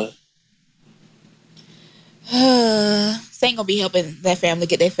out for. Saint gonna be helping that family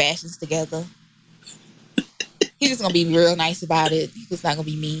get their fashions together. He's just gonna be real nice about it. He's just not gonna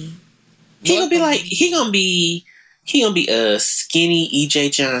be mean. He gonna be a skinny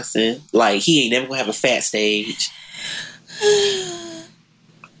EJ Johnson. Like, he ain't never gonna have a fat stage.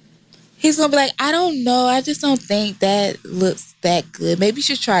 He's gonna be like, I don't know. I just don't think that looks that good. Maybe you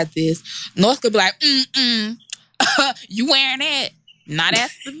should try this. North gonna be like, you wearing that? Not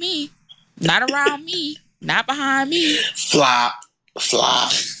after me. Not around me. Not behind me. Flop.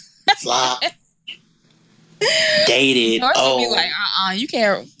 Dated. North gonna be like,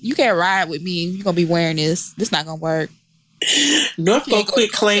 you can't ride with me. You're gonna be wearing this. This not gonna work. North gonna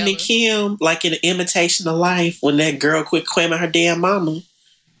quit claiming Kim like in an Imitation of Life when that girl quit claiming her damn mama.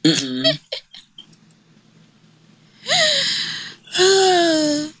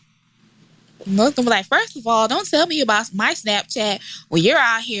 North gonna be like, first of all, don't tell me about my Snapchat when you're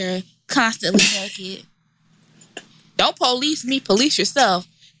out here constantly naked. Don't police me, police yourself.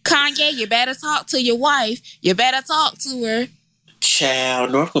 Kanye, you better talk to your wife. You better talk to her.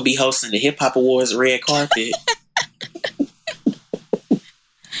 Child, North gonna be hosting the Hip Hop Awards red carpet.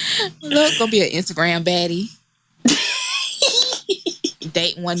 North gonna be an Instagram baddie.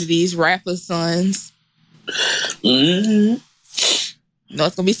 Date one of these rapper sons. North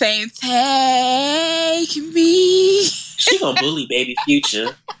gonna be saying, take me. She gonna bully baby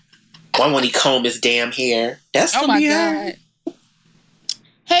Future. Why won't he comb his damn hair? That's gonna be her.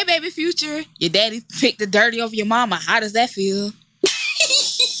 Hey, baby Future, your daddy picked the dirty over your mama. How does that feel?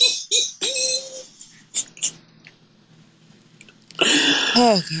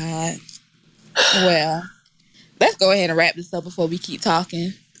 Oh, God. Well, let's go ahead and wrap this up before we keep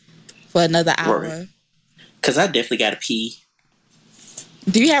talking for another hour. Because I definitely got to pee.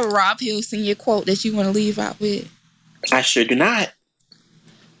 Do you have a Rob Hill Sr. quote that you want to leave out with? I sure do not.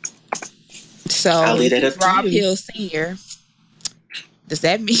 So, I'll leave that up to Rob you. Hill Sr., does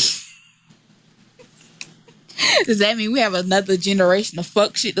that mean we have another generation of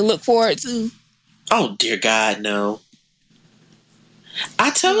fuck shit to look forward to? Oh, dear God, no.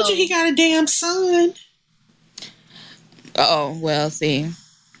 I told you he got a damn son. Oh, well, see.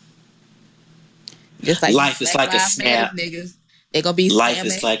 Just like life is like a snap. Niggas, they gonna be life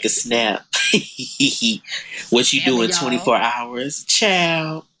is like a snap. What you do in 24 hours?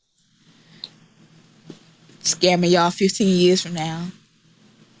 Child. Scamming y'all 15 years from now.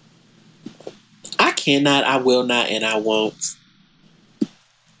 I cannot, I will not, and I won't.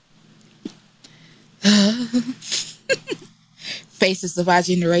 Faces of our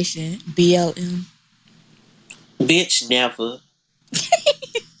generation, BLM. Bitch, never.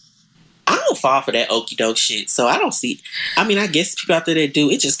 I don't fall for that okie doke shit, so I don't see. I mean, I guess people out there that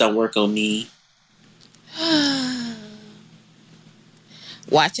do, it just don't work on me.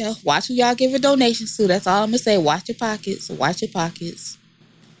 Watch who y'all give a donations to. That's all I'm gonna say. Watch your pockets. Watch your pockets.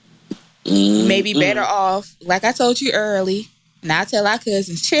 Maybe better off, like I told you early, and I tell our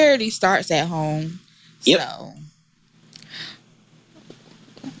cousins, charity starts at home. Yep. So,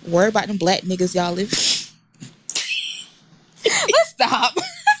 worry about them black niggas y'all live. Let's stop.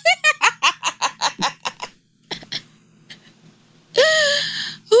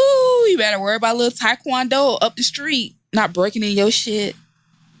 Ooh, you better worry about little taekwondo up the street, not breaking in your shit.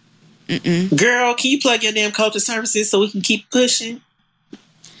 Girl, can you plug your damn coaching services so we can keep pushing?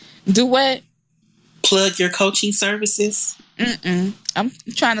 Do what? Plug your coaching services. I'm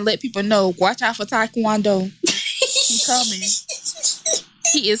trying to let people know. Watch out for taekwondo. He's coming.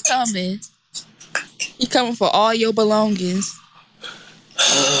 He is coming. He coming for all your belongings.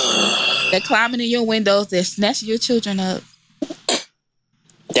 They're climbing in your windows. They're snatching your children up.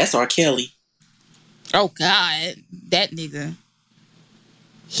 That's R. Kelly. Oh, God. That nigga.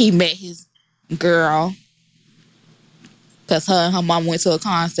 He met his girl. Because her and her mama went to a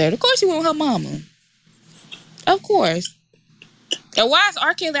concert. Of course she went with her mama. Of course. And why is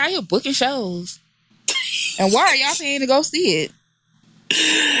R. Kelly out here booking shows? And why are y'all paying to go see it?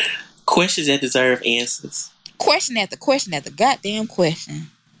 Questions that deserve answers. Question after goddamn question.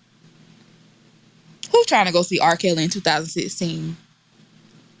 Who's trying to go see R. Kelly in 2016?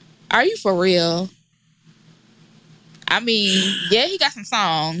 Are you for real? I mean, yeah, he got some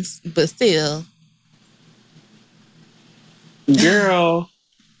songs, but still. Girl.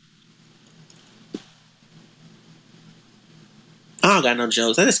 I don't got no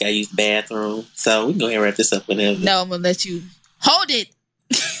jokes. I just gotta use the bathroom. So we can go ahead and wrap this up whenever. No, I'm gonna let you hold it.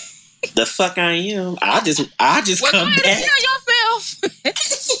 The fuck I am. I just well, come go ahead back. and tell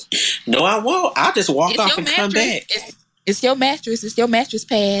yourself. No, I won't. I'll just walk off and come back. It's your mattress. It's your mattress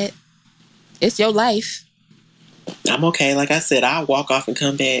pad. It's your life. I'm okay. Like I said, I'll walk off and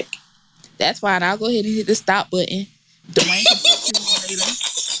come back. That's fine. I'll go ahead and hit the stop button. Dwayne can put you on later.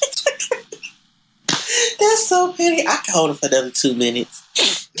 That's so petty. I can hold it for another 2 minutes.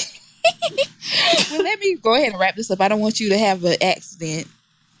 Well, let me go ahead and wrap this up. I don't want you to have an accident.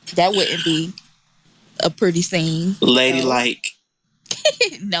 That wouldn't be a pretty scene. Ladylike.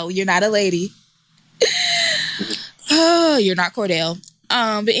 No, you're not a lady. Oh, you're not Cordell.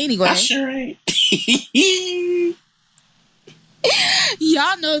 But anyway. I sure ain't.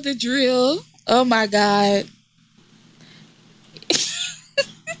 Y'all know the drill. Oh my God.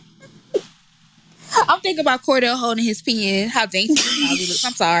 I'm thinking about Cordell holding his pen. How dainty he probably looks.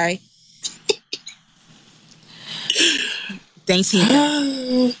 I'm sorry. Dainty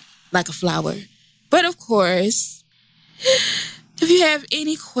like a flower. But of course, if you have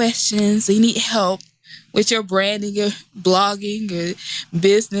any questions or you need help with your branding or blogging or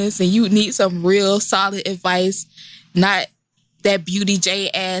business and you need some real solid advice, not that Beauty J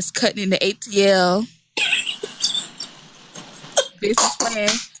ass cutting in the ATL business plan.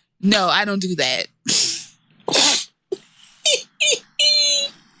 No, I don't do that.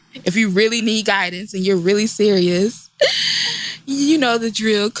 If you really need guidance and you're really serious, you know the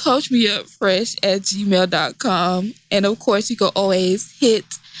drill. CoachMeUpFresh@gmail.com. And of course, you can always hit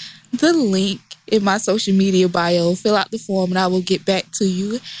the link in my social media bio. Fill out the form and I will get back to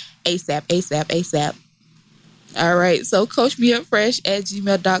you ASAP, ASAP, ASAP. All right. So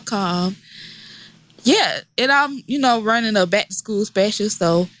CoachMeUpFresh@gmail.com. Yeah. And I'm, running a back to school special.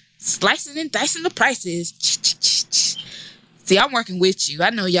 So slicing and dicing the prices. See, I'm working with you.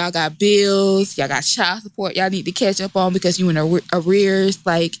 I know y'all got bills. Y'all got child support y'all need to catch up on because you in arrears,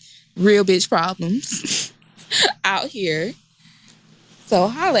 like real bitch problems out here. So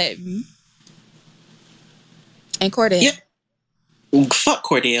holla at me. And Cordell. Yep. Fuck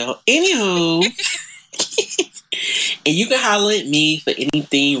Cordell. Anywho. And you can holler at me for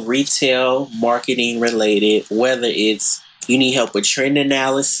anything retail, marketing related, whether it's you need help with trend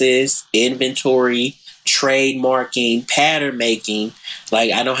analysis, inventory, trademarking, pattern making.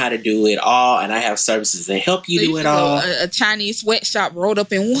 Like, I know how to do it all, and I have services that help you do it all. A Chinese sweatshop rolled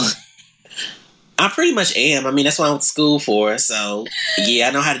up in one. I pretty much am. I mean, that's what I went to school for. So, yeah,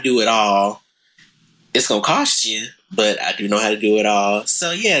 I know how to do it all. It's going to cost you, but I do know how to do it all.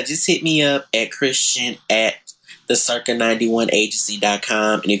 So, yeah, just hit me up at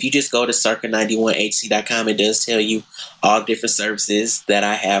Christian@thecirca91agency.com. And if you just go to circa91agency.com, it does tell you all different services that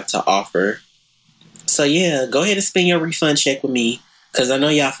I have to offer. So, yeah, go ahead and spend your refund check with me because I know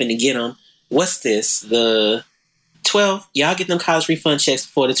y'all finna get them. What's this? The 12th? Y'all get them college refund checks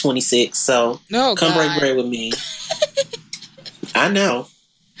before the 26th. So, come break bread with me. I know.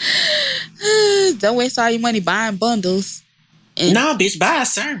 Don't waste all your money buying bundles. No, bitch, buy a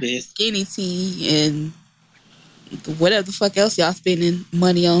service. Skinny tea and whatever the fuck else y'all spending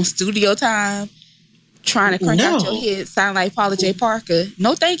money on. Studio time. Trying to crank out your hit. Sound like Paula J. Parker.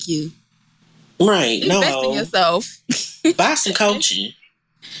 No, thank you. Right, invest in yourself. Buy some coaching.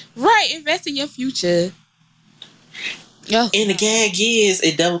 Right, invest in your future. And the gag is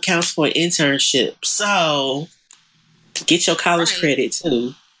it double counts for an internship. So get your college credit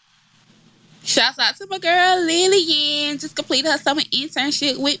too. Shouts out to my girl Lillian. Just completed her summer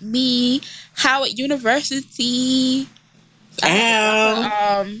internship with me. Howard University.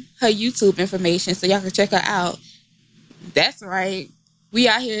 Her YouTube information so y'all can check her out. That's right. We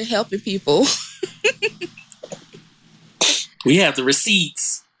out here helping people. We have the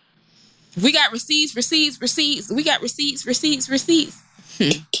receipts. We got receipts. We got receipts.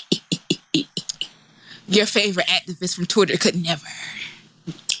 Your favorite activist from Twitter could never.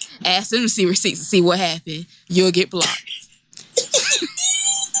 Ask them to see receipts and see what happened. You'll get blocked.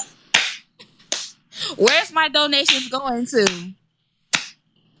 Where's my donations going to?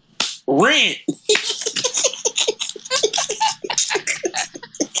 Rent.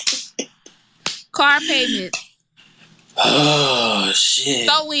 Car payments. Oh, shit.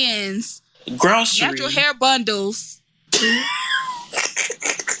 Sew-ins. Groceries. Natural hair bundles.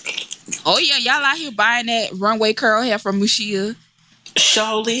 Oh, yeah. Y'all out here buying that runway curl hair from Mushia.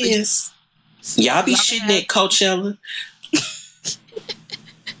 Surely is. Y'all be shitting at Coachella.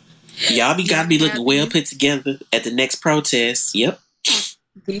 Y'all gotta be looking well put together at the next protest. Yep.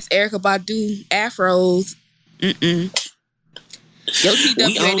 These Erykah Badu afros. Yo, TW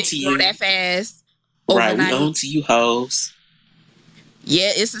didn't grow that fast. Right, overnight. we own to you hoes.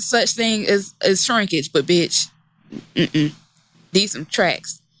 Yeah, it's a such thing as shrinkage, but bitch, these some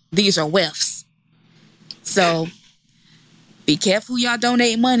tracks. These are wealths. So be careful who y'all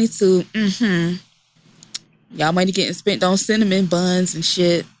donate money to. Y'all money getting spent on cinnamon buns and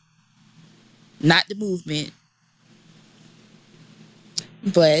shit. Not the movement.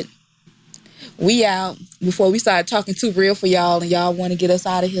 But we out before we start talking too real for y'all and y'all want to get us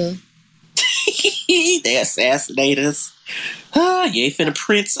out of here. They assassinate us. You ain't finna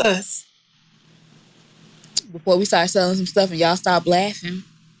prince us. Before we start selling some stuff and y'all stop laughing.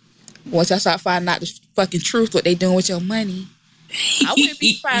 Once y'all start finding out the fucking truth, what they doing with your money. I wouldn't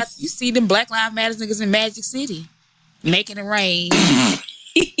be surprised if you see them Black Lives Matter niggas in Magic City making it rain.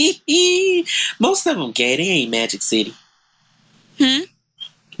 Most of them gay. They ain't Magic City.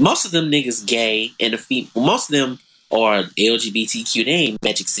 Most of them niggas gay, and most of them are LGBTQ. They ain't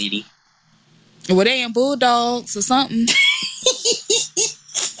Magic City. Well, they in Bulldogs or something.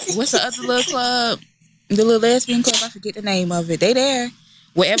 What's the other little club? The little lesbian club? I forget the name of it. They there.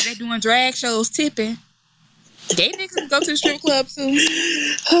 Wherever they doing drag shows, tipping. Gay niggas go to the strip club too.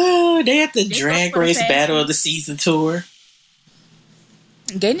 They at the Drag Race Battle of the Season tour.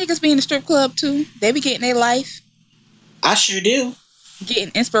 Gay niggas be in the strip club too. They be getting their life. I sure do.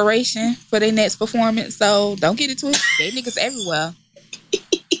 Getting inspiration for their next performance. So don't get it twisted. Gay niggas everywhere.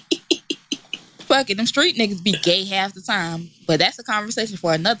 Fuck it, them street niggas be gay half the time. But that's a conversation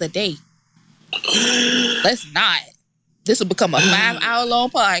for another day. Let's not. This will become a 5-hour long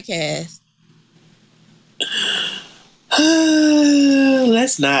podcast.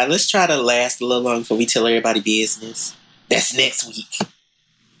 Let's not. Let's try to last a little longer before we tell everybody business. That's next week.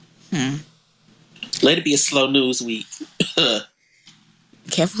 Let it be a slow news week.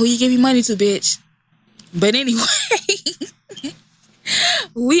 Careful who you give your money to, bitch. But anyway,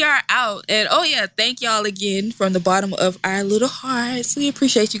 we are out. And oh yeah, thank y'all again from the bottom of our little hearts. We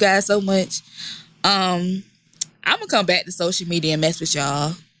appreciate you guys so much. I'm gonna come back to social media and mess with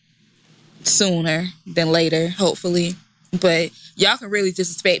y'all sooner than later, hopefully. But y'all can really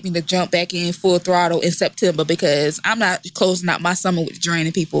just expect me to jump back in full throttle in September because I'm not closing out my summer with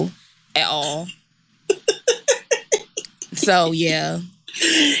draining people at all. So yeah.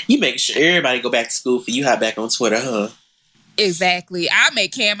 You make sure everybody go back to school for you hop back on Twitter, huh? Exactly. I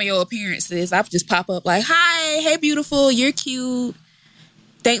make cameo appearances. I just pop up like, hi, hey beautiful, you're cute.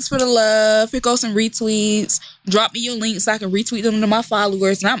 Thanks for the love. Here goes some retweets. Drop me your links so I can retweet them to my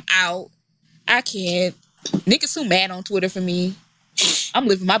followers. And I'm out. I can't. Niggas too mad on Twitter for me. I'm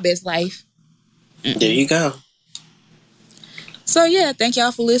living my best life. There you go. So yeah, thank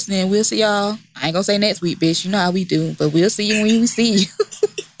y'all for listening. We'll see y'all. I ain't gonna say next week, bitch. You know how we do. But we'll see you when we see you.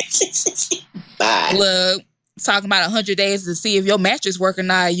 Bye. Look, talking about 100 days to see if your mattress work or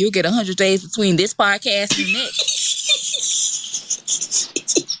not. You'll get 100 days between this podcast and next.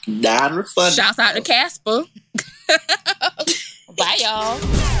 Non-refundable. Shouts out to Casper. Bye, y'all.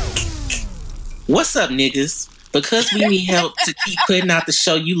 What's up, niggas? Because we need help to keep putting out the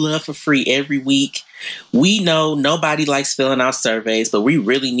show you love for free every week. We know nobody likes filling out surveys, but we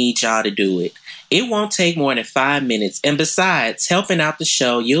really need y'all to do it. It won't take more than 5 minutes. And besides, helping out the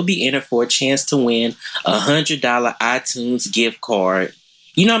show, you'll be entered for a chance to win a $100 iTunes gift card.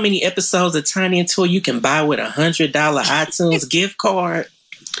 You know how many episodes of Tiny and Toy you can buy with a $100 iTunes gift card?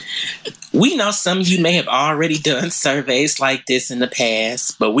 We know some of you may have already done surveys like this in the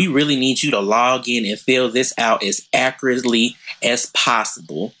past, but we really need you to log in and fill this out as accurately as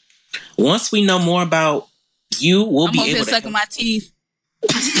possible. Once we know more about you, we'll be able to sucking my teeth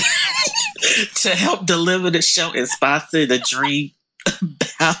to help deliver the show and sponsor the dream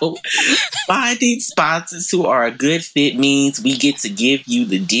about finding sponsors who are a good fit means we get to give you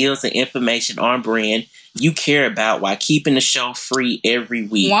the deals and information on brand you care about while keeping the show free every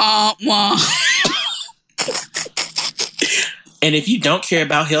week. Wah, wah. And if you don't care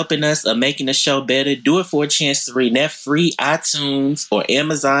about helping us or making the show better, do it for a chance to read that free iTunes or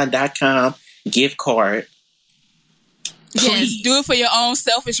Amazon.com gift card. Yes, do it for your own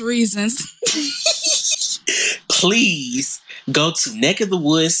selfish reasons. Please go to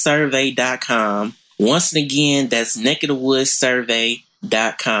neckofthewoodssurvey.com. Once again, that's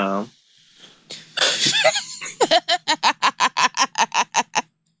neckofthewoodssurvey.com.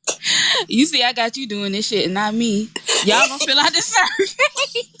 You see, I got you doing this shit and not me. Y'all gonna fill out the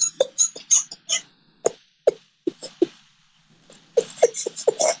survey.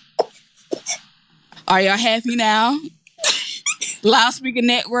 Are y'all happy now? Loudspeaker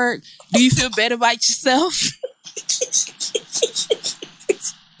Network, do you feel better about yourself?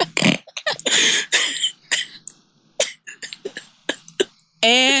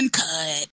 And cut.